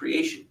process of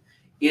creation.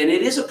 And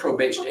it is a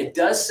probation. It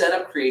does set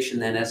up creation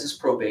then as this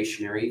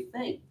probationary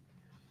thing.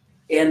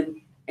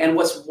 And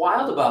what's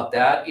wild about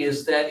that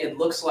is that it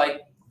looks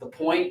like the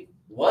point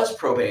was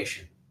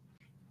probation.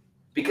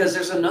 Because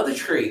there's another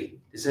tree.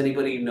 Does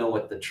anybody know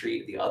what the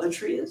other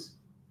tree is?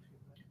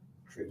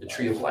 The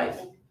tree of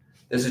life.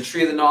 There's a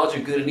tree of the knowledge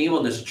of good and evil,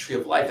 and there's a tree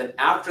of life. And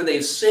after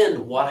they've sinned,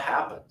 what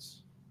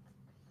happens?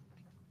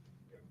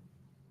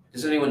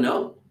 Does anyone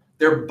know?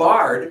 They're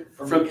barred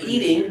from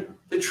eating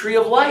the tree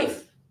of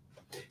life.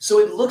 So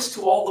it looks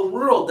to all the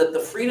world that the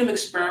freedom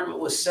experiment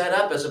was set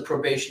up as a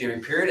probationary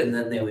period, and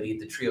then they would eat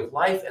the tree of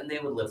life and they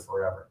would live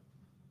forever.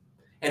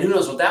 And who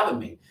knows what that would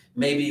mean?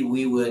 Maybe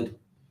we would,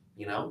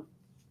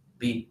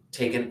 be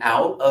taken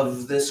out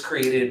of this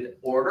created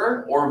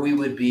order, or we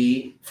would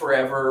be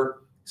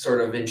forever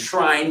sort of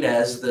enshrined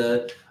as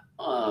the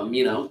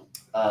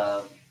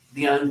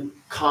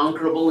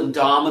unconquerable,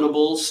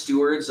 indomitable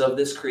stewards of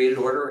this created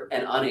order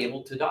and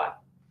unable to die.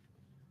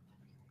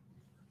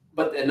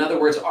 But in other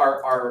words,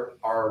 our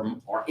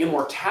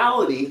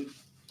immortality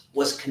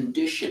was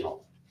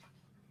conditional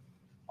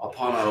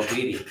upon our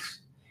obedience.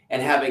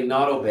 And having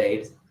not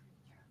obeyed,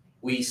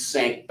 we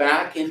sank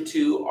back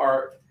into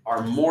our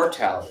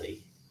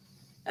mortality,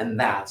 and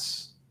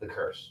that's the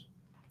curse.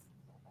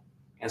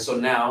 And so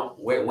now,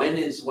 when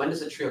does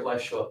the tree of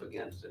life show up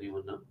again? Does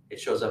anyone know? It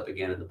shows up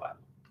again in the Bible.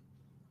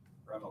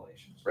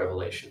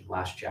 Revelation,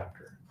 last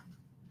chapter.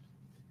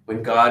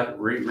 When God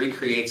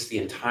recreates the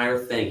entire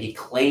thing, he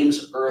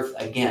claims earth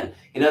again.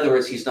 In other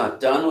words, he's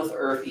not done with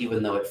earth,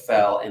 even though it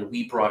fell, and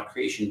we brought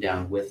creation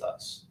down with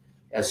us.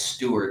 As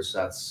stewards,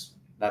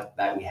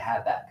 that we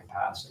had that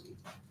capacity.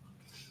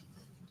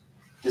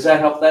 Does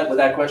that help with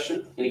that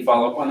question? Any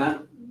follow-up on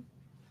that?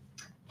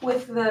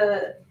 With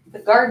the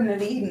Garden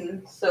of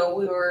Eden, so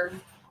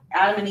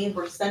Adam and Eve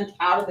were sent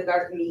out of the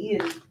Garden of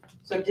Eden.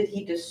 So did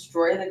he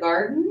destroy the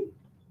garden?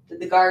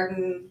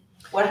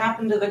 What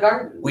happened to the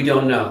garden? We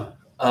don't know.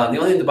 The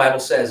only thing the Bible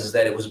says is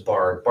that it was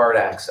barred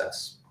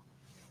access.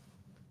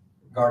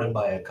 Guarded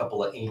by a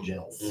couple of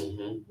angels.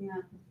 Mm-hmm.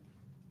 Yeah.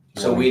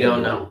 So we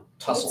don't know.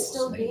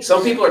 Tussles.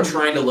 Some people are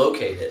trying to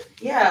locate it.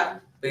 Yeah.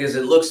 Because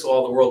it looks to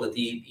all the world that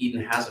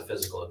Eden has a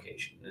physical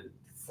location.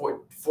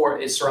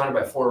 It's surrounded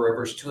by 4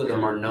 rivers. 2 of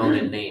them are known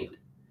and named.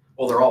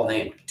 Well, they're all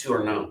named. 2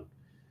 are known.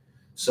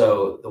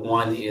 So the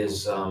one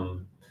is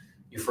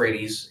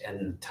Euphrates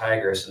and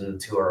Tigris, and the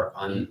 2 are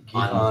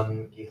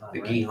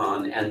the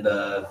Gihon and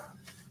the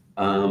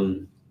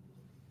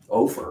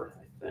Ophir,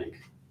 I think.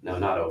 No,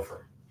 not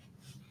Ophir.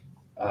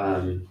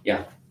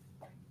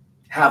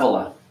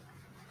 Havilah.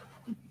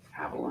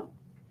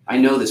 I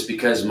know this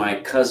because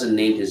my cousin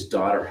named his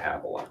daughter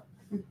Havilah.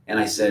 And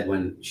I said,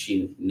 when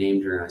she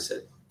named her, I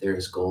said, there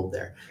is gold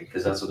there.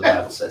 Because that's what the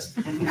Bible says.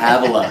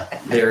 Havilah,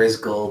 there is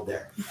gold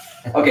there.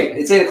 Okay,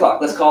 it's 8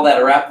 o'clock. Let's call that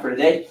a wrap for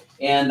today.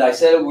 And I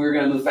said we were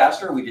going to move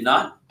faster. We did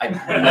not. I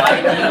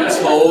lied to you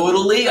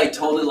totally. I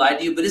totally lied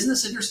to you. But isn't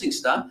this interesting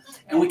stuff?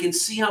 And we can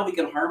see how we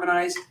can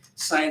harmonize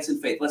science and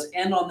faith. Let's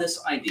end on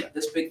this idea,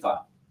 this big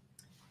thought.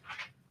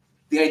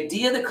 The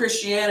idea that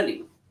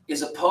Christianity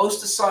is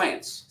opposed to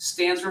science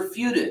stands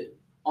refuted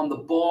on the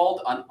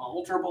bald,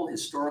 unalterable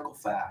historical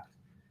fact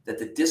that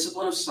the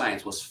discipline of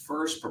science was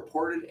first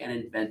purported and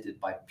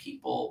invented by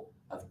people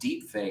of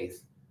deep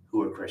faith who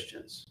were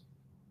Christians.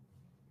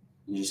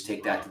 You just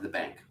take that to the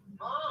bank.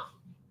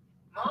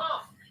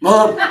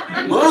 Mom!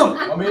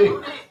 Mommy!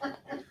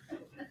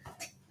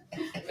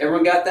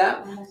 Everyone got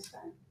that?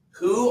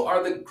 Who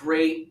are the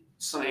great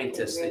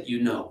scientists that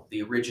you know,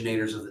 the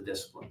originators of the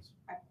disciplines?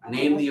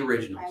 Name the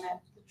originals.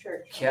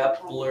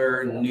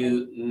 Kepler,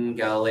 Newton,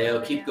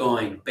 Galileo, keep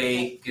going.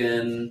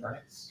 Bacon,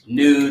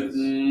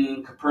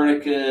 Newton,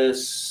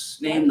 Copernicus,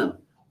 name them.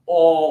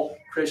 All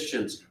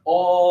Christians.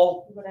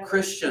 All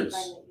Christians.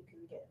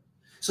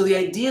 So the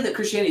idea that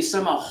Christianity is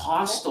somehow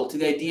hostile to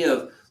the idea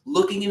of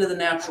looking into the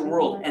natural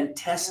world and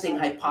testing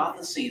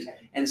hypotheses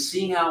and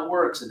seeing how it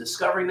works and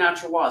discovering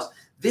natural laws,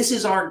 this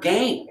is our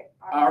game.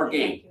 Our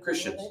game,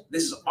 Christians.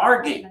 This is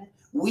our game.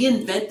 We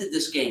invented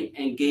this game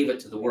and gave it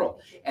to the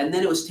world. And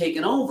then it was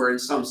taken over in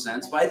some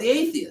sense by the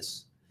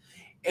atheists.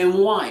 And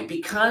why?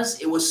 Because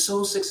it was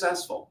so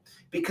successful.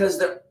 Because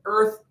the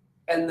earth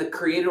and the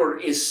created order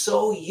is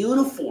so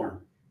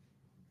uniform.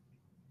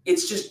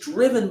 It's just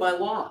driven by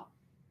law.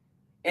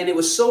 And it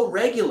was so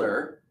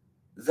regular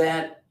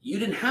that you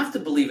didn't have to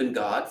believe in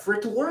God for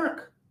it to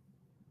work.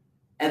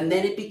 And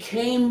then it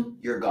became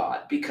your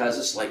God, because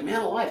it's like,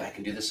 man alive, I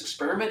can do this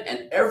experiment,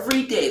 and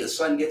every day the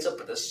sun gets up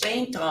at the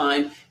same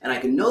time, and I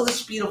can know the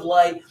speed of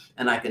light,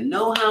 and I can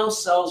know how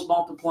cells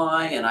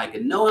multiply, and I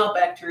can know how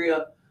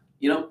bacteria,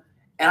 and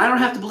I don't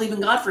have to believe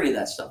in God for any of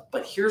that stuff.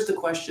 But here's the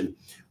question.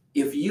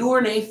 If you were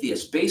an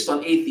atheist based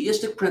on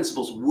atheistic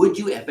principles, would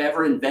you have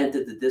ever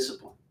invented the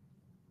discipline?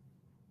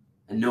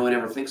 And no one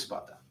ever thinks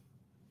about that.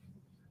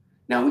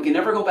 Now, we can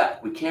never go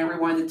back. We can't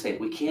rewind the tape.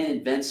 We can't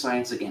invent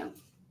science again.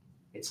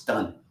 It's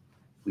done.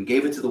 We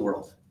gave it to the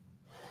world.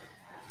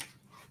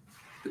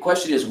 The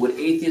question is, would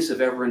atheists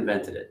have ever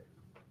invented it?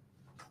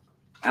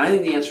 And I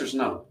think the answer is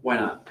no. Why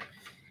not?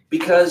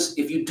 Because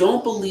if you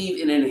don't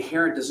believe in an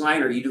inherent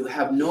designer, you do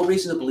have no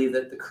reason to believe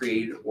that the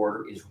created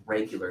order is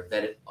regular,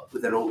 that it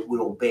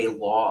would obey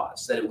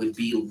laws, that it would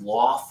be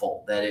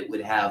lawful, that it would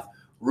have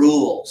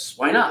rules.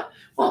 Why not?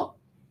 Well,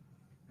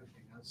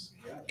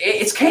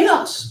 it's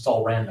chaos. It's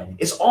all random.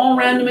 It's all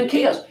random and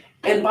chaos.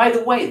 And by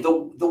the way, the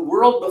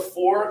world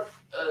before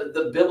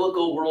the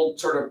biblical world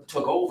sort of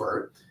took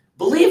over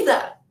believed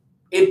that.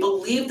 It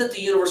believed that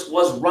the universe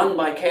was run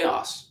by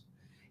chaos.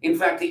 In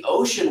fact, the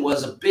ocean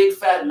was a big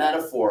fat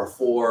metaphor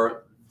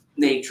for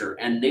nature,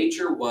 and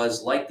nature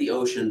was like the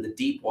ocean, the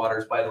deep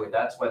waters. By the way,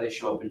 that's why they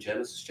show up in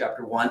Genesis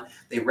chapter 1.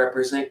 They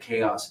represent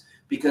chaos,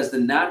 because the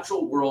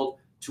natural world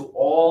to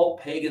all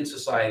pagan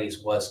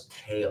societies was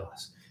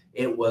chaos.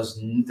 There was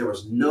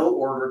no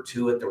order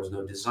to it. There was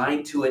no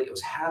design to it. It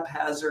was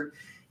haphazard.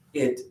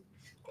 It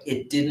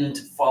didn't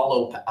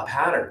follow a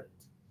pattern.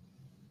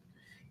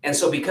 And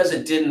so because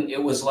it didn't,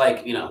 it was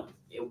like,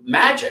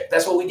 magic.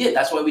 That's what we did.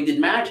 That's why we did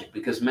magic,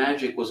 because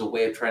magic was a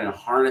way of trying to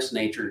harness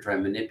nature, to try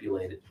and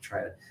manipulate it,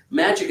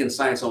 magic and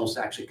science almost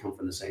actually come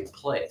from the same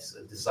place,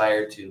 a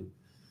desire to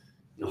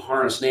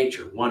harness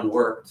nature. One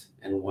worked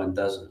and one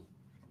doesn't.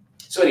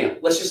 So anyhow,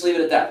 let's just leave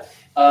it at that.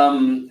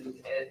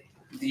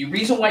 The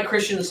reason why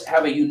Christians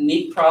have a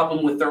unique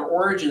problem with their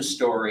origin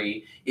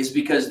story is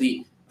because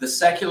the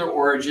secular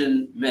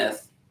origin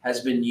myth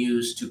has been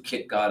used to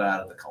kick God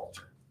out of the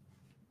culture.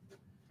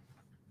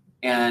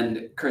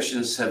 And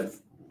Christians have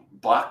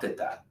balked at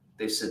that.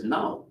 They said,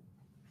 no.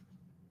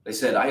 They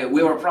said,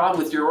 we have a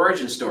problem with your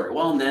origin story.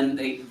 Well, and then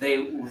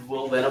they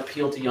will then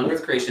appeal to young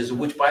earth creationism,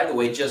 which, by the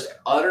way, just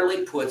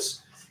utterly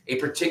puts a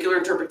particular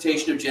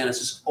interpretation of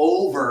Genesis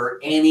over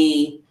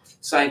any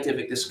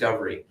scientific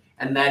discovery.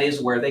 And that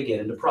is where they get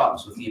into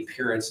problems with the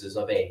appearances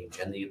of age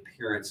and the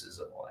appearances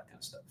of all that kind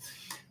of stuff.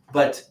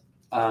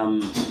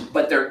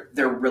 But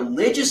their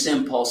religious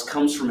impulse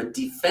comes from a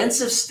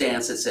defensive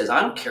stance that says,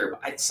 I don't care,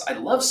 I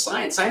love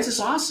science. Science is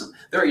awesome.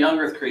 There are young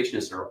earth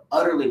creationists that are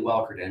utterly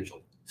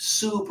well-credentialed,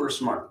 super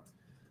smart.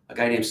 A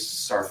guy named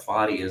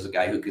Sarfati is a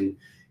guy who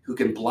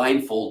can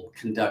blindfold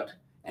conduct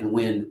and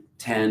win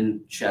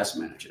 10 chess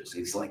matches.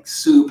 He's like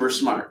super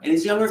smart. And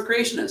he's a young earth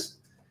creationist.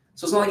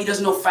 So it's not like he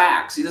doesn't know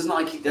facts. He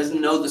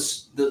doesn't know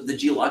the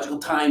geological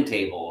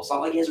timetable. It's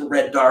not like he hasn't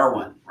read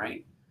Darwin,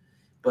 right?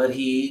 But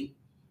he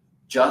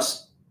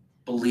just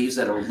believes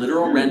that a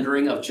literal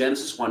rendering of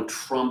Genesis 1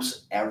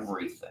 trumps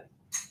everything.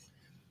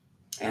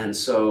 And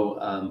so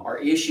our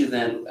issue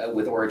then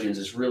with origins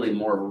is really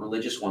more of a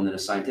religious one than a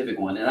scientific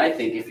one. And I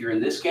think if you're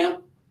in this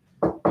camp,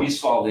 you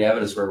just follow the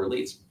evidence wherever it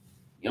leads.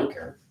 You don't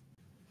care.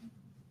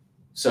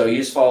 So you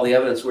just follow the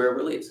evidence wherever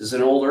it leads. Is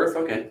it an old earth?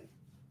 Okay.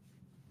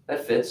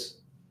 That fits.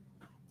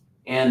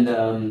 And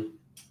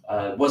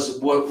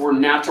were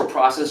natural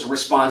processes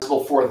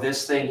responsible for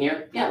this thing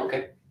here? Yeah,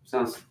 okay.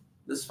 This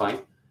is fine.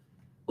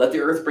 Let the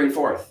earth bring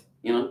forth.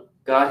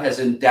 God has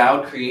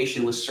endowed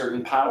creation with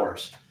certain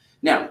powers.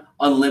 Now,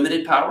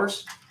 unlimited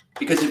powers,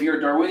 because if you're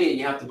a Darwinian,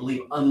 you have to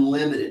believe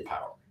unlimited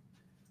power.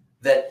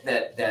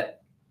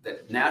 That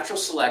natural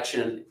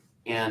selection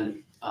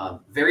and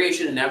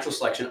variation in natural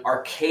selection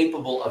are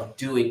capable of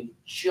doing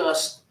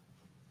just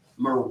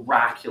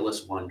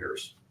miraculous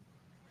wonders.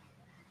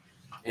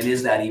 And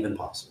is that even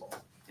possible?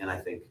 And I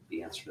think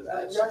the answer to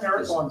that is young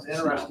earth one's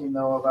interesting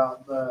though,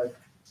 about the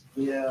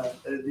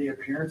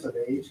appearance of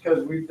age,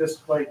 because we've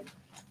just like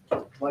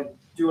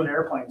doing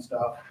airplane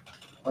stuff,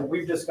 like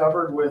we've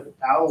discovered with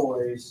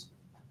alloys,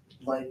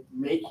 like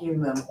making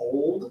them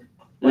old.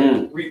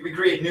 Like we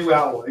create new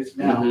alloys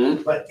now,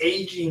 but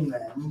aging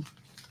them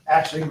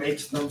actually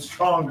makes them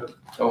stronger.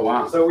 Oh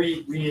wow! So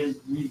we created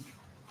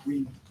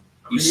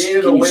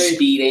a way.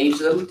 Speed age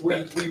them.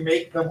 We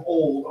make them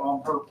old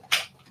on purpose.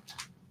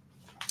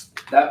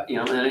 That,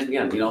 and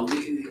again, young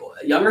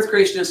earth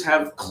creationists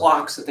have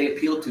clocks that they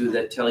appeal to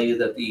that tell you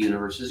that the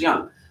universe is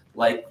young,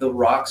 like the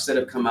rocks that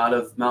have come out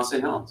of Mount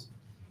St. Helens.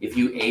 If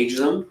you age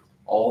them,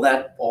 all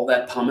that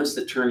pumice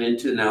that turned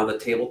into now the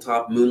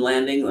tabletop moon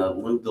landing, the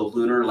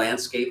lunar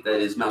landscape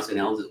that is Mount St.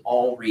 Helens, it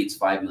all reads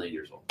 5 million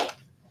years old.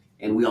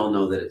 And we all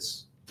know that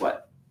it's,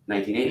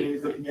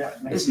 1980? Yeah,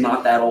 it's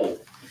not that old.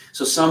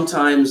 So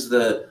sometimes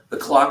the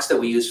clocks that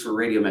we use for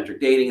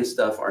radiometric dating and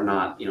stuff are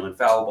not,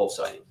 infallible.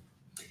 So anyway.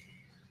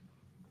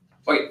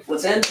 Okay,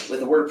 let's end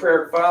with a word of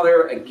prayer.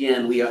 Father,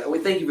 again, we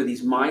thank you for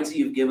these minds that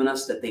you've given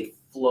us, that they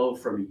flow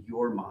from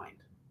your mind.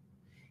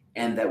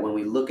 And that when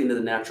we look into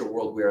the natural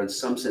world, we are in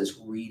some sense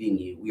reading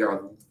you. We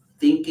are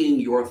thinking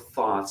your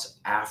thoughts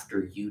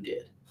after you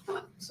did.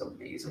 It's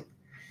amazing.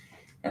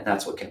 And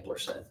that's what Kepler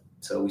said.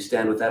 So we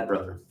stand with that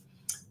brother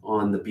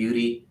on the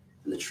beauty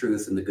and the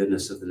truth and the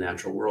goodness of the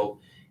natural world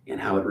and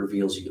how it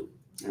reveals you.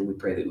 And we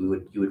pray that you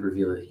would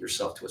reveal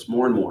yourself to us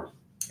more and more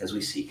as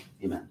we seek.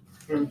 Amen.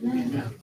 Amen.